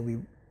technique and then we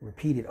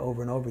repeat it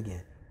over and over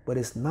again, but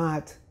it's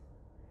not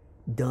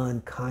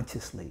done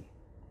consciously.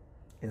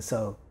 And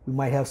so we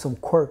might have some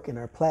quirk in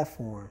our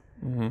platform,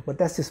 but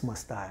that's just my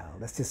style.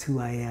 That's just who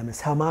I am. It's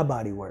how my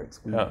body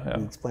works. We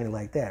explain it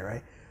like that,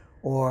 right?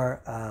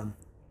 Or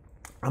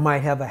I might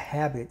have a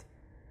habit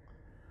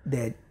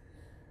that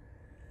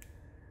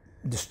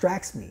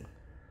distracts me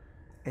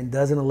and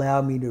doesn't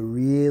allow me to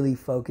really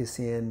focus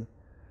in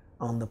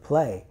on the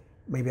play.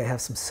 Maybe I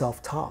have some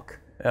self-talk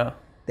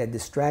that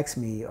distracts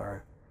me,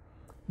 or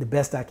the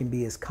best I can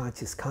be is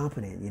conscious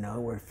competent,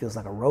 where it feels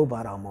like a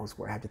robot almost,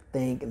 where I have to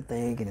think, and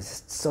it's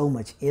just so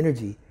much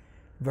energy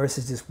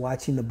versus just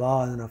watching the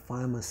ball and then I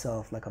find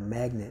myself like a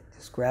magnet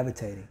just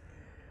gravitating.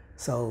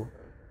 So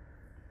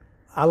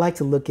I like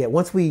to look at,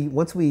 once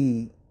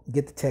we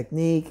get the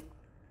technique,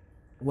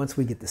 once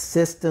we get the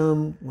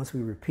system, once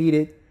we repeat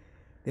it,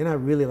 then I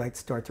really like to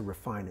start to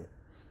refine it.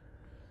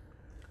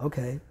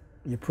 Okay,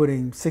 you're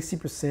putting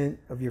 60%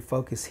 of your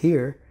focus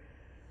here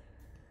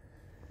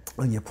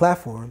on your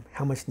platform.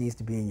 How much needs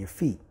to be in your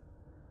feet?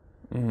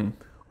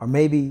 Or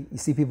maybe you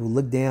see people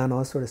look down,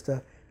 all sort of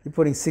stuff. You're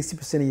putting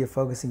 60% of your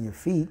focus in your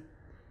feet.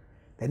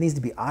 That needs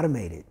to be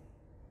automated.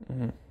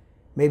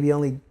 Maybe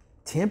only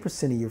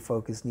 10% of your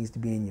focus needs to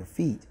be in your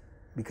feet,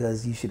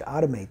 because you should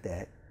automate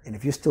that. And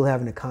if you're still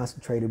having to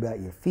concentrate about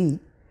your feet,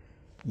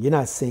 you're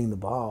not seeing the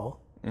ball,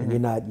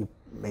 and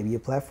maybe your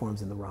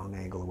platform's in the wrong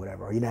angle or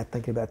whatever, or you're not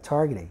thinking about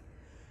targeting.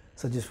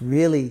 So just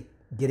really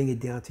getting it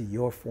down to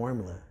your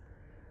formula.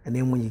 And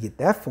then when you get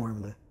that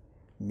formula,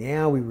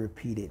 now we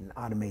repeat it and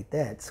automate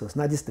that. So it's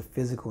not just the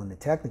physical and the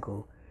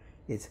technical,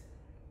 it's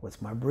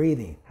what's my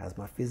breathing, how's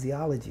my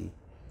physiology,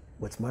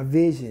 what's my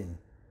vision,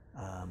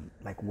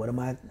 like what am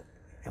I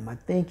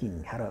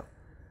thinking,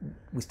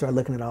 we start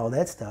looking at all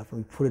that stuff and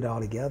we put it all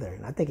together,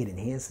 and I think it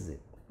enhances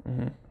it.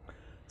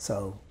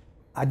 So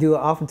I do it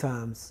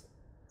oftentimes.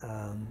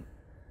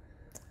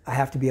 I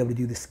have to be able to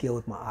do the skill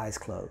with my eyes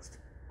closed.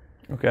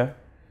 Okay.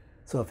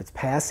 So if it's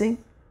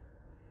passing,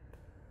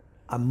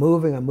 I'm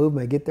moving,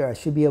 I get there, I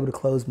should be able to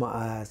close my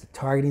eyes. The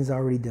targeting's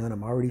already done,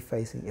 I'm already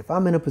facing. If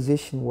I'm in a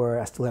position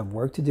where I still have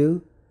work to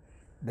do,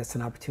 that's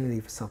an opportunity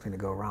for something to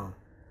go wrong.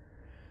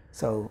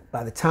 So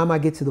by the time I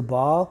get to the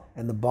ball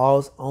and the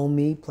ball's on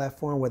me,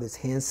 platform, whether it's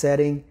hand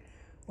setting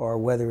or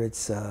whether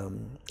it's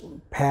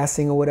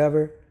passing or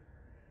whatever,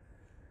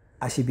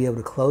 I should be able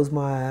to close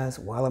my eyes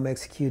while I'm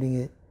executing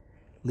it,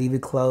 leave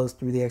it closed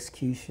through the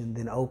execution,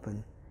 then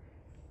open.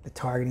 The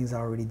targeting's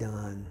already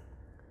done.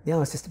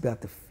 Now it's just about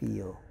the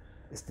feel.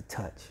 It's the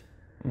touch.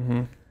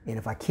 And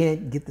if I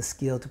can't get the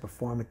skill to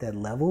perform at that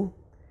level,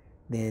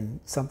 then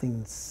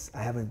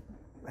I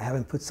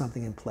haven't put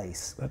something in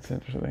place. That's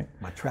interesting.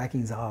 My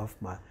tracking's off,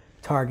 my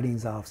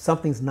targeting's off.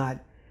 Something's not,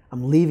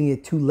 I'm leaving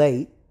it too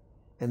late,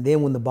 and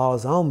then when the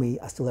ball's on me,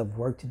 I still have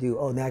work to do.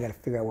 Oh, now I gotta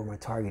figure out where my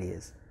target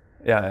is.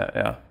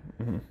 Yeah.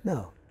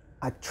 No,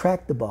 I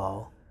track the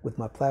ball with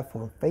my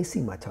platform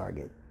facing my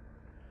target.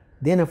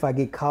 Then if I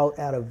get caught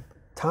out of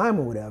time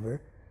or whatever,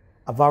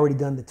 I've already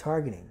done the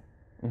targeting.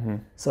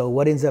 So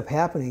what ends up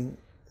happening,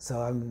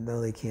 so I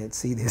know they can't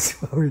see this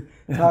while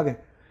we're talking,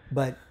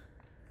 but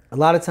a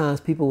lot of times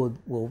people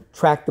will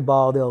track the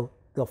ball,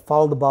 they'll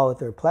follow the ball with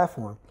their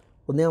platform.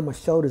 Well, now my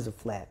shoulders are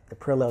flat, they're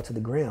parallel to the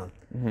ground.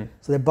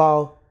 So the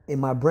ball in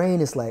my brain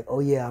is like,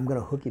 oh yeah, I'm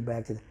gonna hook it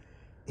back to,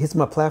 hits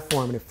my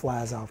platform and it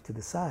flies off to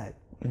the side.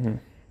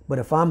 But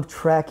if I'm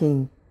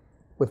tracking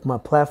with my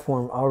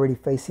platform already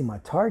facing my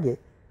target,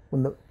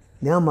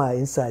 now my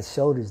inside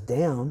shoulder's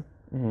down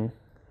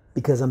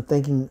because I'm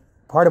thinking,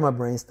 part of my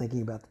brain's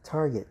thinking about the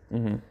target.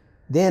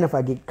 Then if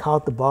I get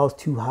caught, the ball's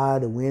too high,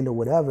 the wind or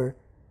whatever,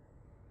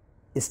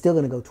 it's still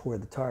gonna go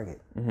toward the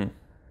target.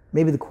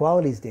 Maybe the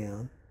quality's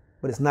down,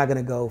 but it's not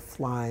gonna go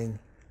flying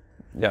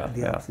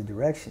the opposite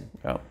direction.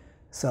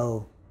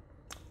 So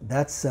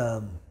that's,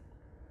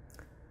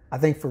 I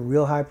think for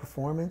real high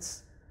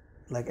performance,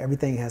 like a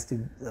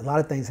lot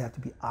of things have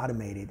to be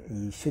automated,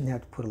 and you shouldn't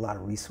have to put a lot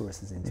of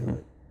resources into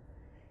it.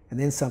 And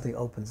then something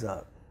opens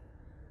up.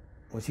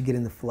 Once you get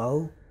in the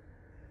flow,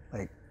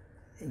 like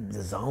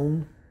the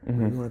zone,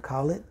 whatever you want to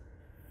call it,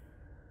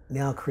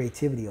 now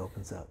creativity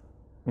opens up.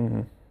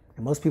 And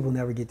most people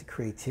never get to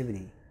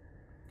creativity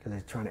because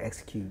they're trying to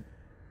execute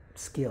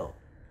skill.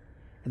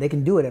 And they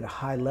can do it at a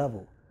high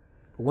level.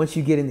 But once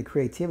you get into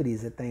creativity,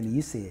 is that thing that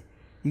you see,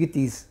 you get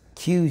these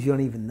cues you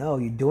don't even know.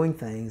 You're doing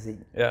things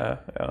that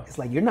it's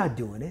like you're not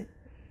doing it.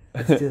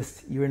 It's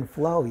just you're in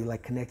flow. You're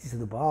like connected to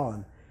the ball,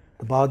 and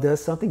The ball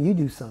does something, you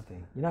do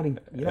something. You're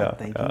not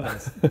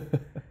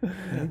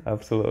thinking.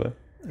 Absolutely.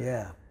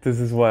 Yeah. This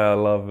is why I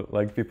love,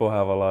 like, people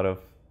have a lot of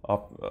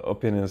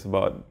opinions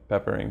about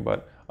peppering,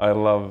 but I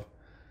love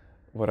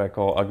what I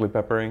call ugly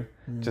peppering,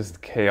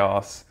 just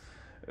chaos.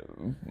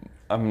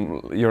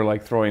 You're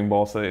like throwing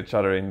balls at each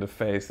other in the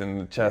face, in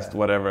the chest,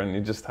 whatever, and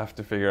you just have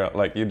to figure out,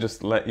 like, you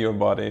just let your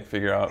body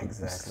figure out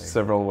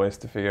several ways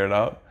to figure it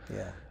out.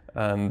 Yeah.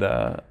 And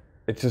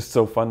it's just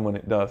so fun when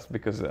it does,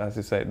 because, as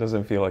you say, it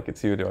doesn't feel like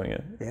it's you doing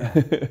it.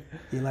 Yeah.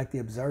 You're like the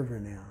observer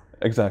now.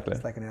 Exactly.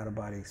 It's like an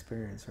out-of-body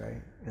experience,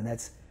 right? And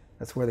that's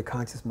where the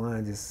conscious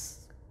mind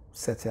just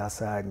sets you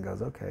outside and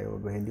goes, okay, well,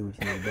 go ahead and do what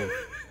you need to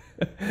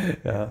do.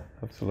 Yeah,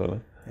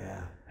 absolutely.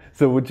 Yeah.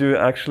 So would you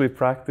actually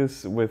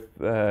practice with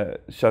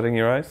shutting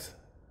your eyes?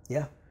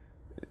 Yeah.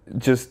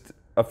 Just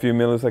a few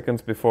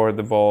milliseconds before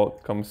the ball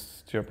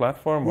comes to your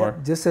platform? Yeah,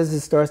 or just as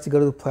it starts to go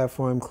to the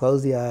platform,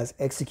 close the eyes,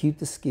 execute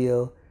the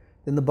skill,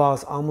 then the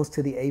ball's almost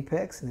to the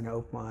apex, and then I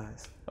open my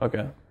eyes.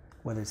 Okay.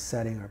 Whether it's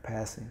setting or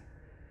passing.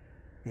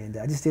 And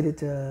I just did it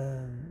the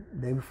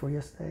day before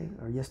yesterday,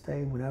 or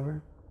yesterday,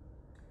 whenever.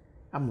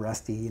 I'm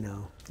rusty, you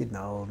know, getting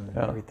old and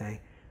everything.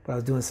 But I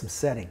was doing some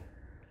setting.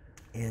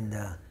 And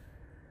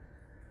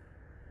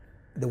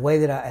the way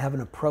that I have an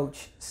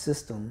approach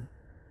system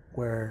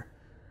where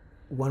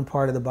one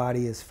part of the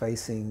body is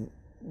facing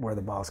where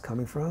the ball's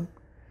coming from,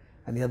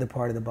 and the other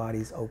part of the body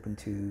is open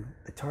to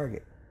the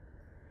target.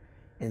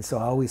 And so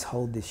I always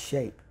hold this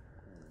shape.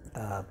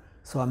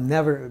 So I'm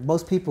never,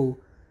 most people,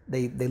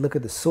 they look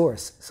at the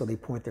source. So they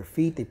point their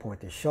feet, they point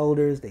their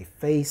shoulders, they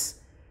face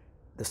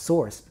the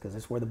source because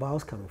that's where the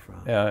ball's coming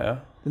from. Yeah.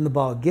 Then the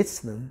ball gets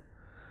to them.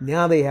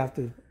 Now they have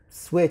to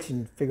switch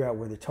and figure out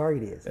where the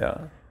target is.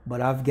 Yeah. But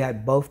I've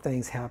got both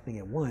things happening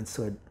at once.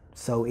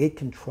 So it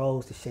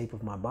controls the shape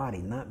of my body,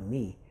 not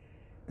me.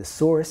 The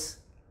source,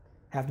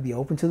 have to be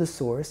open to the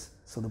source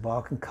so the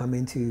ball can come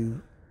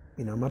into,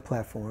 you know, my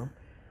platform.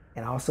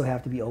 And I also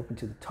have to be open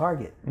to the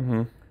target.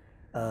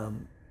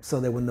 So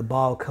that when the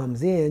ball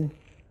comes in,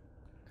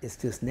 it's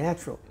just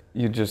natural.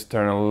 You just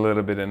turn a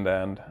little bit in the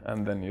end,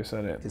 and then you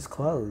set it. Just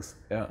close.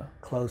 Yeah.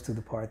 Close to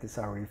the part that's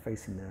already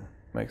facing the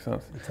Makes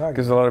sense. target.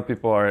 Because a lot of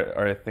people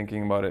are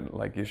thinking about it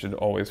like you should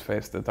always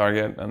face the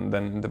target, and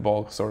then the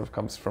ball sort of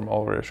comes from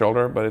over your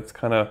shoulder. But it's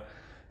kind of,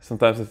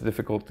 sometimes it's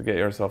difficult to get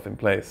yourself in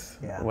place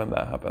when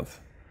that happens.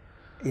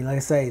 And like I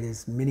say,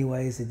 there's many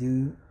ways to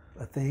do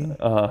a thing.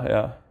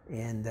 Yeah.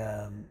 And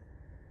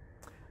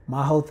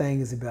my whole thing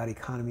is about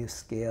economy of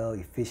scale,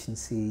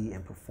 efficiency,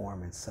 and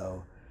performance.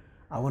 So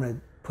I want to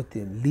put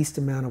the least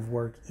amount of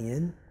work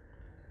in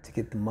to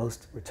get the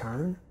most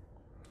return.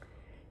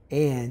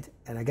 And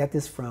I got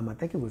this from, I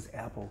think it was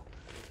Apple,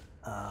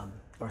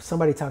 or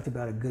somebody talked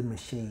about a good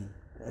machine.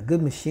 A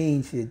good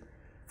machine should,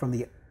 from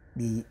the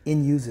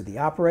end user, the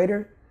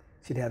operator,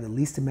 should have the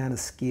least amount of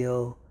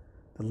skill,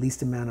 the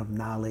least amount of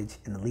knowledge,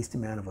 and the least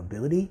amount of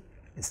ability,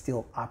 and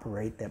still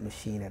operate that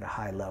machine at a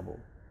high level.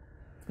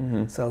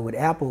 So with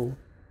Apple,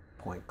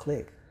 point,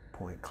 click,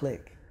 point,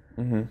 click.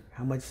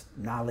 How much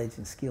knowledge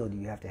and skill do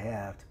you have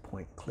to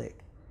point, click?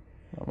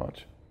 Not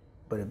much.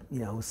 But you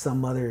know,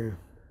 some other,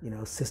 you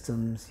know,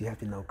 systems, you have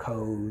to know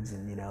codes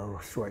and, you know,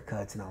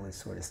 shortcuts and all this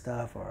sort of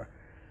stuff.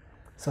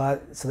 So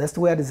that's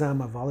the way I design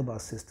my volleyball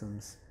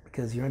systems,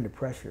 because you're under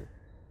pressure.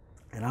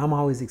 And I'm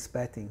always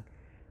expecting,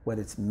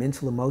 whether it's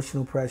mental,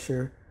 emotional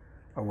pressure,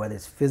 or whether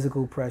it's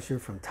physical pressure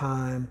from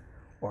time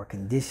or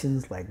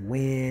conditions like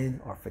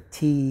wind or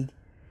fatigue,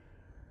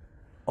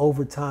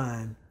 over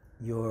time,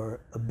 your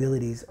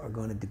abilities are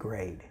going to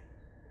degrade.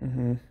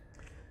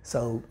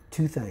 So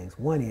two things.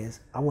 One is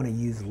I want to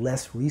use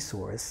less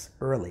resource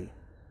early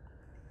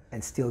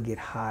and still get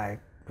high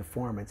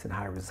performance and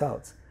high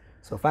results.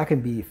 So if I can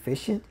be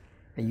efficient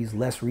and use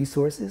less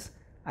resources,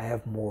 I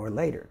have more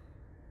later.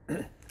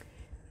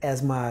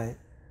 As my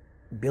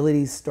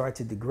abilities start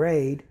to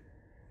degrade,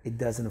 it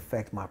doesn't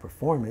affect my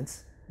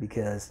performance,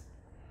 because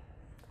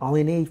I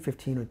only need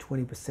 15 or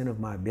 20% of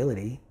my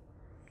ability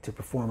to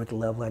perform at the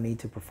level I need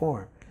to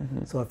perform.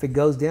 So if it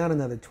goes down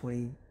another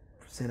 20%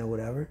 or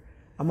whatever,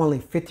 I'm only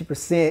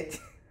 50%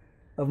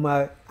 of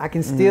my, I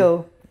can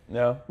still,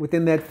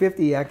 within that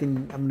 50,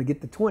 I'm gonna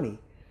get the 20.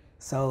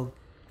 So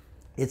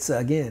it's,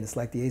 again, it's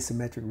like the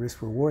asymmetric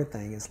risk reward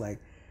thing. It's like,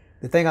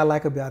 the thing I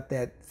like about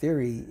that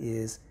theory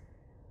is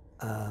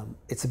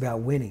it's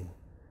about winning.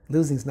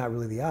 Losing's not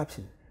really the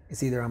option.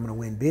 It's either I'm gonna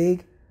win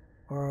big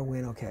or I'll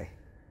win okay.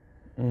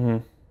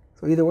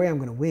 So either way I'm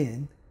gonna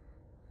win.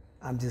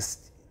 I'm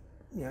just,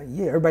 you know,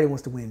 yeah, everybody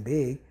wants to win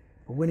big,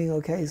 but winning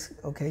okay is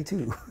okay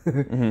too.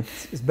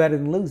 It's better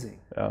than losing.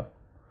 Yeah.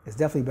 It's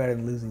definitely better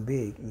than losing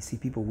big. And you see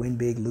people win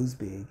big, lose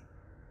big,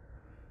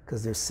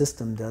 because their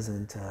system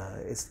doesn't,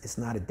 it's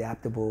not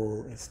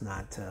adaptable, it's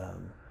not...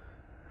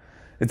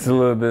 it's a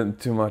little bit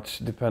too much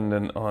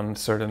dependent on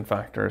certain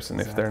factors, and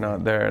if they're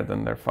not there,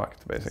 then they're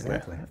fucked, basically.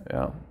 Exactly.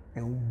 Yeah.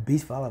 And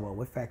beach volleyball,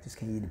 what factors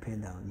can you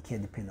depend on? You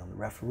can't depend on the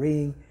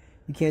refereeing.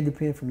 You can't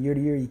depend from year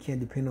to year. You can't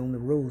depend on the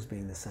rules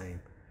being the same.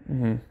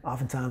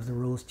 Oftentimes the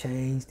rules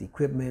change, the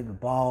equipment, the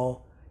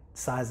ball,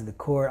 size of the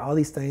court, all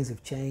these things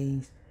have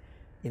changed.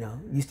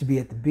 Used to be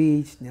at the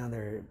beach. Now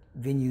there are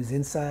venues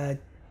inside.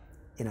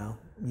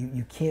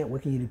 You can't.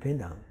 What can you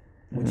depend on?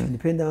 What you can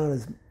depend on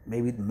is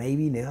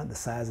maybe now the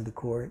size of the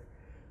court.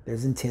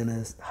 There's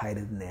antennas, the height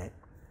of the net.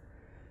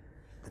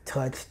 The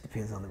touch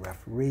depends on the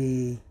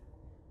referee.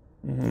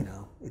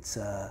 It's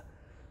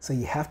so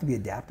you have to be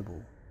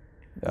adaptable.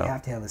 You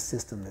have to have a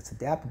system that's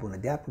adaptable, and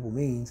adaptable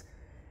means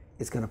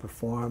it's going to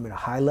perform at a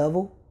high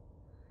level,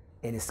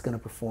 and it's going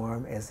to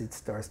perform as it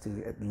starts to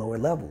at lower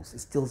levels.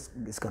 It's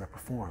going to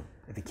perform.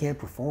 If it can't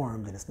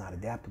perform, then it's not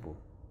adaptable.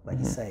 Like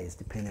you say, it's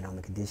dependent on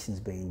the conditions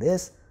being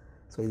this,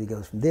 so either it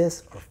goes from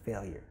this or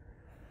failure.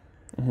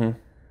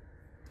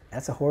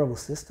 That's a horrible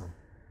system.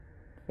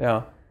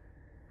 Yeah,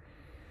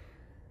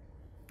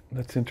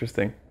 that's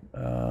interesting.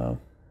 And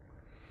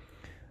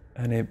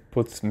it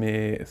puts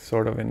me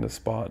sort of in the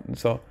spot. And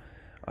so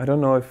I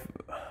don't know if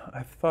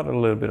I've thought a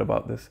little bit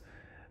about this.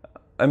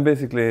 I'm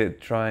basically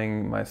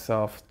trying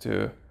myself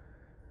to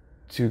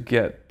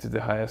get to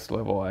the highest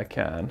level I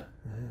can.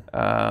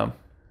 And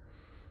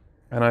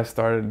I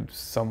started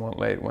somewhat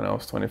late when I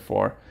was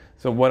 24.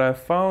 So what I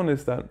found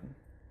is that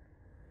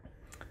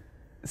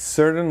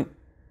certain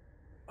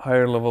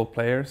higher level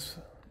players,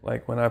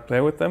 like when I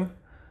play with them,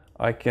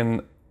 I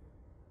can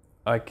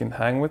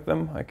hang with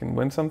them, I can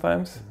win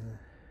sometimes.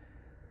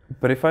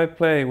 But if I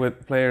play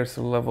with players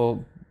a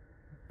level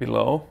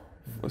below,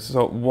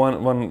 so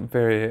one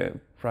very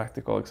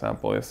practical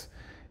example is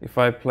if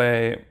I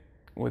play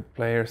with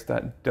players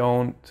that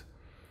don't,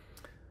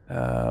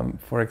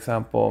 for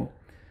example,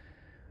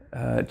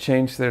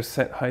 change their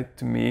set height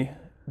to me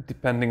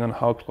depending on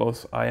how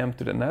close I am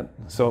to the net.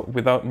 So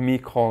without me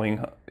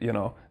calling,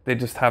 they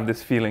just have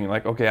this feeling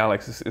like, okay,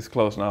 Alex is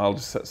close now, I'll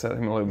just set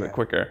him a little bit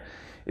quicker.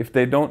 If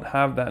they don't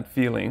have that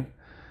feeling,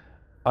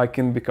 I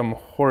can become a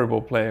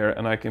horrible player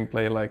and I can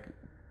play like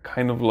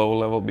kind of low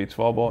level beach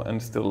volleyball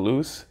and still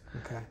lose.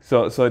 Okay.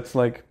 So it's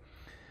like,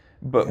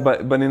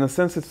 but in a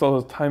sense it's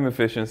also time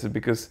efficiency,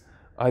 because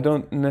I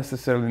don't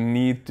necessarily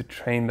need to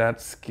train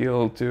that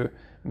skill to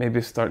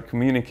maybe start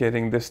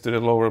communicating this to the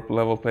lower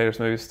level players,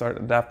 maybe start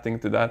adapting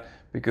to that,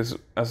 because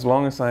as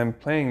long as I'm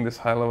playing this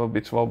high level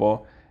beach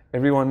volleyball,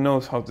 everyone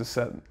knows how to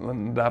set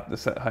and adapt the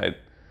set height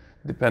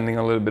depending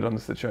a little bit on the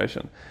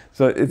situation.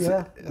 So it's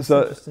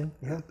interesting.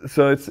 Yeah.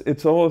 So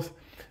it's always,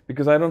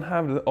 because I don't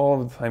have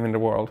all of the time in the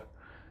world,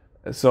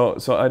 so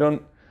I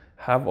don't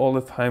have all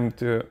the time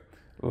to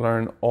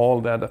learn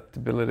all the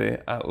adaptability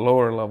at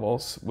lower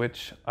levels,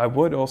 which I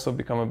would also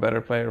become a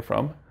better player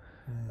from.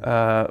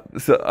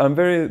 So I'm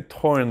very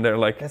torn there,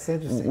 like that's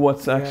interesting.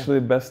 What's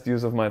actually best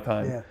use of my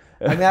time. Yeah.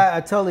 I mean,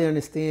 I totally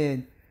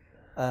understand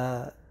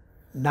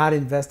not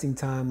investing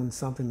time on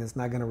something that's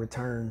not going to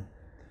return.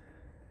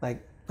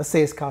 Like, let's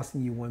say it's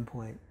costing you 1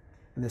 point,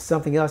 and there's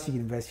something else you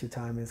can invest your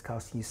time in, it's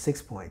costing you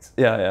 6 points.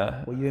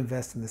 Yeah. Well, you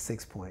invest in the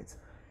 6 points.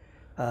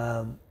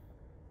 I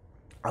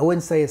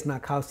wouldn't say it's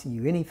not costing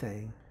you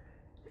anything.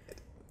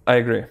 I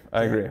agree,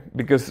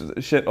 because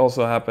shit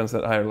also happens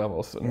at higher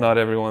levels. Yeah. Not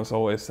everyone's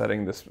always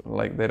setting this,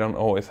 like they don't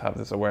always have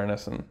this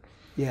awareness. And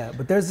yeah,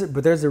 but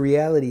there's a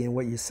reality in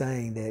what you're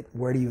saying, that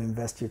where do you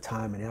invest your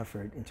time and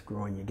effort into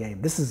growing your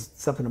game? This is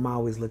something I'm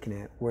always looking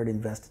at, where to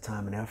invest the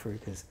time and effort,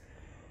 because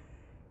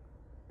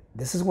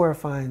this is where I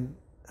find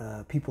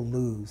people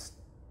lose.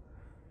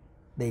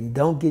 They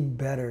don't get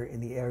better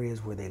in the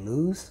areas where they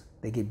lose.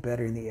 They get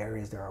better in the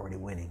areas they're already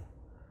winning.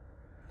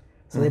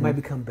 So they might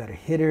become better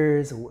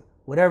hitters, or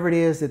whatever it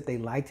is that they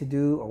like to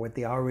do, or what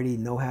they already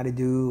know how to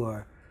do,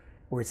 or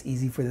where it's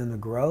easy for them to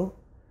grow,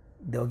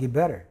 they'll get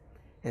better.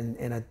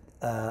 And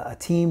a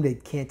team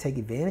that can't take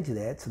advantage of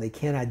that, so they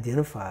can't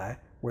identify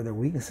where their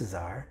weaknesses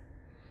are,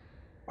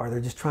 or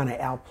they're just trying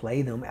to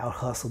outplay them,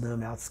 out-hustle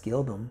them,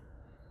 out-skill them,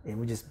 and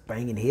we're just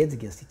banging heads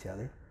against each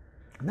other.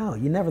 No,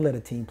 you never let a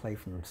team play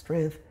from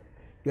strength.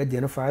 You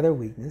identify their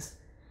weakness,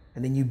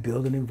 and then you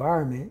build an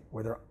environment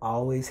where they're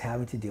always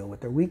having to deal with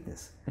their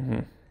weakness.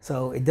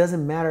 So it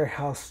doesn't matter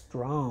how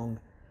strong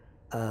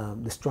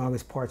the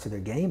strongest parts of their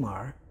game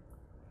are,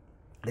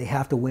 they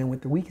have to win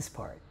with the weakest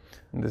part.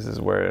 And this is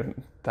where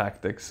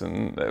tactics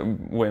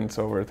and wins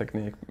over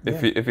technique.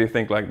 If you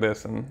think like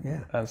this,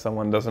 and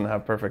someone doesn't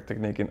have perfect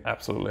technique in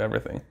absolutely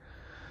everything.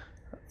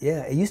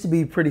 Yeah, it used to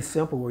be pretty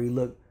simple, where you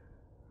look,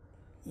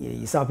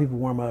 you saw people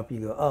warm up, you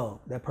go, oh,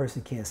 that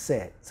person can't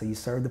set, so you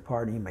serve the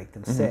partner, you make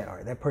them set.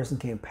 Or that person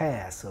can't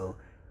pass, so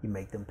you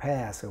make them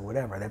pass, or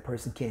whatever. That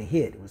person can't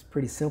hit. It was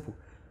pretty simple.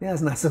 Yeah,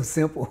 it's not so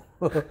simple.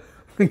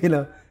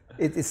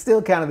 It's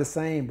still kind of the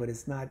same, but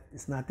it's not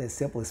that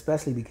simple,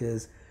 especially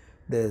because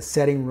the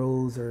setting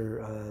rules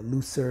are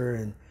looser,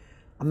 and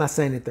I'm not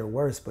saying that they're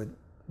worse, but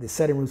the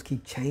setting rules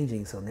keep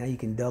changing, so now you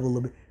can double a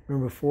little bit.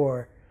 Remember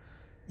before,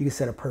 you could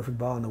set a perfect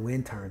ball and the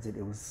wind turns it.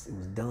 It was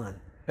done.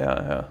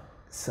 Yeah.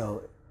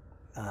 So,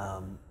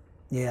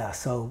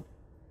 so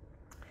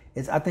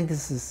I think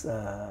this is,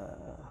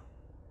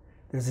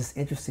 there's this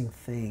interesting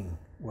thing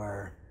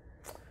where,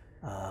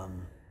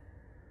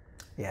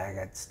 I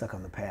got stuck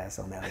on the pass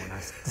on that one. I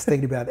was just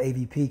thinking about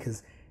AVP,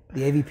 because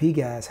the AVP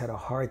guys had a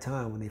hard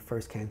time when they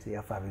first came to the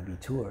FIVB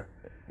tour.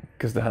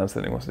 Because the hand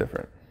setting was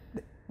different.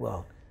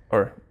 Well,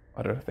 or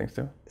other things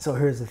too. So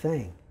here's the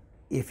thing.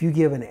 If you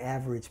give an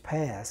average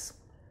pass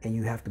and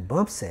you have to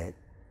bump set,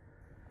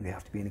 you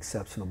have to be an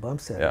exceptional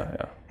bump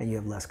setter, and you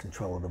have less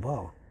control of the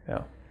ball,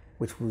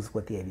 which was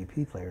what the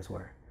AVP players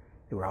were.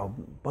 They were all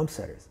bump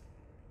setters.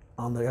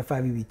 On the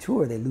FIVB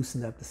tour, they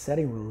loosened up the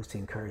setting rules to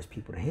encourage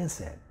people to hand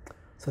set.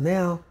 So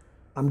now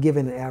I'm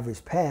giving an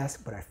average pass,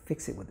 but I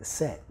fix it with the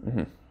set,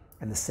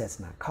 and the set's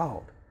not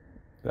called.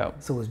 Yeah.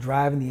 So it's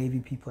driving the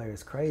AVP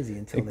players crazy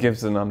until it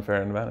gives an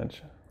unfair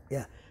advantage.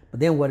 Yeah, but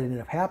then what ended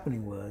up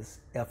happening was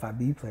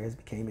FIB players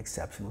became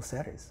exceptional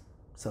setters.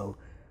 So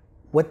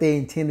what they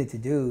intended to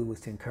do was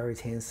to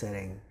encourage hand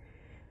setting,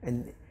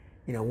 and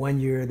one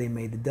year they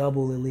made the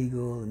double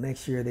illegal, the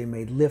next year they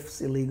made lifts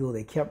illegal.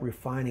 They kept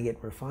refining it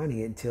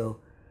until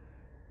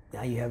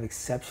now you have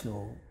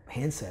exceptional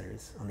hand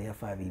setters on the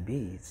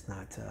FIVB. It's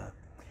not,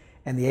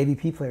 and the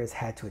AVP players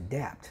had to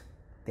adapt.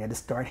 They had to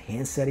start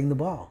hand setting the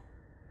ball.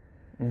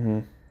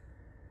 And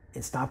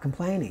stop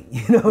complaining.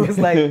 It's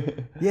like,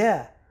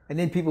 yeah. And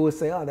then people would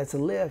say, "Oh, that's a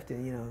lift,"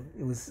 and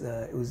it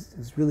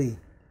was really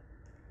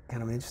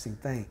kind of an interesting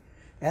thing.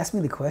 Ask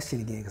me the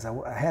question again, because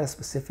I had a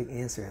specific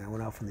answer and I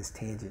went off on this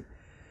tangent.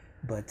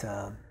 But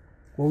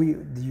what were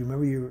you? Do you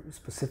remember your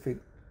specific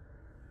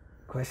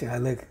question?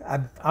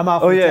 I'm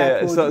off. Oh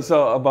yeah.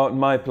 So about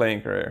my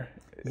playing career.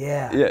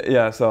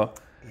 Yeah. So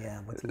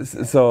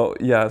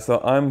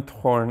I'm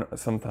torn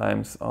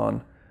sometimes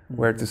on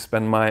where to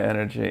spend my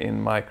energy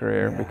in my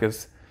career,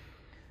 because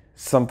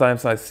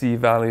sometimes I see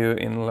value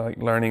in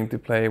learning to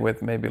play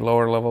with maybe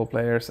lower level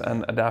players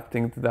and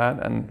adapting to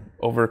that and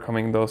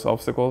overcoming those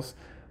obstacles.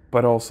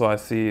 But also I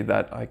see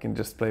that I can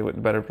just play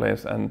with better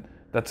players, and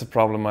that's a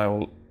problem I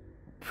will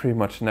pretty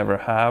much never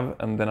have,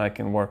 and then I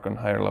can work on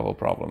higher level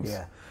problems.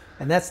 Yeah,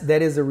 and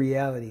that is a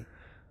reality.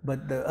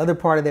 But the other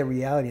part of that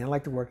reality, I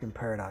like to work in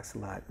paradox a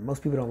lot.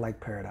 Most people don't like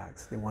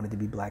paradox. They want it to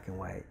be black and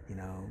white.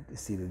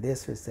 It's either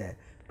this or it's that.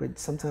 But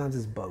sometimes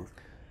it's both.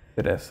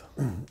 It is.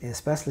 And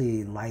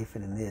especially in life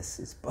and in this,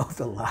 it's both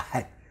a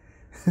lot,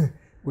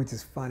 which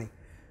is funny.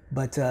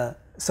 But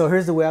so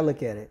here's the way I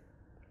look at it.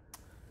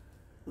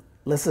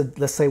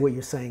 Let's say what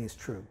you're saying is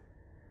true.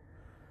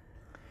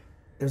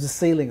 There's a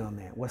ceiling on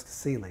that. What's the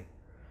ceiling?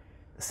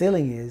 The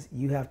ceiling is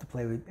you have to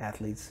play with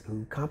athletes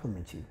who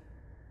complement you.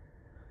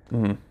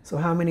 So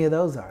how many of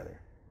those are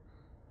there?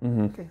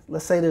 Okay,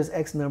 let's say there's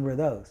X number of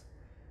those.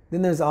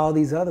 Then there's all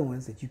these other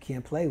ones that you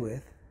can't play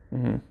with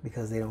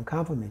because they don't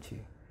complement you.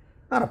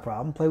 Not a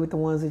problem. Play with the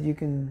ones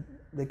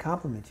that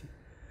complement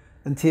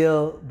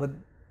you. But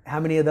how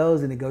many of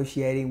those are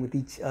negotiating with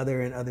each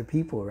other and other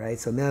people, right?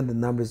 So now the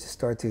numbers just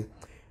start to,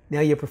 now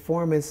your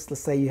performance,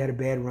 let's say you had a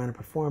bad run of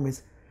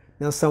performance.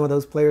 Now some of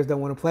those players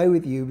don't want to play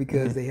with you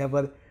because they have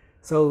other,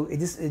 so it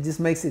just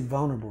makes it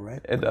vulnerable,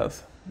 right? It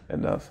does.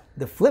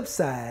 The flip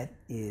side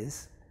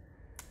is,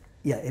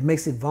 it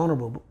makes it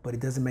vulnerable, but it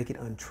doesn't make it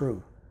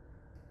untrue.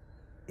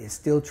 It's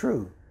still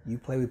true. You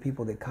play with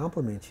people that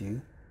complement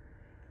you,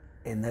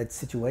 and that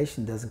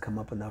situation doesn't come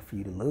up enough for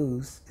you to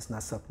lose. It's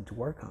not something to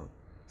work on.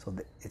 So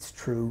it's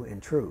true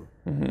and true.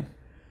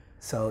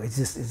 So it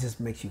just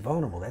makes you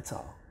vulnerable. That's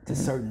all. To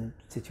certain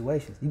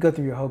situations. You go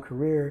through your whole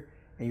career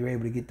and you're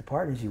able to get the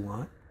partners you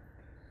want.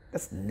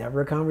 That's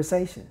never a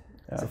conversation.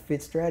 It's a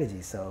fit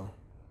strategy. So,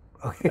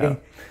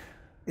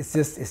 it's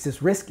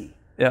just risky.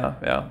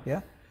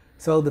 Yeah.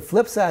 So the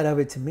flip side of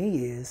it to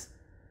me is,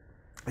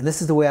 and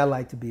this is the way I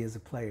like to be as a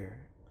player,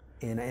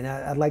 and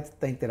I'd like to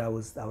think that I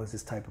was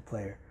this type of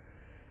player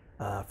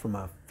from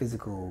a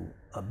physical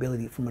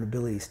ability, from an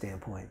ability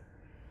standpoint.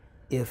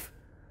 If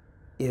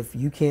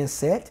you can't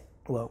set,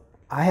 well,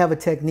 I have a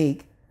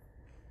technique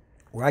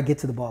where I get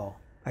to the ball.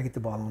 I get the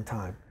ball on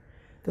time.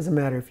 Doesn't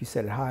matter if you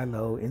set it high,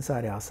 low,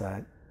 inside,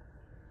 outside.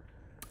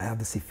 I have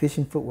this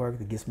efficient footwork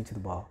that gets me to the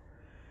ball.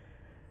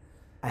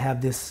 I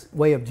have this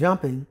way of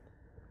jumping,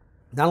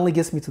 not only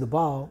gets me to the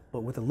ball,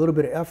 but with a little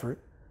bit of effort,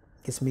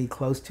 gets me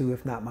close to,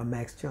 if not my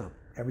max jump,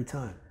 every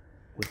time,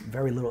 with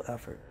very little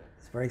effort.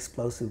 It's a very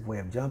explosive way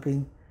of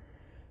jumping.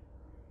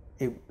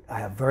 I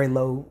have very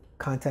low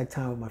contact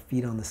time with my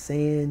feet on the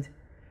sand.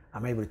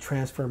 I'm able to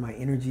transfer my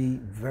energy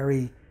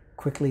very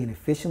quickly and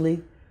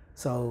efficiently.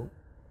 So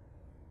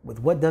with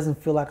what doesn't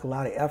feel like a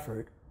lot of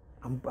effort,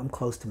 I'm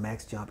close to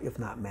max jump, if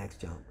not max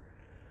jump.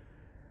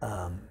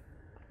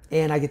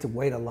 And I get to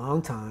wait a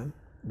long time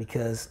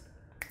because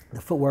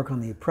the footwork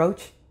on the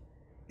approach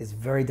is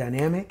very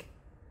dynamic.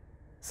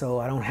 So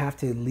I don't have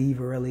to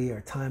leave early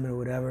or time it or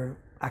whatever.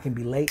 I can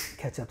be late,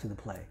 catch up to the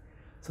play.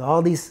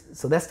 So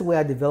that's the way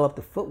I developed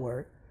the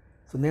footwork.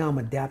 So now I'm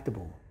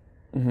adaptable.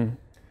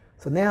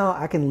 So now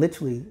I can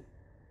literally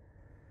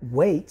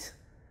wait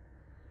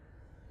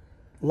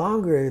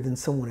longer than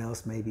someone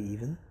else, maybe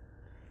even,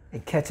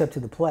 and catch up to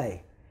the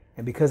play.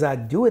 And because I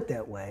do it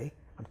that way,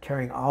 I'm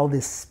carrying all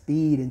this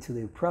speed into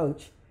the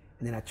approach,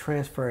 and then I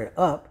transfer it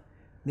up.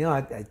 Now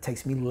it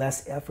takes me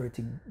less effort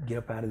to get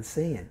up out of the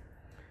sand.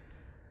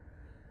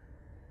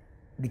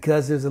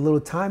 Because there's a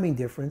little timing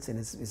difference and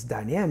it's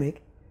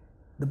dynamic,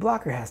 the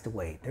blocker has to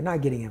wait. They're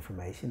not getting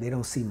information. They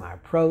don't see my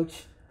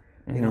approach.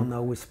 They don't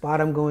know which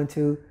spot I'm going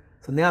to.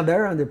 So now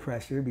they're under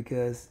pressure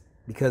because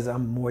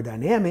I'm more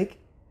dynamic.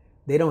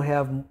 They don't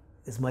have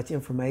as much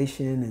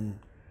information, and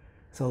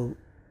so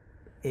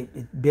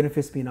it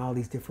benefits me in all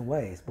these different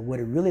ways. But what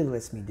it really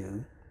lets me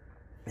do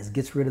is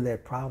gets rid of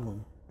that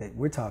problem that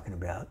we're talking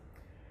about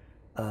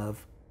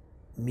of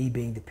me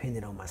being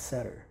dependent on my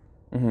setter.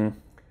 Mm-hmm.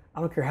 I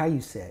don't care how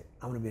you set,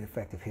 I'm going to be an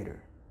effective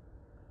hitter.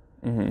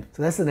 Mm-hmm.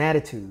 So that's an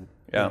attitude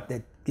Yeah.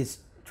 that gets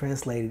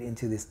translated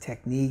into this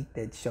technique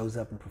that shows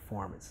up in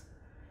performance.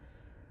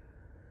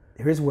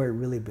 Here's where it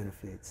really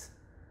benefits.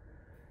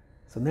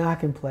 So now I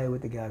can play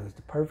with the guy who's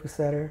the perfect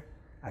setter.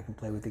 I can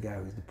play with the guy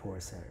who's the poor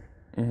setter.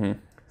 Mm-hmm.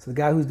 So the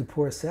guy who's the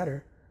poor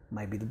setter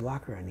might be the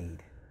blocker I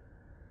need,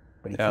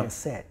 but he can't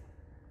set.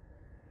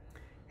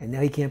 And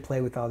now he can't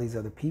play with all these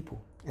other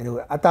people. And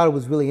I thought it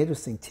was really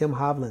interesting. Tim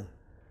Hovland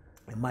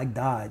and Mike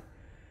Dodd,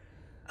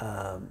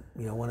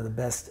 one of the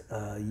best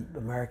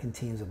American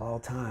teams of all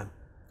time.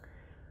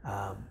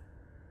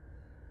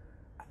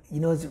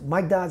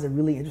 Mike Dodd's a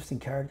really interesting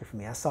character for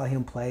me. I saw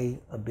him play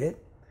a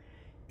bit,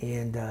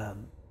 and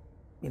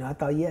I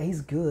thought, yeah,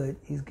 he's good,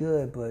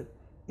 but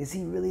is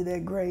he really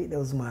that great? That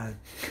was my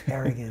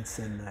arrogance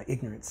and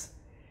ignorance.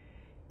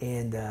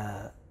 And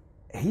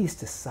he used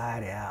to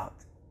side out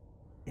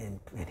and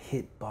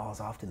hit balls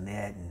off the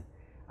net, and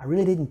I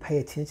really didn't pay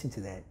attention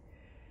to that.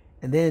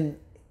 And then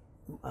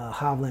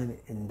Hovland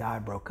and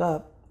Dodd broke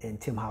up, and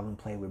Tim Hovland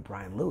played with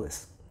Brian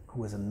Lewis,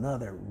 who was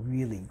another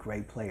really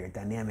great player,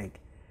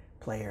 dynamic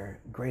player,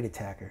 great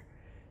attacker.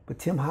 But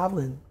Tim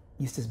Hovland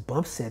used to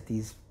bump set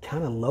these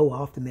kind of low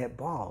off the net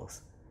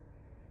balls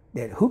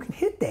that who can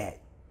hit that?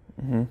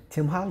 Mm-hmm.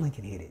 Tim Hovland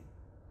can hit it.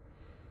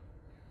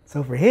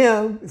 So for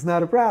him, it's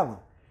not a problem.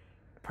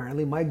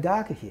 Apparently Mike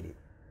Dodd could hit it,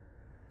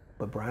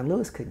 but Brian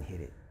Lewis couldn't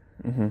hit it.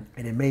 Mm-hmm.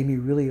 And it made me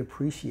really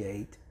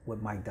appreciate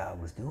what Mike Dodd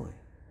was doing.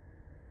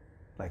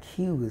 Like,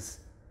 he was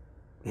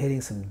hitting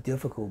some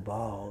difficult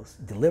balls,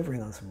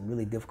 delivering on some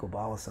really difficult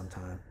balls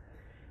sometimes.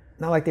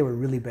 Not like they were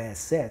really bad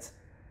sets,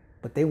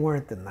 but they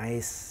weren't the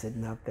nice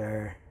sitting up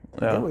there.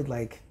 Yeah.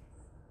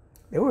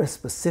 They were a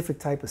specific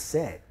type of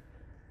set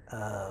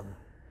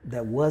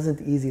that wasn't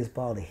the easiest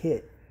ball to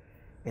hit.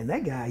 And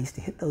that guy used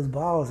to hit those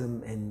balls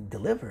and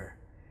deliver.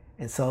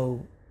 And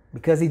so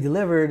because he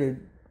delivered,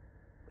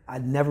 I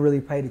never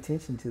really paid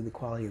attention to the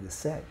quality of the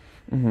set.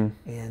 Mm-hmm.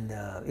 And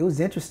it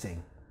was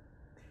interesting.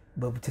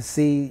 But to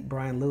see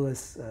Brian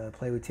Lewis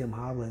play with Tim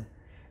Hovland,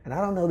 and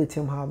I don't know that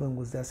Tim Hovland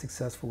was that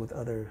successful with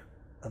other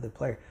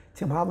players.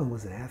 Tim Hovland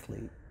was an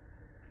athlete.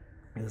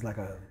 He was like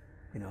a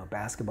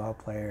basketball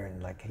player,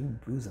 and like he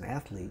was an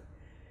athlete.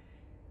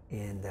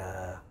 And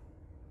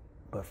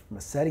but from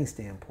a setting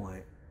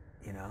standpoint,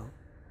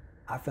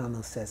 I found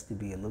those sets to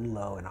be a little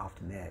low and off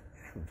the net,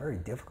 and very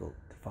difficult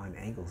to find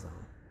angles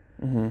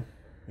on. Mm-hmm.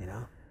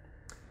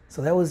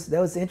 So that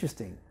was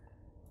interesting.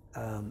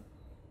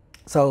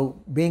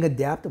 So being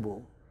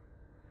adaptable,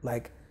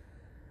 like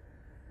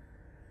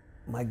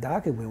Mike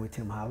Dodd could win with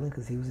Tim Hovland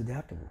because he was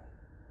adaptable.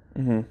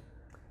 Mm-hmm.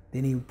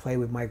 Then he played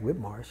with Mike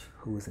Whitmarsh,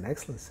 who was an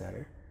excellent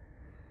setter.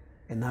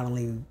 And not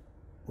only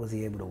was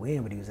he able to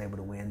win, but he was able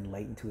to win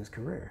late into his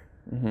career.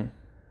 Mm-hmm.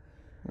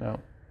 Yeah.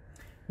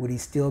 Would he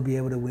still be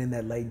able to win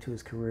that late into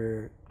his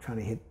career trying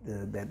to hit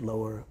that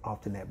lower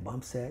off the net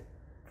bump set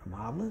from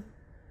Hovland?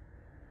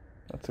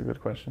 That's a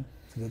good question.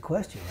 It's a good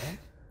question, right?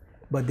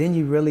 But then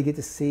you really get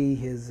to see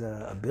his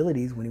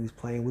abilities when he was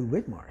playing with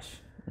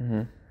Whitmarsh.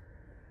 Mm-hmm.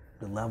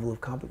 His level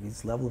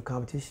of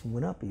competition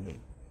went up even. It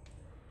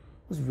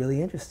was really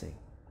interesting.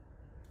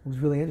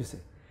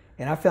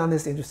 And I found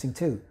this interesting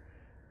too.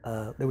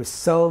 There were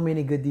so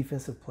many good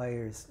defensive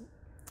players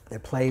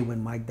that played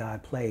when Mike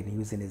Dodd played, and he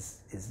was in his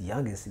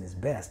youngest and his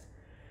best.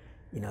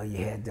 You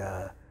had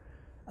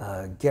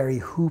Gary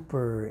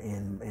Hooper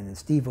and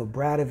Steve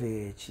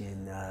Obradovich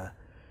and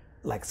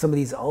like some of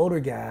these older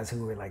guys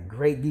who were like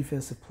great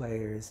defensive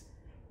players.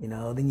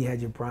 Then you had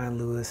your Brian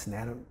Lewis and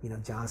Adam,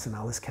 Johnson,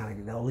 all these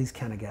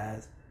kind of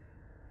guys.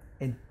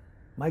 And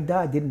Mike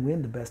Dodd didn't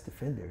win the best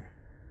defender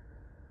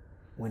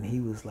when he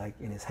was like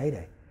in his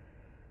heyday.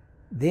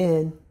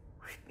 Then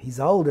he's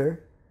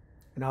older,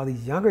 and all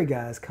these younger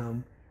guys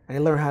come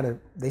and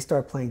they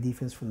start playing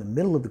defense from the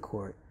middle of the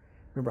court.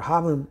 Remember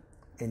Hovland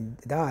and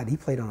Dodd, he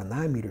played on a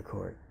 9-meter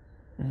court.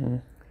 Mm-hmm.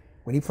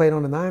 When he played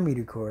on a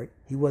 9-meter court,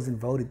 he wasn't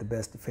voted the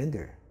best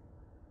defender.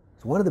 He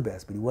was one of the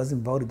best, but he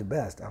wasn't voted the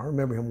best. I don't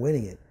remember him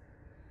winning it.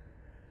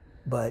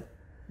 But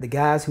the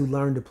guys who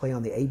learned to play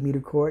on the 8-meter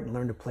court and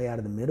learned to play out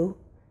of the middle,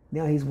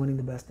 now he's winning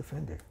the best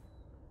defender.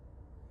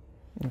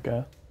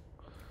 Okay.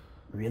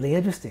 Really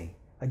interesting.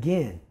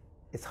 Again,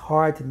 it's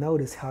hard to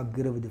notice how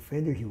good of a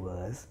defender he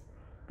was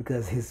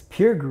because his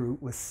peer group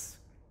was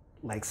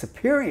like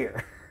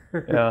superior.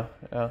 Yeah.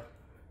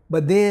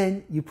 But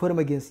then you put him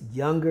against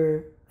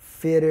younger,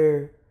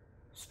 fitter,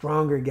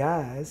 stronger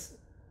guys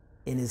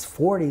in his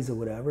 40s or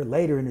whatever,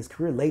 later in his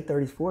career, late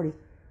 30s, 40s,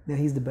 now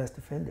he's the best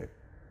defender.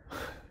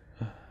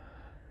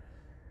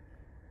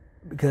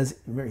 Because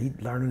remember, he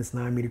learned on this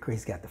 9-meter court,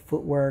 he's got the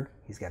footwork,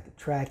 he's got the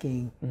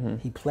tracking,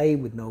 he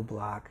played with no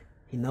block,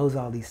 he knows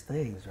all these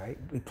things, right?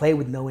 He played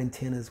with no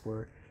antennas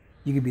where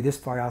You could be this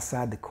far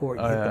outside the court,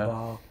 you hit the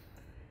ball,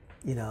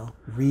 you know,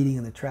 reading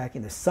in the track,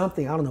 and there's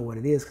something, I don't know what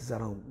it is because I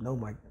don't know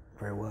Mike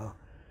very well,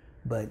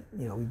 but,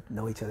 you know, we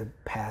know each other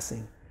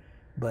passing,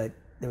 but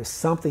there was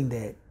something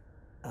that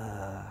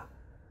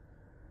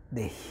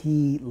that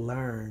he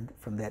learned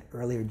from that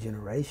earlier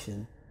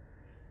generation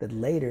that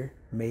later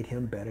made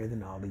him better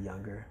than all the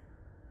younger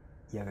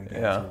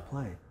guys who were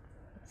playing.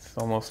 It's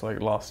almost like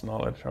lost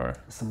knowledge, or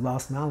some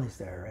lost knowledge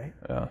there, right?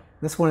 Yeah.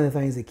 That's one of the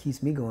things that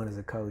keeps me going as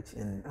a coach,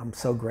 and I'm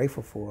so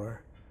grateful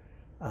for.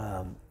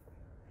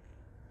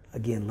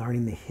 Again,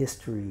 learning the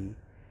history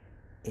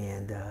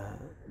and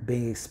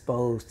being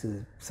exposed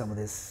to some of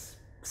this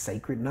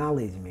sacred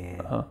knowledge, man.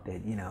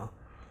 That you know,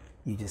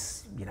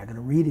 you're not gonna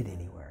read it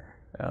anywhere.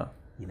 Yeah.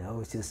 You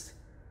know, it's just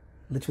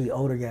literally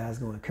older guys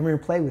going, "Come here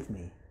and play with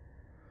me,"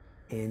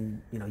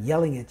 and you know,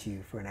 yelling at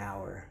you for an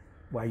hour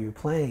while you were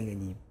playing,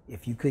 and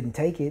if you couldn't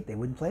take it, they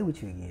wouldn't play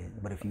with you again.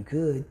 But if you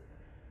could,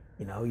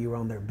 you know, you were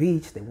on their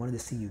beach, they wanted to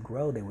see you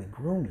grow, they would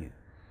groom you.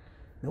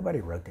 Nobody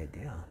wrote that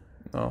down.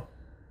 No.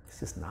 It's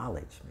just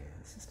knowledge, man.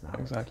 It's just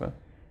knowledge. Exactly.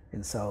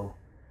 And so,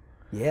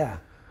 yeah,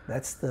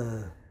 that's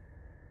the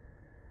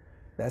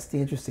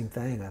interesting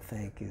thing, I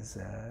think, is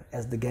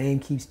as the game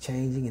keeps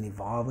changing and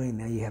evolving,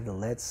 now you have the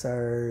let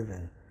serve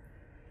and,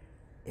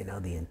 you know,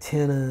 the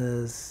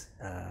antennas,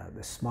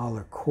 the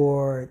smaller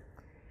court,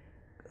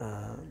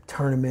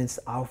 tournaments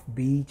off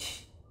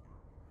beach,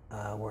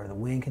 where the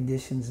wind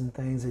conditions and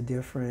things are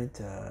different.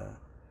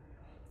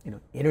 You know,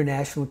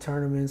 international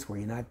tournaments where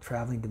you're not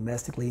traveling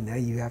domestically. Now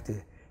you have to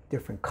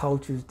different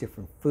cultures,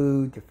 different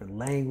food, different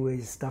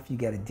language, stuff you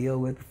got to deal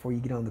with before you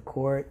get on the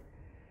court.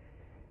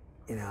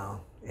 You know,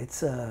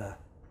 it's can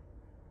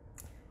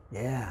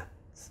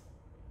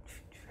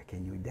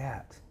you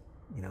adapt?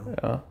 You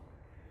know.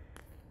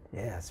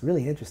 Yeah, it's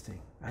really interesting.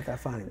 I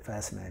find it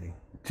fascinating.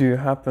 Do you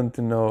happen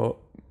to know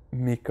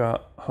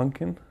Mika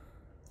Hunkin?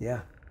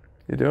 Yeah.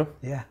 You do?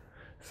 Yeah.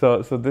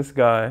 So this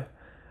guy,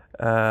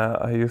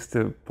 I used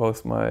to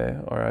post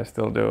I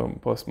still do,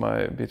 post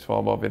my beach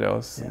volleyball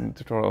videos and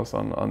tutorials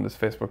on this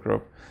Facebook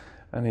group.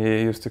 And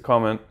he used to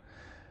comment.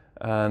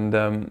 And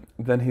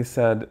then he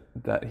said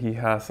that he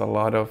has a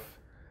lot of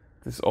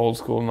this old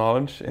school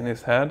knowledge in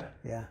his head.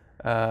 Yeah.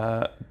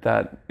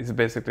 That is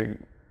basically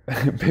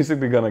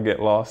gonna get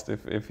lost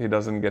if he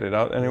doesn't get it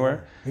out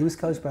anywhere. Yeah. He was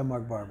coached by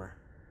Mark Barber.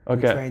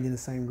 Okay. We trained in the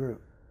same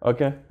group.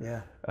 Okay.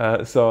 Yeah.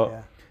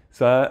 So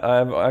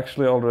I've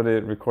actually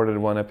already recorded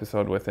one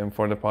episode with him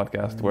for the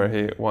podcast where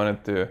he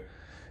wanted to,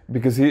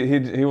 because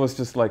he was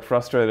just like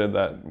frustrated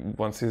that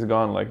once he's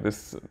gone, like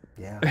this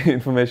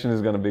information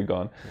is gonna be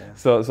gone. Yeah.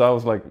 So I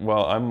was like,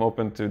 well, I'm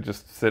open to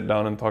just sit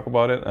down and talk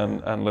about it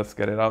and let's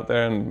get it out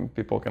there and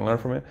people can learn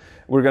from it.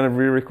 We're gonna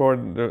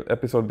re-record the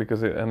episode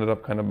because it ended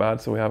up kind of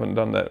bad, so we haven't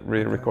done that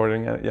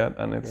re-recording yet,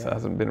 and it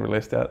hasn't been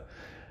released yet.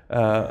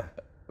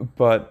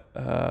 But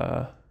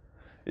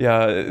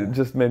it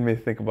just made me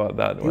think about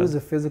that. He was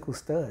a physical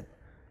stud.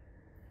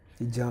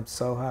 He jumped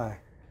so high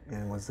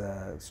and was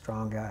a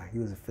strong guy. He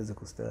was a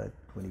physical stud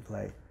when he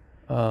played.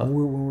 When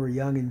we were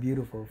young and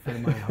beautiful, a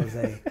friend of mine,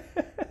 Jose,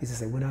 he used to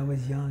say, when I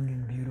was young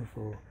and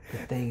beautiful, the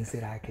things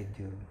that I could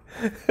do.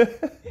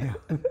 You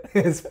know,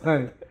 it's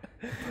funny.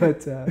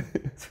 But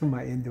it's from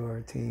my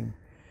indoor team.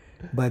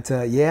 But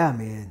yeah,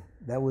 man,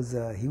 that was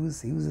he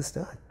was a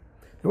stud.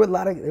 There were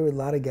a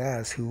lot of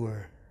guys who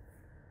were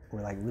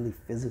like really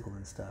physical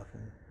and stuff,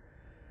 and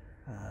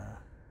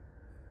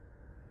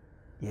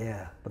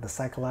but the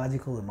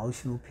psychological,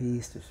 emotional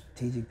piece, the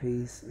strategic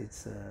piece,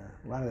 it's a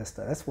lot of that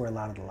stuff. That's where a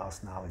lot of the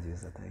lost knowledge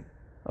is, I think.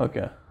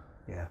 Okay.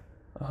 Yeah.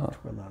 That's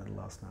where a lot of the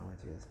lost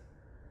knowledge is.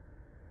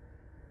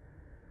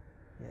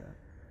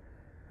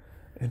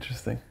 Yeah.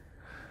 Interesting.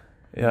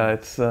 Yeah,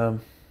 it's. I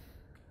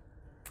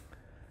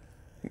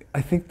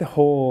think the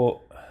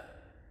whole.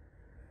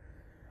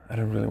 I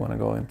don't really want to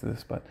go into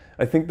this, but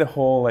I think the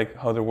whole, like,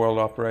 how the world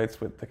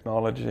operates with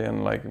technology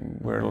and like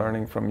we're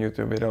learning from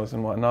YouTube videos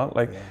and whatnot,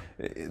 like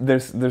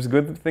there's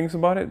good things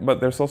about it, but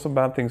there's also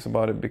bad things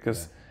about it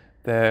because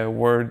the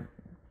word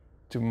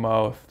to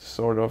mouth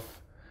sort of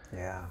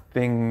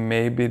thing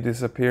maybe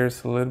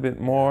disappears a little bit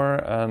more,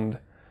 and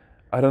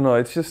I don't know,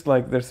 it's just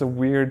like there's a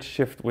weird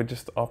shift. We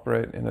just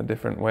operate in a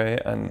different way,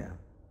 and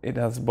it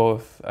has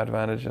both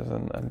advantages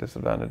and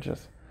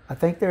disadvantages. I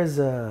think there's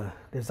a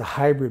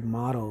hybrid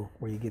model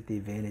where you get the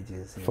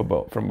advantages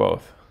from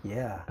both.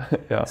 Yeah.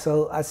 Yeah.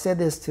 So I said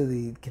this to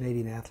the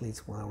Canadian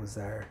athletes when I was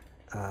there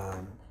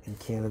in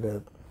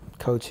Canada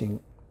coaching.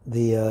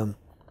 And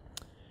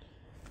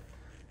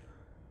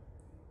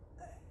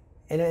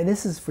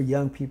this is for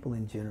young people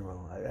in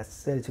general. I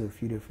said it to a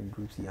few different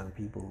groups of young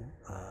people.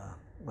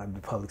 When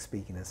I'm public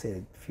speaking, I said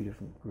it to a few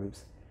different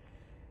groups.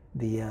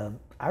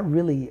 I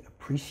really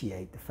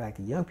appreciate the fact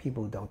that young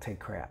people don't take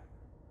crap.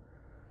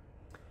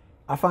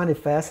 I find it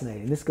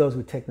fascinating. This goes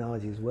with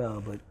technology as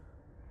well, but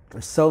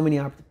there's so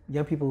many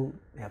young people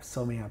have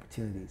so many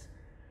opportunities.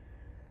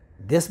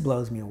 This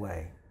blows me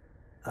away.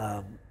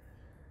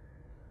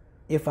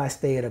 If I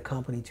stay at a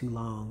company too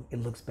long, it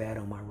looks bad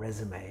on my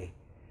resume.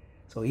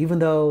 So even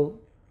though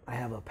I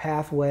have a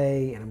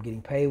pathway and I'm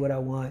getting paid what I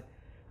want,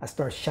 I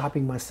start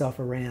shopping myself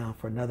around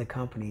for another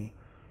company.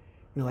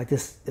 You know, like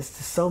this, it's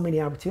just so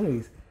many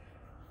opportunities.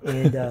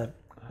 And,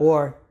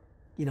 or,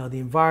 you know, the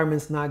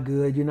environment's not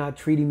good, you're not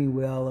treating me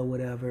well or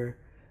whatever,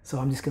 so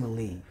I'm just gonna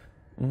leave,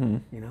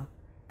 you know?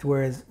 To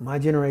whereas my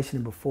generation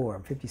and before,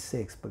 I'm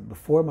 56, but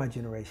before my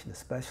generation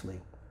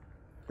especially,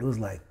 it was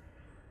like,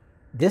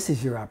 this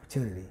is your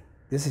opportunity.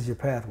 This is your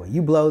pathway.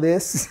 You blow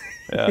this,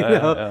 Yeah, you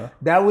know, yeah.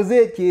 that was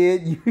it,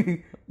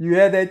 kid. You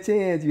had that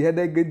chance. You had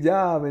that good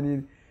job,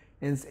 and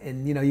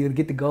you know, you would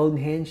get the golden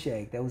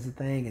handshake. That was the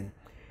thing. And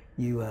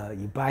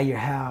you buy your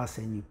house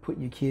and you put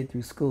your kid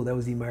through school. That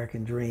was the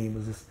American dream. It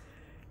was just,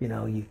 you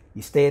know, you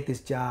stay at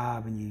this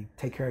job and you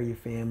take care of your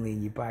family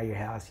and you buy your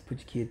house. You put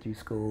your kid through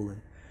school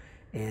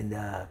and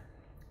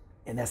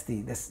that's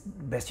the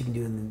best you can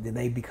do. And then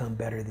they become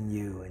better than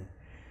you.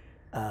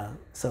 And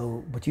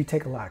but you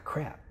take a lot of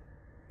crap.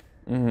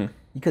 You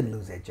couldn't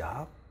lose that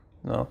job.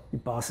 No. Your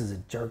boss is a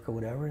jerk or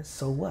whatever.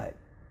 So what?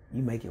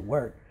 You make it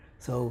work.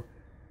 So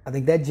I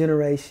think that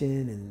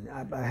generation, and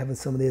I have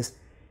some of this,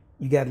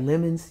 you got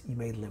lemons, you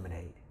made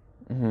lemonade.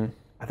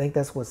 I think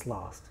that's what's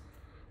lost.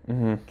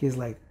 Kids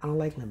like, I don't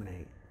like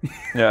lemonade.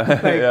 Yeah,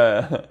 like,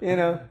 yeah. You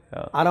know,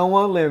 Yeah. I don't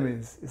want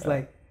lemons. It's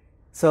like,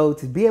 so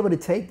to be able to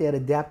take that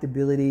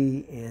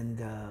adaptability and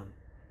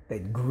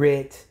that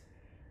grit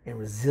and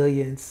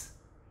resilience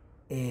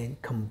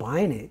and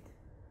combine it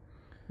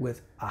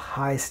with a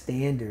high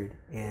standard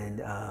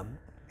and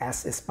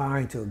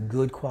aspiring to a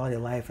good quality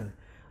of life. And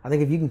I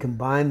think if you can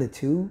combine the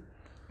two,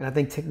 and I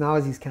think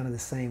technology is kind of the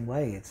same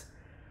way. It's,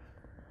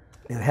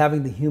 you know,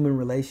 having the human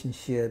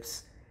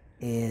relationships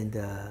and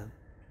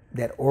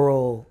that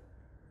oral,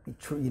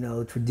 you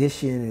know,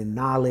 tradition and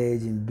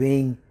knowledge and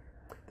being,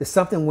 there's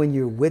something when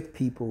you're with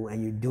people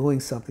and you're doing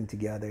something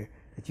together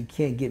that you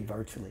can't get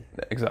virtually.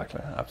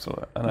 Exactly,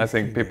 absolutely. And I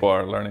think people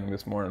are learning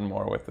this more and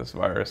more with this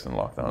virus and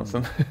lockdowns.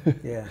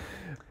 Yeah.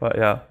 But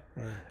yeah.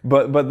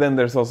 But then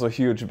there's also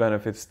huge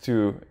benefits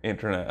to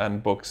internet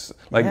and books.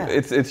 Like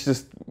it's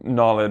just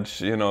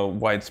knowledge, you know,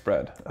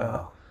 widespread.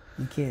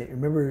 You can't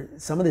remember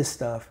some of this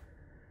stuff.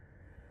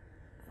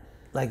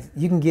 Like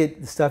you can get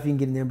the stuff you can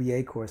get in an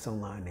MBA course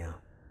online now.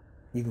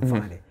 You can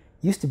find it.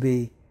 Used to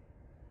be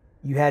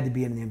you had to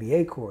be in an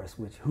MBA course,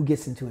 which who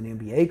gets into an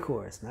MBA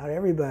course? Not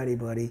everybody,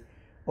 buddy.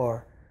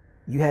 Or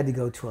you had to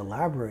go to a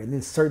library, and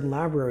then certain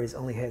libraries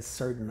only had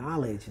certain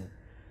knowledge, and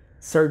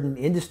certain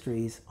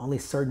industries, only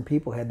certain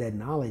people had that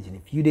knowledge. And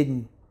if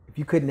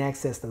you couldn't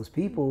access those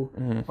people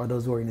or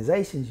those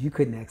organizations, you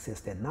couldn't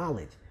access that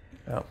knowledge.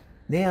 Yeah.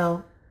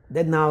 Now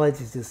that knowledge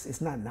is just,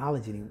 it's not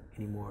knowledge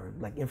anymore.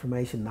 Like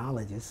information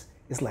knowledge, it's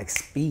like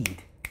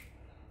speed.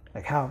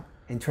 Like how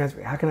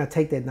can I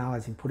take that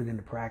knowledge and put it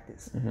into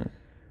practice? You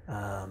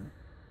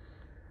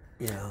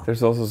know.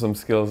 There's also some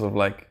skills of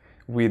like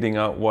weeding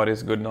out what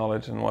is good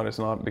knowledge and what is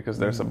not, because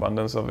there's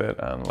abundance of it,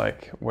 and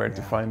like where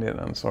to find it,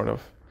 and sort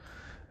of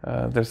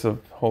there's a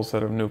whole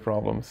set of new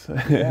problems.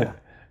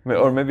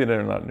 Or maybe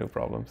they're not new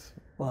problems.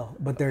 Well,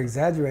 but they're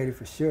exaggerated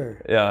for sure.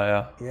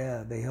 Yeah.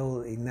 Yeah, the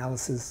whole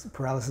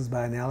paralysis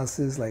by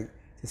analysis, like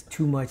just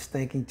too much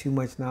thinking, too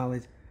much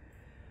knowledge.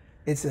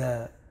 It's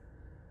I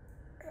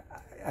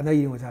know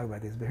you don't want to talk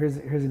about this, but here's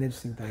an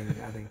interesting thing.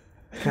 I think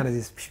kind of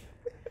just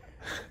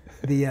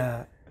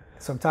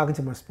so I'm talking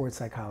to my sports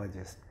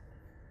psychologist,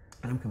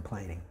 and I'm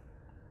complaining.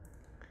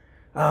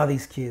 Oh,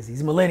 these kids,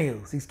 these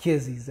millennials, these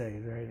kids these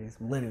days, right? These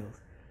millennials.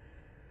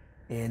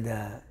 And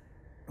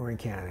we're in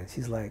Canada. And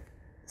she's like,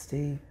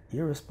 Steve,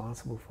 you're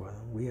responsible for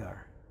them. We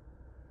are.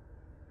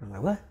 I'm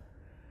like, what?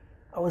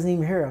 I wasn't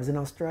even here. I was in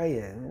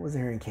Australia. I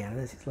wasn't here in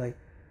Canada. She's like,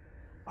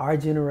 our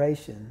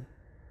generation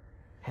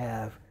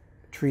have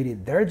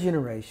treated their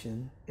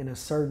generation in a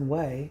certain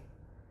way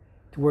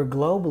to where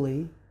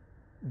globally,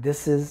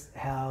 this is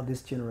how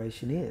this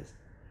generation is.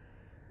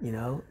 You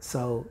know,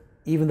 so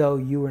even though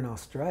you were in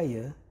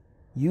Australia,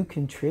 you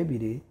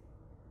contributed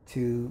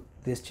to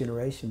this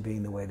generation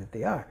being the way that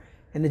they are.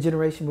 And the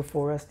generation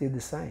before us did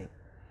the same,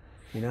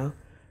 you know?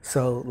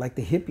 So like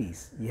the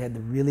hippies, you had the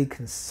really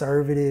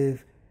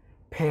conservative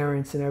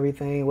parents and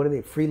everything. What are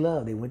they? Free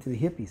love. They went to the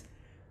hippies.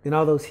 Then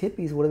all those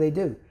hippies, what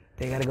do?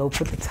 They got to go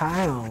put the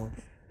tie on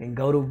and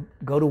go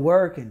to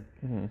work. And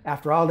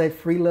after all that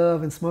free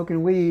love and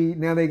smoking weed,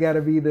 now they got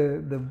to be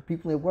the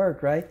people at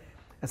work, right?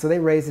 And so they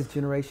raised this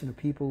generation of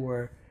people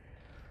where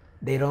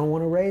they don't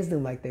want to raise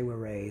them like they were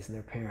raised and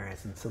their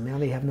parents. And so now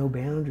they have no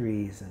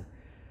boundaries, and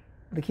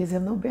the kids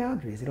have no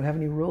boundaries. They don't have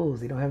any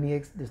rules. They don't have any,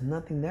 there's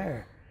nothing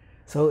there.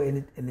 So,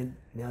 and then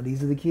now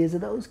these are the kids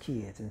of those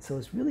kids. And so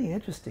it's really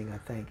interesting, I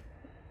think,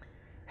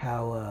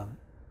 how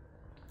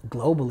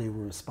globally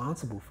we're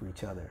responsible for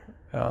each other.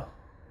 Yeah.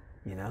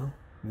 You know,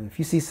 I mean, if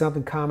you see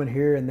something common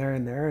here and there,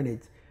 and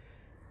it's,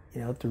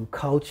 you know, through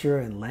culture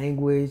and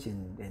language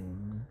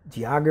and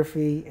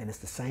geography, and it's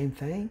the same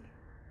thing.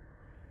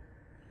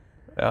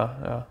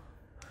 Yeah,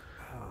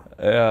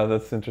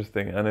 that's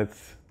interesting. And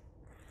it's,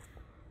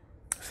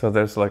 so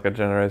there's like a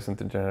generation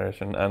to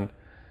generation, and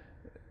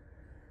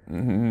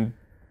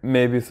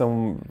maybe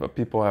some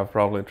people have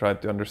probably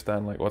tried to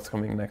understand like what's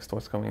coming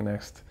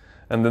next,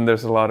 and then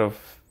there's a lot of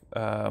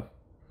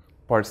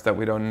parts that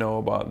we don't know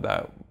about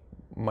that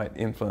might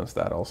influence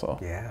that also.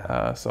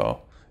 Yeah.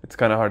 So it's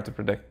kind of hard to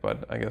predict,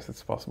 but I guess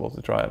it's possible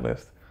to try at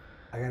least.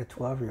 I got a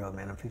 12-year-old,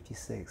 man. I'm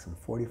 56. I'm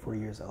 44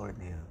 years older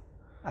than him.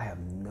 I have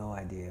no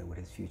idea what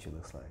his future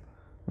looks like.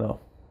 No,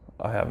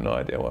 I have no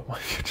idea what my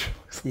future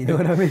looks like. You know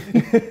what I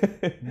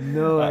mean?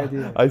 No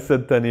idea. I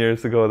said 10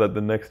 years ago that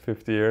the next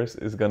 50 years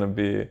is going to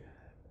be,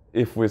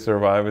 if we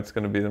survive, it's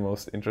going to be the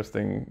most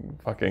interesting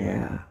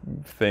fucking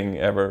thing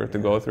ever to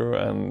go through.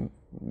 And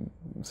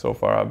so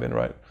far I've been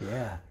right.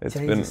 Yeah. It's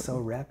Change been, is so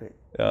rapid.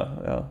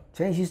 Yeah.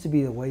 Change used to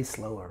be way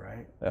slower,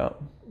 right? Yeah.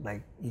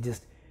 Like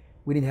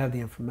we didn't have the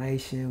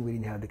information, we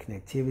didn't have the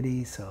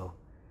connectivity, so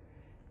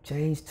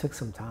change took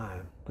some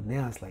time. But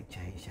now it's like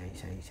change.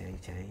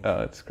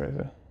 Yeah, it's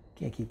crazy.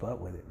 Can't keep up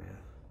with it, man.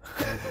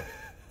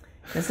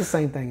 It's the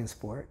same thing in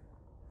sport.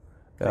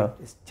 Yeah. Like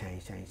it's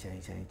change.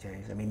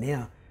 I mean,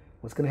 now,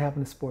 what's going to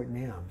happen to sport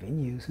now?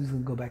 Venues, who's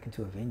going to go back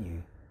into a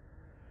venue?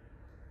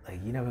 Like,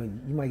 you know,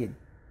 you might get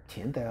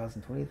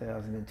 10,000,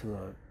 20,000 into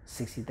a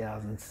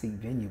 60,000 seat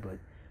venue, but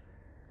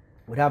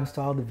what happens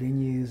to all the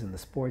venues and the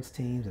sports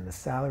teams and the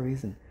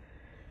salaries? And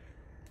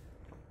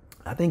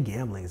I think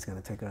gambling is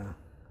going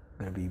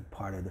to be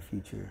part of the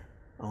future.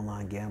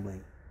 Online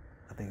gambling,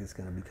 I think it's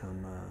going to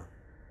become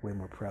way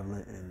more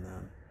prevalent and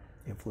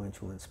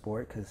influential in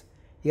sport, because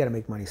you got to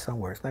make money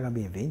somewhere. It's not going to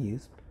be in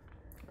venues,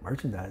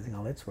 merchandising,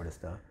 all that sort of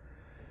stuff.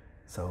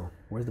 So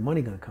where's the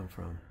money going to come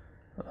from?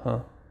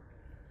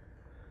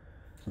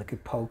 Look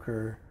at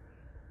poker,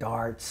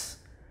 darts.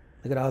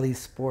 Look at all these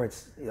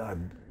sports,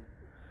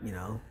 you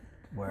know,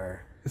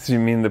 where... So you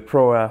mean the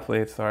pro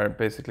athletes are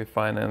basically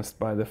financed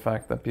by the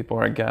fact that people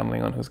are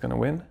gambling on who's going to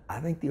win? I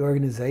think the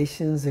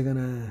organizations are going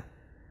to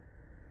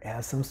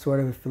have some sort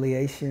of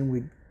affiliation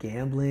with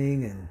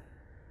gambling, and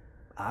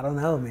I don't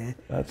know, man.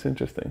 That's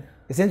interesting.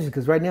 It's interesting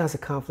because right now it's a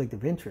conflict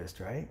of interest,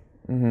 right?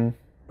 Mm-hmm.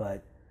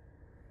 But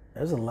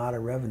there's a lot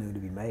of revenue to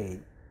be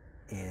made,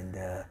 and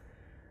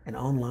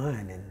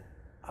online, and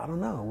I don't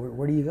know,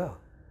 where do you go?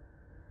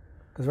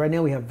 Because right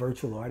now we have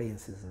virtual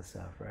audiences and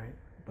stuff, right?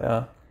 But,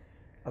 yeah.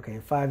 Okay,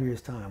 in 5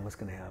 years' time, what's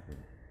going to happen?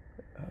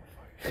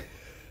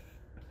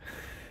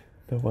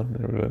 No one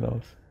really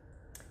knows.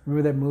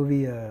 Remember that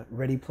movie,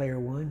 Ready Player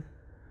One?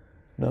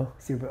 No.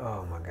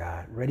 Oh my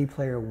God, Ready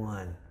Player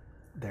One.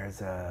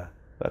 There's a...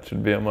 That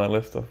should be on my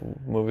list of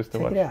movies to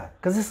watch. Check it out,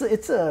 because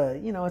it's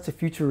a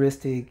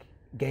futuristic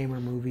gamer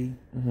movie,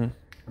 mm-hmm.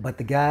 but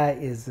the guy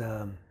is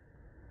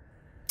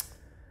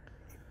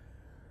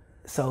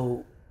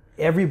so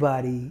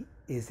everybody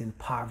is in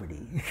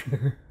poverty.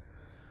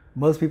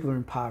 Most people are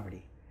in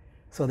poverty,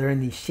 so they're in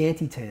these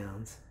shanty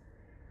towns,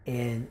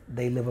 and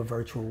they live a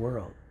virtual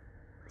world.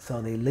 So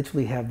they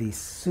literally have these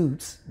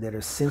suits that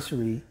are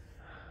sensory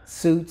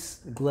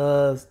suits,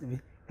 gloves.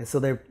 And so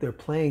they're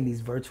playing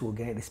these virtual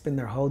games. They spend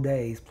their whole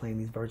days playing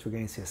these virtual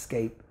games to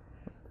escape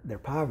their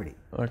poverty.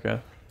 Okay.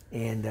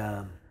 And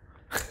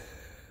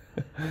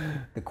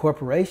the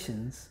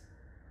corporations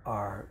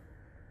are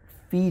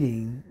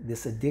feeding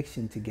this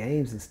addiction to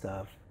games and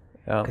stuff,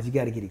 because you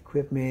got to get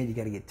equipment, you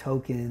got to get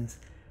tokens,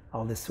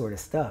 all this sort of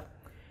stuff.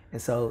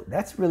 And so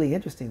that's really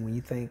interesting when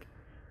you think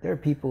there are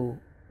people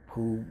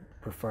who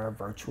prefer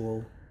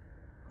virtual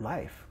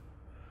life.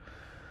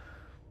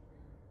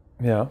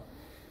 Yeah.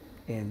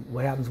 And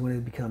what happens when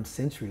it becomes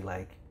sensory?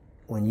 Like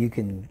when you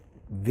can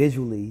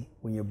visually,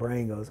 when your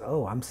brain goes,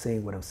 oh, I'm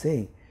seeing what I'm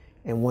seeing.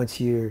 And once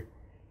you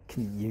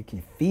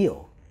can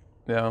feel.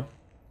 Yeah.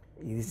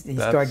 You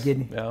start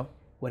getting, yeah.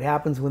 What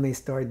happens when they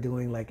start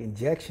doing like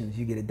injections,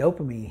 you get a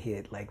dopamine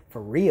hit, like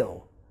for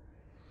real.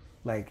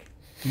 Like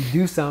you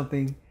do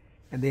something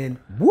and then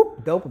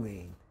whoop,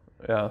 dopamine.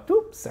 Yeah.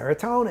 Whoop,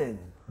 serotonin.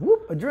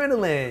 Whoop,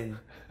 adrenaline.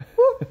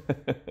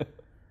 Whoop.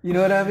 You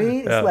know what I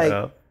mean? It's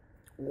like,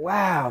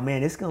 wow,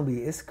 man,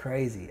 it's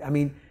crazy. I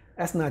mean,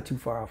 that's not too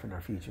far off in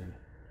our future.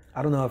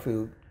 I don't know if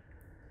to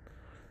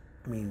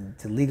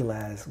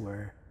legalize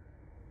where,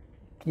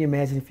 can you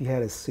imagine if you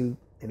had a suit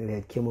and it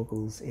had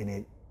chemicals in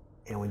it,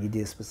 and when you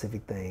did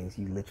specific things,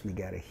 you literally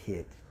got a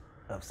hit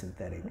of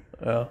synthetic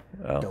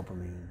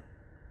dopamine.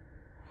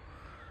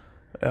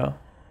 Yeah,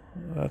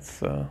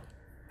 that's,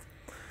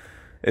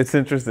 it's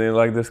interesting,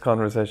 like this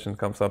conversation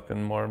comes up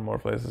in more and more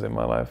places in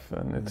my life,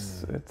 and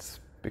it's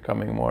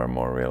becoming more and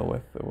more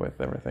real with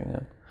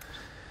everything.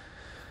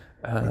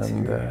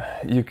 And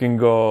you can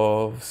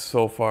go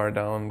so far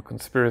down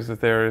conspiracy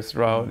theories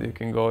route, you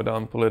can go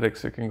down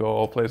politics, you can go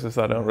all places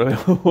I don't really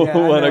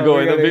want to go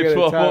in the beach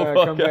ball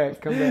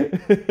podcast. Come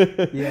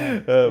back. Yeah.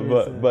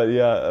 But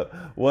yeah,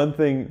 one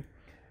thing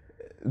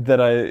that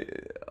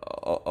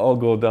I'll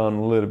go down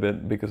a little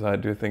bit, because I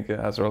do think it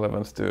has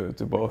relevance to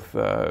both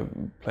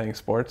playing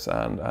sports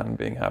and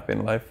being happy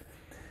in life,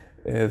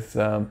 is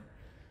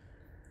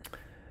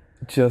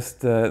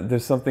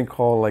there's something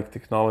called like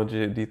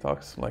technology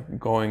detox, like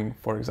going,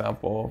 for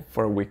example,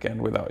 for a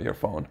weekend without your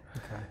phone.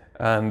 Okay.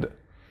 And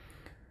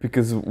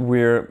because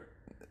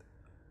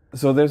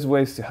so there's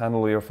ways to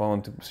handle your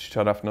phone to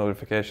shut off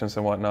notifications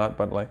and whatnot,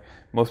 but like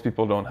most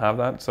people don't have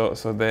that. So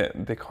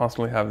they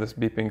constantly have this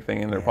beeping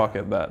thing in their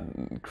pocket that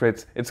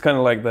creates. It's kind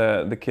of like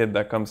the kid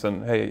that comes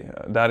and, hey,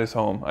 dad is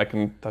home. I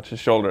can touch his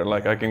shoulder,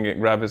 like I can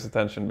grab his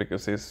attention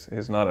because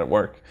he's not at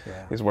work.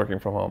 Yeah. He's working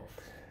from home.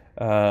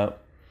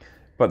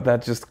 But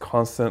that just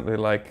constantly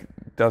like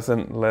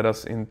doesn't let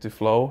us into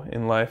flow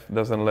in life.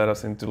 Doesn't let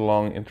us into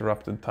long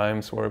interrupted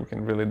times where we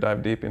can really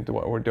dive deep into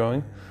what we're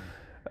doing.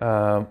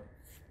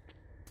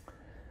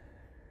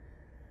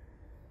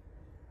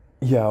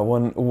 Yeah,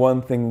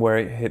 one thing where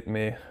it hit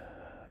me.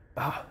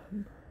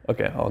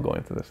 Okay, I'll go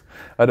into this.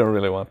 I don't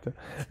really want to.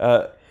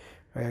 I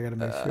gotta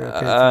make sure.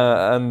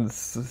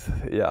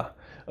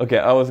 Okay,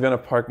 I was gonna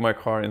park my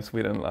car in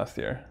Sweden last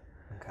year,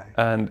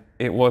 and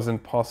it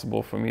wasn't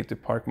possible for me to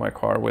park my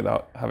car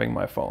without having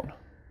my phone.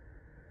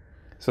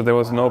 So there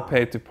was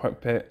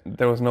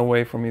there was no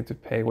way for me to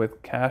pay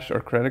with cash or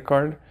credit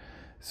card.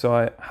 So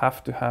I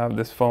have to have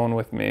this phone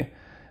with me.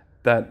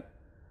 That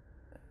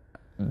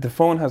the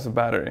phone has a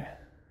battery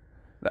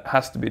that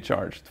has to be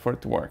charged for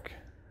it to work.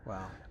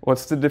 Wow.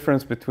 What's the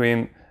difference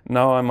between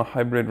now I'm a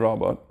hybrid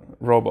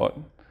robot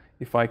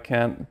if I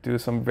can't do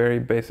some very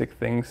basic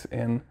things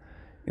in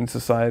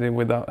society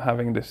without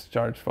having this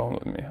charged phone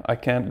with me? I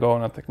can't go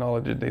on a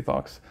technology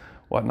detox,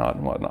 whatnot.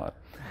 Wow.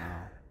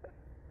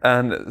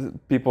 And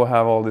people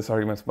have all these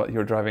arguments about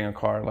you're driving a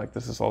car, like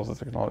this is also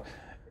technology.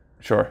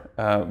 Sure,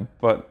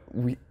 but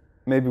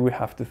maybe we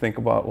have to think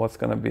about what's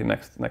going to be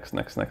next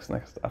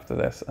after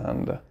this,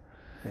 and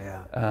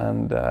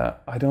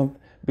I don't,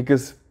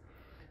 because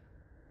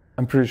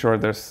I'm pretty sure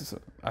there's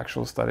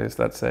actual studies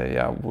that say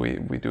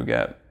we do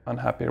get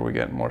unhappier, we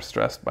get more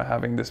stressed by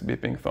having this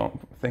beeping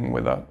thing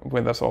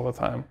with us all the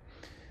time.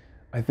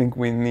 I think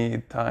we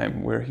need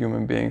time. We're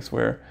human beings.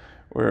 We're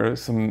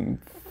some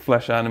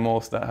flesh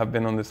animals that have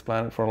been on this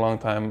planet for a long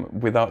time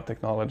without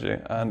technology,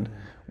 and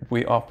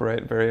we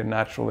operate very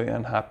naturally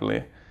and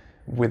happily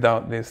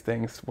without these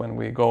things. When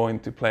we go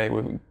into play,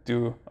 we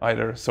do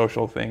either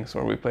social things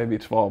or we play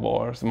beach volleyball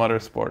or some other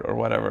sport or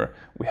whatever.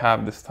 We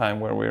have this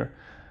time where we're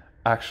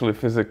actually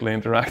physically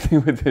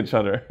interacting with each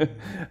other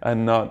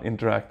and not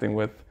interacting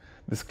with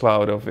this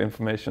cloud of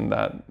information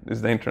that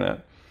is the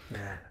internet.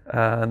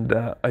 Yeah. And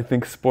I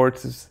think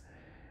sports is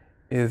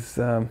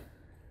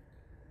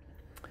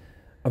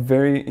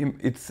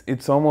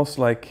it's almost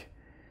like,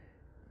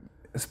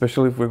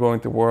 especially if we're going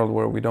to a world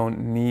where we don't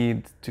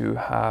need to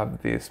have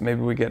this,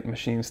 maybe we get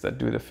machines that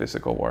do the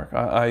physical work.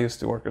 I used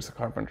to work as a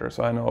carpenter,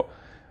 so I know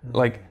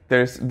like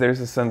there's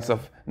a sense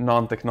of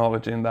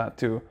non-technology in that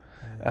too,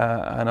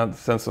 and a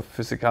sense of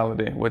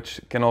physicality,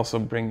 which can also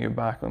bring you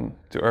back on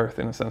to earth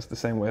in a sense, the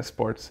same way as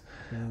sports.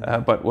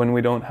 But when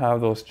we don't have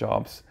those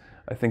jobs,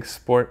 I think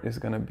sport is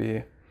going to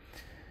be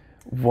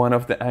one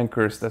of the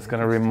anchors that's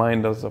going to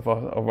remind us of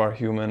our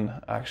human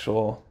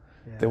actual,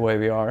 the way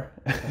we are.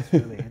 That's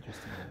really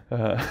interesting.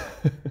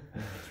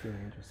 It's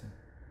really interesting.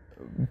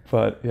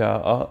 But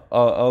yeah,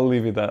 I'll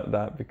leave it at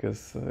that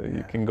because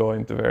you can go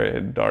into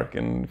very dark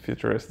and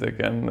futuristic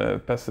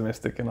and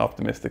pessimistic and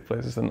optimistic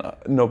places, and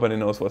nobody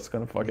knows what's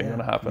going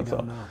to happen. So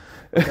know.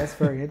 That's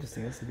very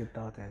interesting. That's a good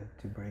thought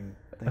to bring.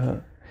 Thank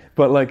you.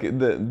 But like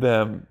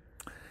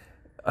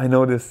I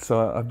noticed.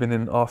 So I've been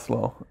in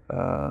Oslo,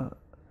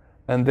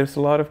 and there's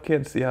a lot of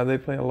kids. Yeah, they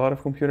play a lot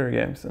of computer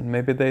games, and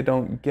maybe they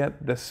don't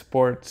get the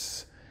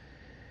sports.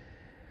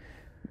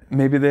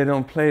 Maybe they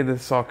don't play the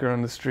soccer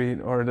on the street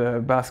or the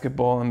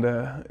basketball, and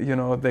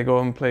they go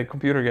and play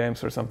computer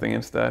games or something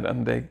instead,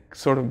 and they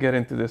sort of get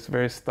into this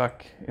very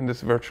stuck in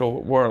this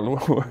virtual world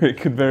where it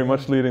could very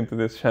much lead into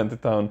this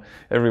shantytown.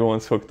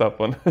 Everyone's hooked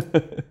up on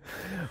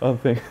on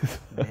things.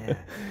 Yeah.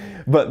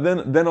 But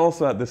then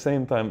also at the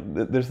same time,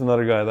 there's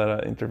another guy that I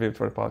interviewed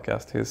for the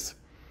podcast. He's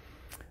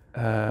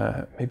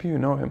maybe you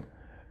know him,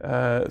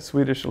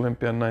 Swedish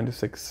Olympian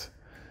 '96,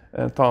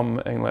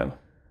 Tom England.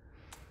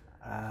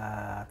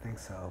 I think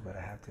so, but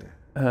I have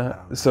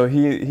to. So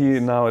he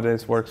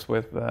nowadays works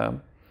with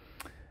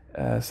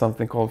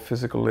something called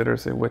physical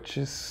literacy, which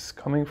is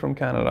coming from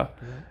Canada,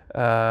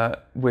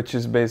 which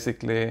is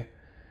basically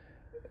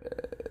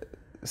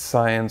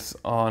science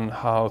on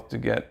how to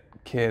get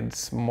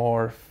kids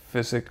more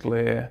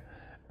physically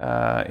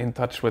in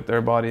touch with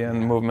their body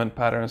and movement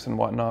patterns and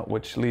whatnot,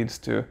 which leads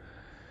to.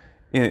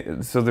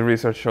 So the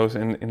research shows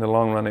in the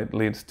long run it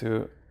leads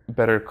to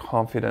better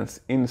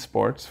confidence in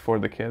sports for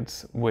the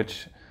kids,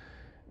 which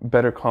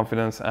better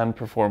confidence and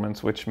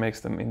performance, which makes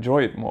them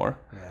enjoy it more,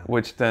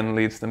 which then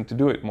leads them to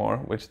do it more,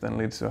 which then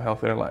leads to a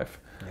healthier life.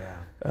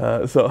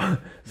 So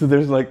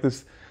there's like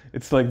this,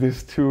 it's like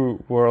these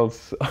two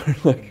worlds are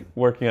like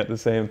working at the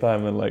same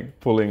time and like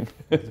pulling.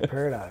 It's a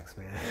paradox,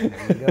 man.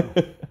 There you go.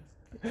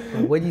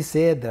 But what you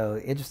said though,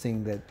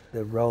 interesting that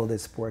the role that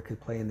sport could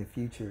play in the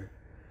future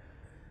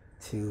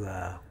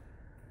to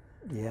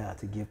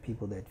give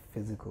people that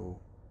physical,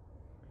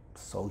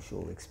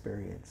 social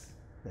experience.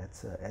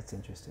 That's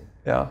interesting.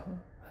 Yeah,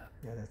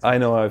 I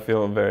know I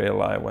feel very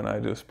alive when I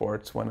do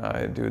sports, when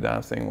I do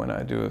dancing, when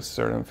I do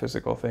certain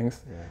physical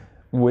things,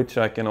 which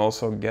I can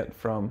also get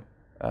from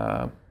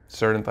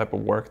certain type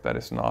of work that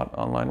is not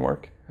online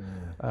work.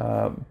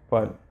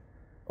 But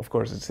of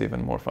course, it's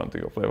even more fun to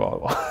go play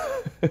volleyball.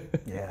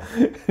 Yeah.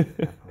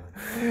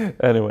 Definitely.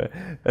 Anyway,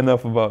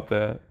 enough about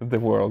the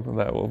world.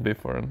 That will be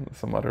for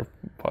some other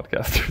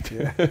podcaster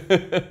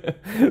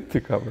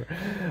to cover.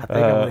 I think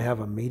I'm gonna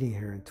have a meeting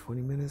here in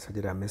 20 minutes, or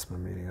did I miss my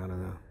meeting? I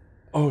don't know.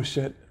 Oh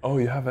shit! Oh,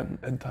 you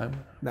haven't in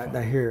time. Not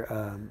here.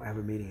 I have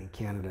a meeting in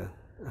Canada.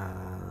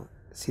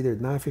 It's either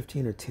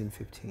 9:15 or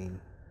 10:15.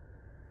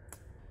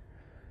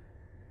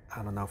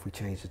 I don't know if we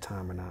changed the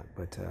time or not,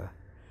 but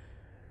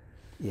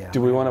yeah.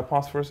 Do we want to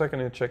pause for a second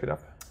and check it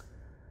up?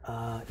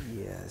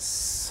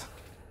 Yes.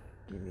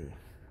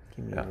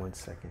 Give me 1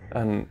 second here.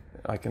 And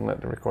I can let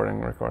the recording,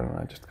 and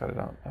I just cut it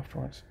out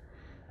afterwards.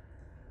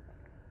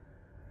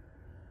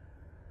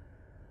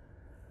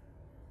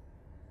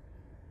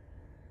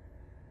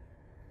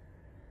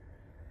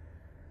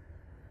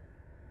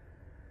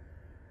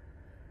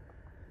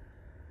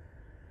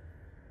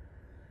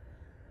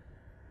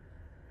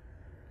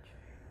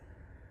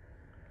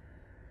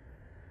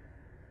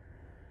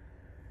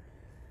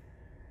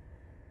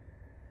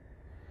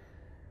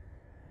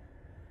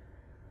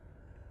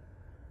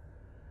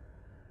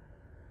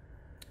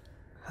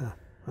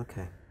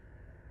 Okay.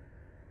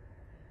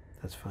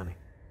 That's funny.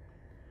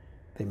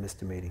 They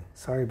missed a meeting.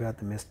 Sorry about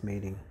the missed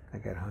meeting. I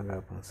got hung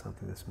up on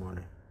something this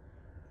morning.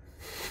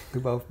 We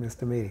both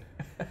missed a meeting.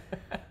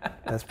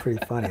 That's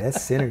pretty funny. That's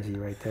synergy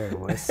right there.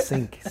 Well, that's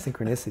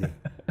synchronicity.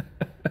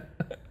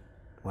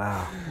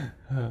 Wow.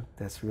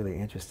 That's really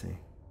interesting.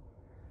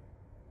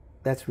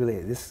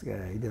 This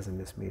guy, he doesn't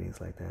miss meetings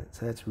like that.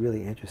 So that's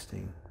really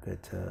interesting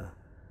that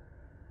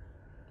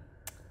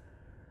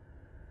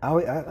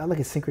I look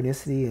at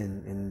synchronicity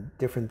and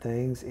different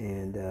things,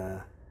 and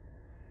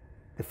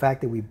the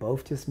fact that we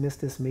both just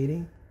missed this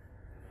meeting.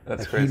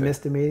 That's like crazy. He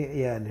missed a meeting,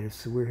 yeah, and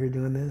so we're here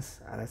doing this.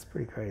 That's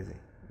pretty crazy.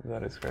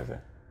 That is crazy.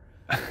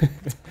 I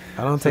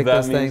don't So take that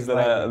those means things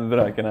that that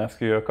I can ask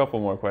you a couple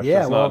more questions.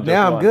 Yeah, well, not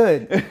now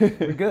just I'm one. good.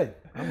 We're good.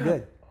 I'm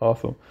good.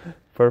 Awesome.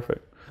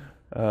 Perfect.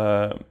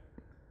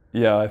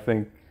 Yeah, I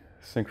think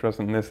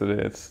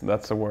synchronicity,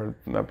 that's a word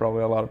that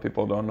probably a lot of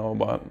people don't know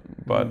about,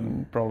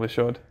 but probably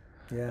should.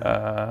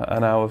 Yeah.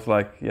 And I was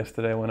like,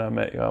 yesterday when I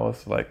met you, I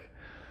was like,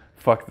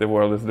 fuck, the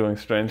world is doing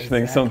strange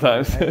things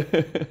Exactly,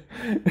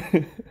 sometimes.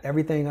 right?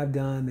 Everything I've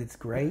done that's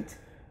great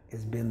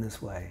has been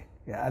this way.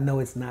 Yeah, I know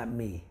it's not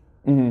me.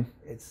 Mm-hmm.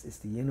 It's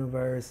the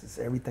universe. It's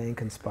everything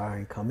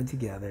conspiring, coming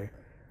together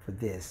for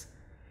this.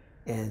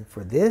 And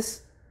for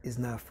this is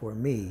not for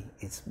me.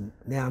 It's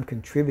now I'm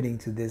contributing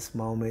to this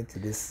moment, to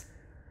this.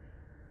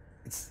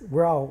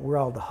 We're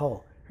all the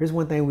whole. Here's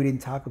one thing we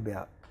didn't talk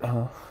about.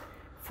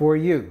 For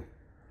you,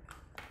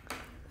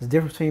 there's a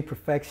difference between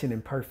perfection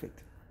and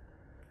perfect.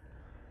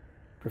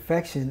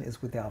 Perfection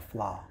is without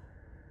flaw.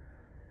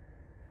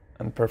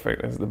 And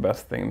perfect is the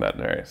best thing that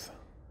there is.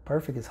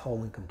 Perfect is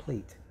whole and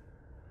complete.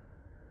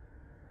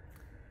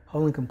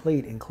 Whole and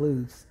complete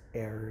includes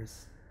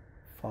errors,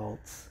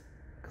 faults,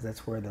 because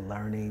that's where the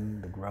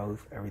learning, the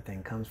growth,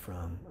 everything comes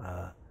from.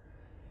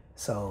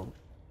 So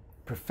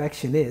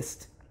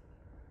perfectionists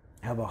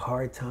have a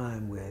hard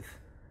time with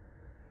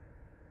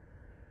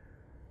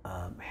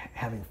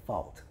having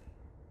fault.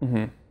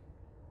 Mm-hmm.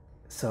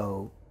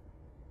 So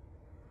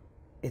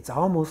it's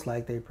almost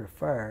like they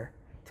prefer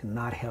to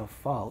not have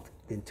fault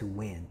than to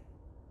win.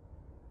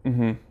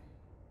 Mm-hmm.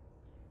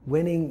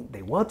 Winning,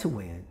 they want to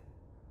win.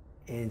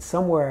 And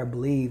somewhere I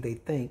believe they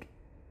think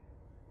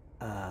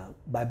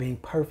by being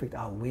perfect,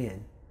 I'll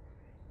win.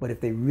 But if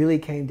they really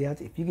came down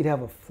to, if you could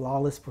have a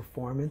flawless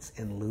performance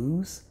and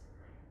lose,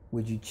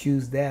 would you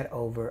choose that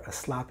over a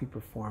sloppy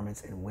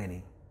performance and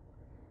winning?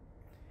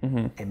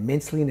 Mm-hmm. And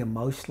mentally and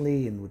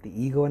emotionally and with the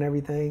ego and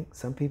everything,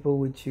 some people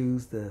would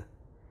choose the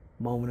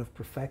moment of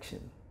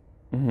perfection,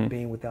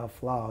 being without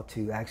flaw,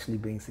 to actually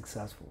being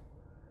successful.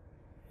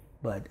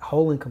 But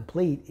whole and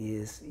complete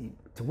is,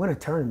 to win a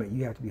tournament,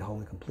 you have to be whole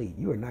and complete.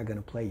 You are not going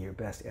to play your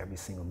best every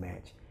single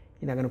match.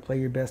 You're not going to play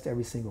your best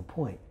every single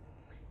point.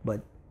 But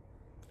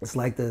it's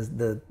like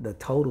the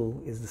total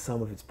is the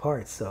sum of its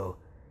parts. So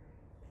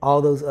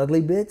all those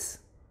ugly bits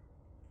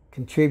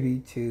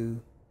contribute to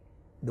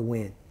the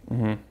win.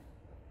 Mm-hmm.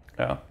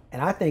 Yeah.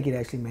 And I think it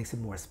actually makes it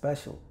more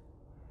special.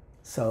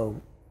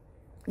 So,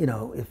 you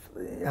know, if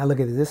I look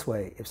at it this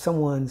way, if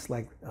someone's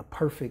like a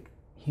perfect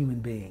human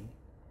being,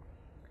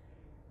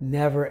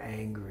 never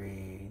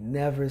angry,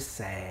 never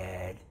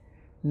sad,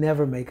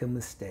 never make a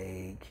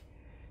mistake,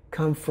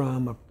 come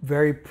from a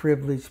very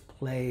privileged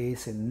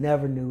place and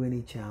never knew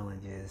any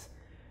challenges,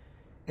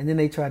 and then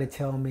they try to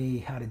tell me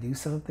how to do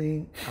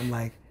something, I'm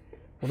like,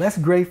 well, that's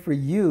great for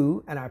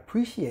you, and I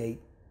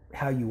appreciate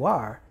how you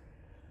are,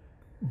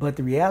 but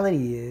the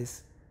reality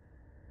is,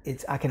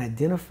 I can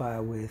identify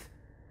with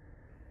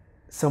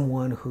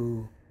someone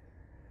who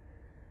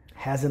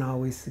hasn't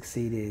always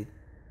succeeded,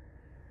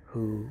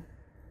 who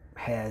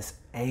has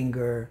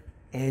anger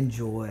and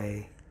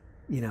joy,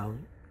 you know,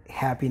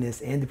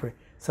 happiness and depression.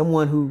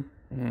 Someone who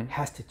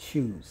has to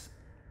choose.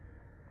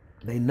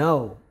 They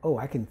know, oh,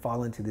 I can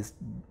fall into this,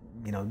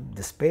 you know,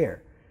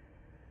 despair.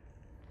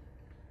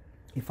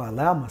 if I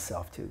allow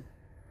myself to.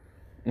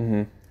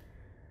 Mm-hmm.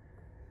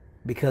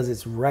 Because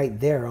it's right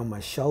there on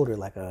my shoulder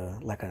like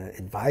an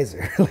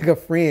advisor, like a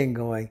friend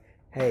going,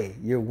 hey,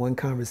 you're one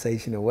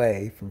conversation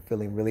away from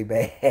feeling really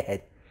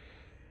bad.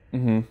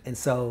 Mm-hmm. And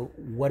so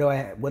what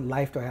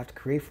life do I have to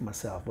create for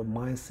myself? What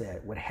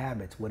mindset, what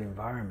habits, what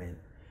environment,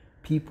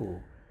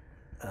 people,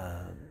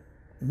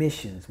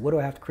 missions, what do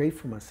I have to create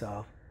for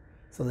myself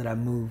so that I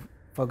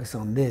focus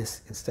on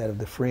this instead of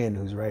the friend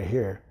who's right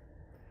here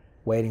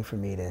waiting for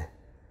me to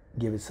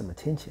give it some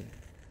attention.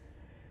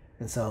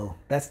 And so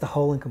that's the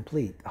whole and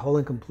complete. The whole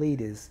and complete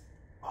is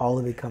all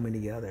of it coming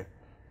together.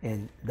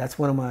 And that's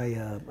one of my,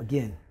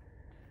 again,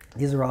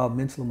 these are all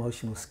mental,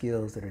 emotional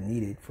skills that are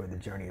needed for the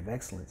journey of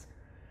excellence.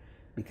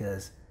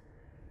 Because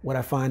what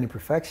I find in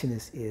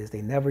perfectionists is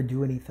they never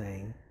do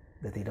anything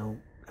that they don't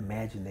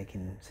imagine they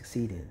can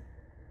succeed in.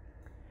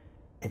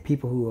 And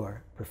people who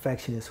are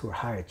perfectionists, who are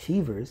high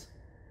achievers,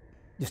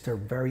 just are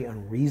very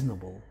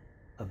unreasonable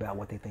about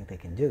what they think they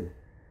can do.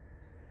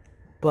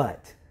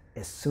 But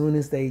as soon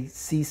as they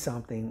see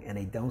something and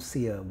they don't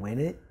see a win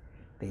it,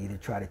 they either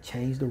try to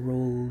change the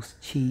rules,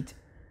 cheat,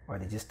 or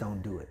they just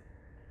don't do it.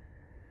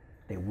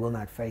 They will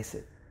not face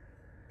it.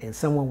 And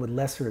someone with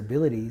lesser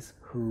abilities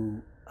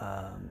who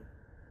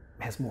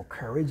has more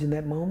courage in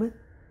that moment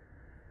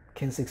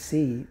can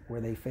succeed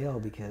where they fail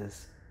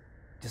because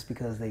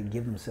they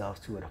give themselves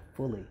to it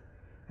fully.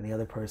 And the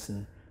other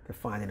person, they're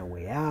finding a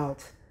way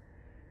out.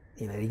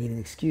 You know, they need an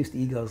excuse. The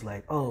ego's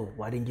like, oh,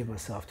 well, I didn't give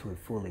myself to it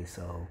fully,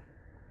 so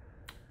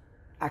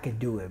I could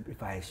do it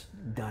if I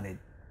done it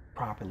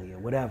properly or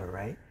whatever,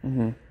 right?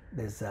 Mm-hmm.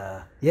 There's,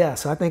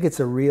 so I think it's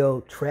a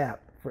real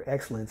trap for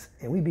excellence.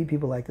 And we beat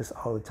people like this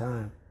all the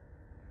time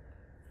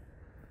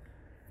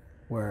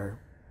where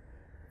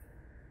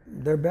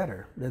they're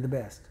better, they're the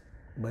best,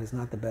 but it's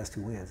not the best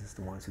who wins, it's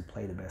the ones who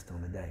play the best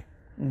on the day.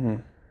 Mm-hmm.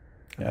 And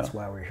that's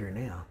why we're here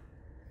now.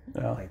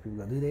 Yeah. Like people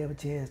go, do they have a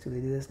chance? Do they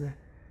do this and that?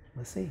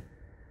 Let's see.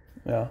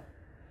 Yeah.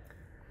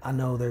 I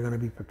know they're going to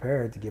be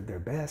prepared to give their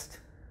best.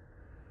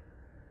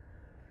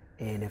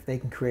 And if they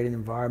can create an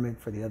environment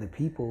for the other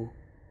people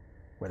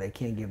where they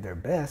can't give their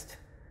best,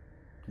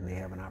 then they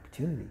have an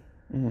opportunity.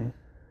 Mm-hmm.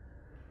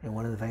 And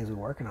one of the things we're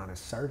working on is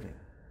serving.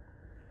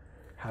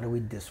 How do we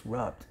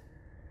disrupt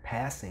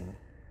passing?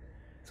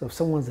 So if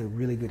someone's a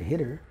really good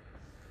hitter,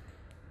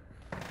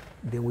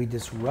 then we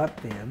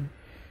disrupt them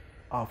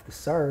off the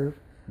serve,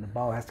 and the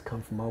ball has to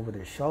come from over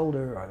their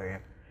shoulder,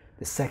 or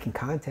the second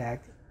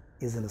contact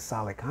isn't a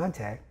solid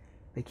contact,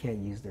 they can't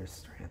use their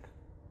strength.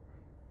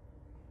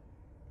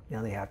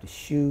 Now they have to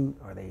shoot,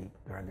 or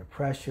they're under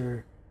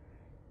pressure.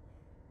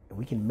 And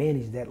we can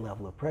manage that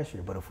level of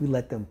pressure, but if we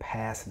let them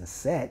pass and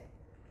set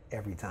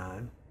every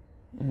time,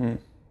 mm-hmm.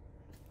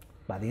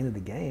 by the end of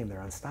the game,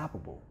 they're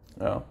unstoppable.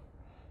 Yeah.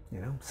 You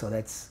know, so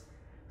that's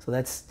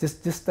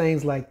just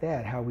things like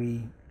that, how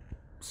we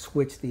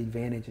switch the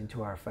advantage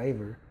into our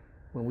favor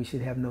when we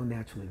should have no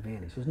natural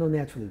advantage. There's no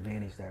natural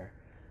advantage there.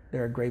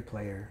 They're a great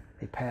player.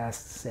 They pass,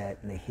 set,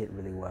 and they hit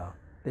really well.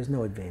 There's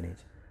no advantage.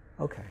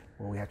 Okay,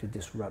 well, we have to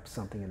disrupt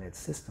something in that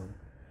system.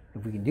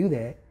 If we can do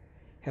that,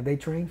 have they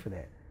trained for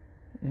that?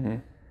 Mm-hmm.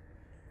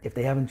 If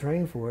they haven't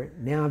trained for it,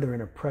 now they're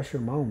in a pressure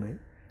moment.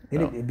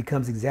 Then it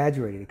becomes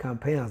exaggerated. It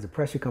compounds. The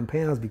pressure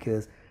compounds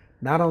because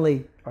not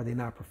only are they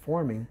not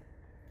performing,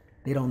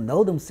 they don't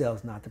know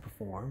themselves not to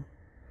perform,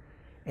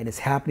 and it's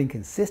happening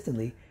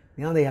consistently.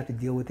 Now they have to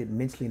deal with it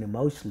mentally and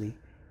emotionally,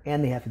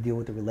 and they have to deal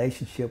with the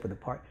relationship with the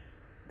part.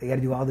 They got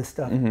to do all this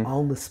stuff mm-hmm.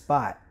 on the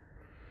spot,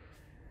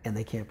 and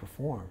they can't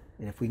perform.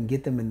 And if we can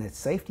get them in that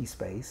safety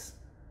space,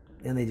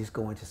 then they just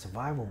go into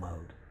survival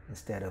mode.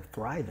 Instead of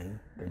thriving,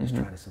 they're just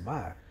mm-hmm. trying to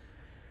survive.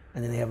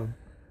 And then they have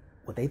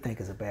what they think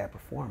is a bad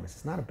performance.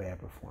 It's not a bad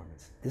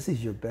performance. This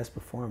is your best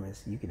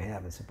performance you can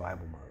have in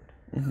survival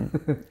mode.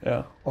 Mm-hmm.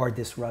 Yeah. Or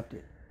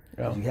disrupted.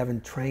 Yeah. Because you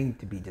haven't trained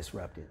to be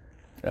disrupted.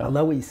 Yeah. I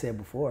love what you said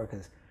before,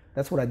 because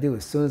that's what I do.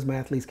 As soon as my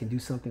athletes can do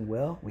something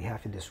well, we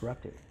have to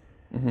disrupt it.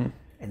 Mm-hmm.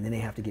 And then they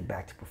have to get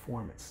back to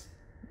performance.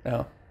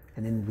 Yeah.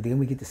 And then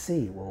we get to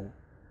see, well,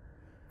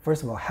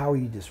 first of all, how are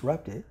you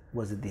disrupted?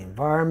 Was it the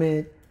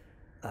environment?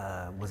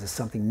 Was it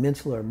something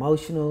mental or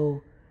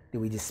emotional? Did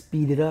we just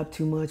speed it up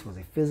too much? Was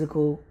it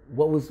physical?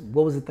 What was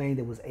the thing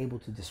that was able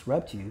to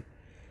disrupt you?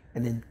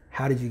 And then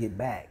how did you get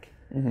back?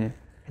 Mm-hmm.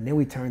 And then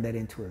we turned it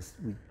into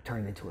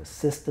a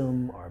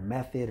system or a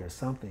method or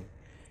something.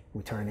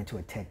 We turn it into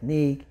a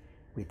technique.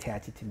 We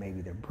attach it to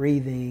maybe their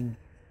breathing,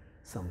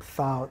 some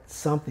thought,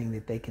 something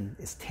that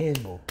is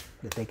tangible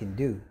that they can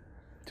do.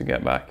 To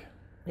get back.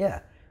 Yeah,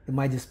 it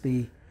might just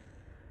be.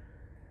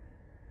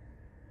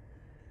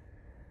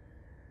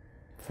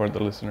 For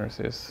the listeners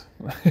is.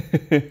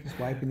 Just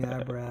wiping the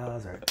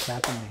eyebrows or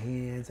clapping the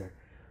hands or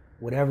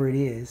whatever it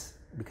is,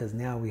 because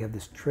now we have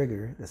this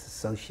trigger that's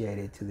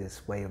associated to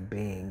this way of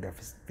being, their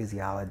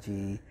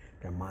physiology,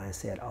 their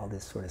mindset, all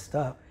this sort of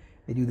stuff.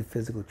 They do the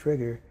physical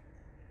trigger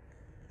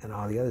and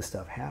all the other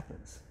stuff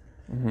happens.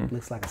 Mm-hmm. It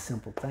looks like a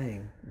simple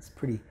thing. It's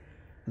pretty,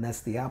 and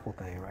that's the Apple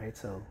thing, right?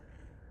 So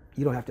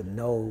you don't have to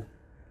know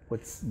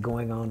what's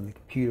going on in the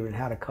computer and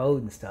how to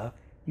code and stuff.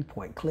 You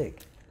point and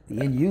click.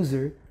 The end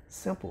user,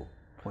 simple,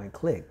 point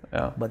click.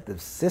 Yeah. But the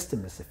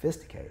system is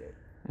sophisticated,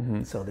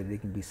 Mm-hmm. so that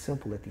it can be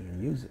simple at the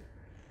end user.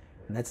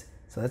 And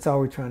that's all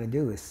we're trying to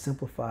do is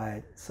simplify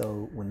it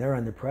so when they're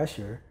under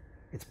pressure,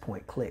 it's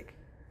point click.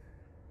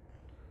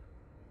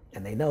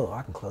 And they know,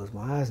 I can close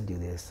my eyes and do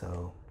this,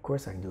 so of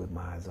course I can do it with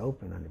my eyes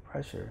open under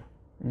pressure.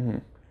 Mm-hmm.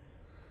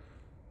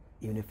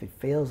 Even if it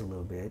fails a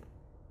little bit,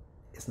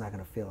 it's not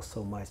going to fail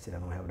so much that I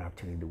don't have an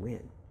opportunity to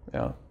win.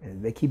 Yeah.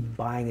 And they keep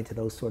buying into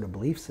those sort of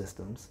belief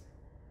systems,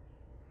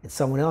 and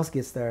someone else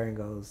gets there and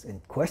goes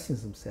and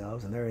questions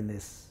themselves, and they're in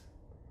this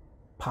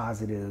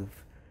positive,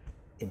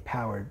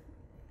 empowered,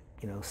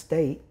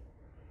 state,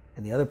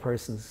 and the other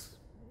person's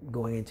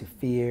going into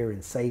fear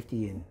and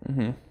safety, and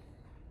Mm-hmm.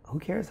 who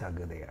cares how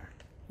good they are?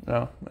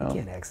 Yeah. You Yeah.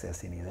 can't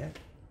access any of that.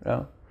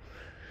 Yeah.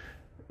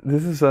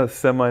 This is a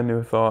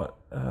semi-new thought,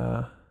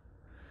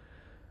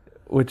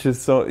 which is,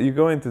 so you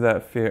go into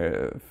that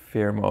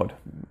fear mode,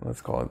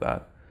 let's call it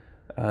that,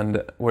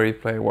 and where you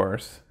play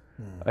worse.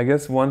 I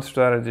guess one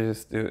strategy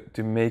is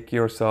to make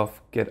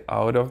yourself get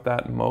out of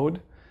that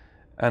mode,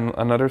 and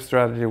another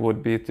strategy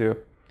would be to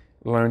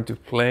learn to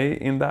play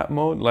in that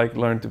mode, like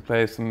learn to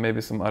play maybe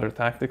some other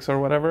tactics or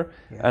whatever.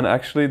 Yeah. And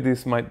actually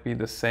this might be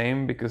the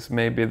same, because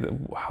maybe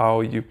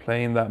how you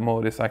play in that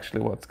mode is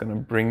actually what's going to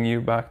bring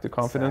you back to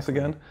confidence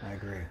Exactly. again. I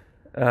agree.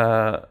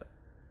 I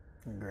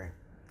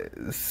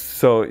agree.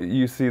 So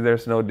you see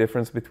there's no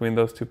difference between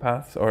those two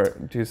paths, or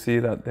do you see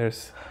that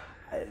there's...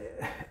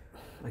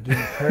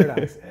 Again,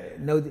 paradox.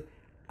 No,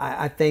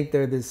 I think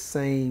they're the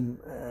same.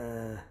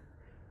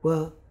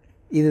 Well,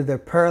 either they're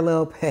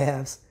parallel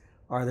paths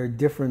or they're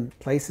different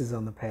places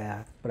on the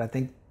path. But I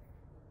think,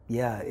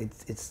 yeah,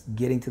 it's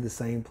getting to the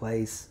same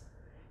place,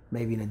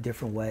 maybe in a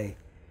different way.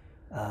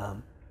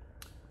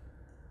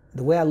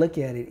 The way I look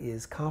at it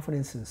is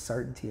confidence and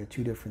certainty are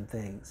two different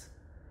things.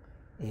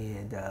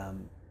 And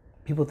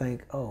people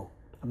think, oh,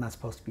 I'm not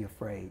supposed to be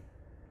afraid.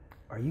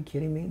 Are you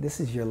kidding me? This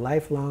is your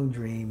lifelong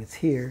dream. It's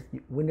here.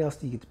 When else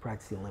do you get to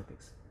practice the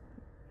Olympics?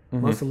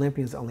 Mm-hmm. Most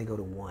Olympians only go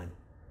to one.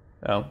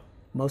 Yeah.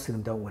 Most of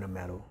them don't win a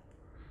medal.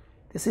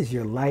 This is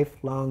your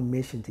lifelong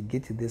mission to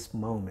get to this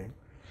moment,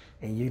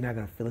 and you're not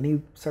going to feel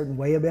any certain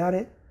way about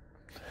it?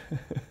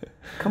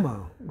 Come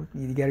on.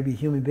 You got to be a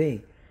human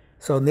being.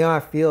 So now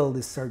I feel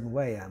this certain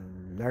way.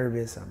 I'm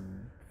nervous.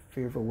 I'm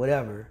fearful,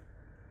 whatever.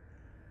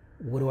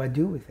 What do I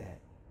do with that?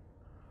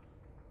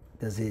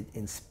 Does it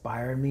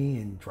inspire me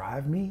and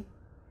drive me?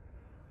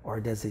 Or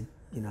does it,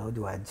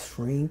 do I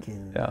shrink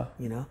and,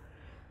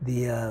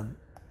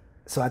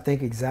 so I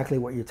think exactly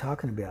what you're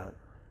talking about.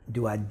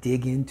 Do I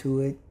dig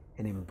into it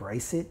and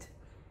embrace it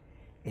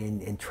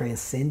and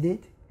transcend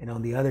it? And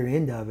on the other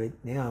end of it,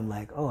 now I'm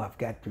like, oh, I've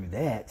got through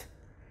that.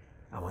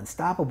 I'm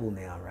unstoppable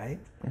now, right?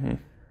 Mm-hmm.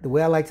 The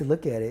way I like to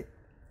look at it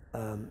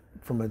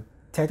from a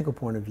technical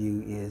point of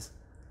view is,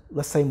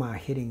 let's say my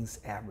hitting's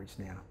average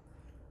now.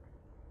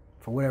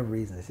 For whatever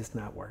reason, it's just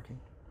not working.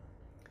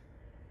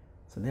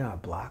 So now I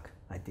block,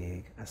 I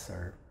dig, I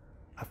serve.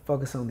 I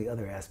focus on the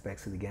other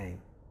aspects of the game.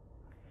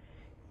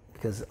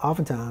 Because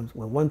oftentimes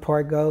when one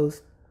part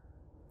goes,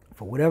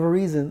 for whatever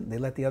reason, they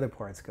let the other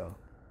parts go.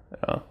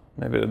 Yeah,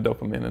 maybe the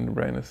dopamine in the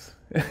brain is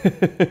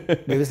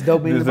maybe it's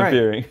dopamine in the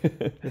brain. disappearing.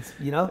 It's,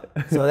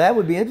 so that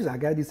would be interesting. I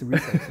got to do some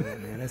research on that,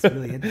 man. That's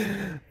really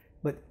interesting.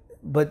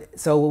 But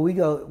so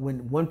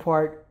when one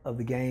part of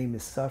the game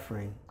is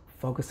suffering,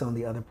 focus on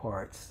the other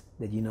parts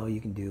that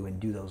you can do and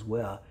do those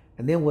well.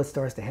 And then what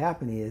starts to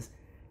happen is,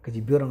 because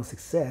you build on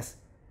success,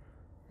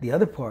 the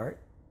other part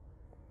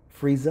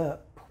frees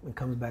up and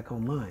comes back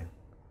online.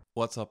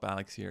 What's up,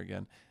 Alex here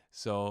again.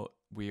 So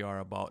we are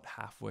about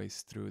halfway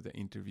through the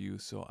interview,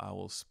 so I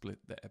will split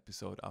the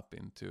episode up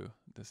into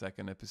the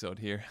second episode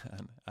here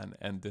and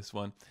end this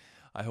one.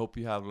 I hope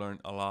you have learned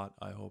a lot.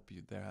 I hope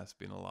there has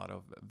been a lot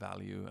of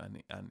value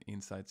and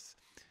insights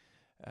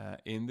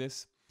in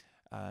this.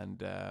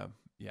 And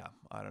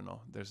I don't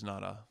know. There's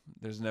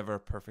never a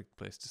perfect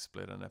place to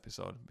split an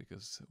episode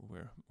because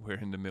we're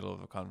in the middle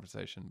of a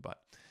conversation, but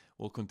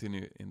we'll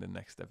continue in the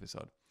next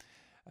episode.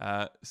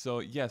 So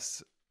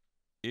yes,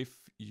 if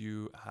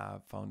you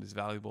have found this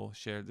valuable,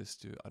 share this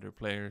to other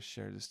players,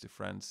 share this to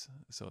friends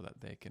so that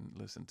they can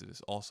listen to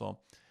this also,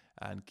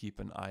 and keep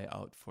an eye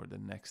out for the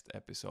next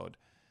episode.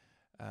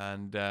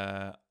 And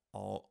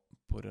I'll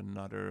put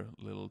another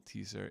little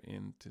teaser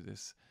into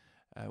this,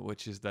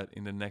 which is that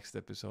in the next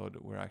episode,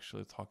 we're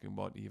actually talking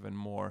about even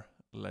more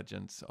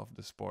legends of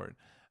the sport.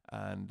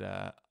 And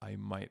I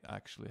might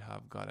actually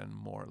have gotten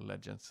more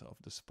legends of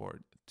the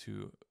sport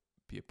to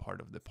be a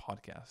part of the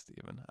podcast,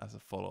 even as a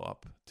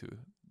follow-up to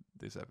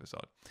this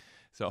episode.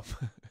 So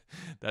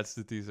that's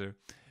the teaser.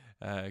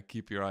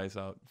 Keep your eyes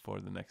out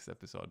for the next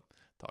episode.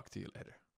 Talk to you later.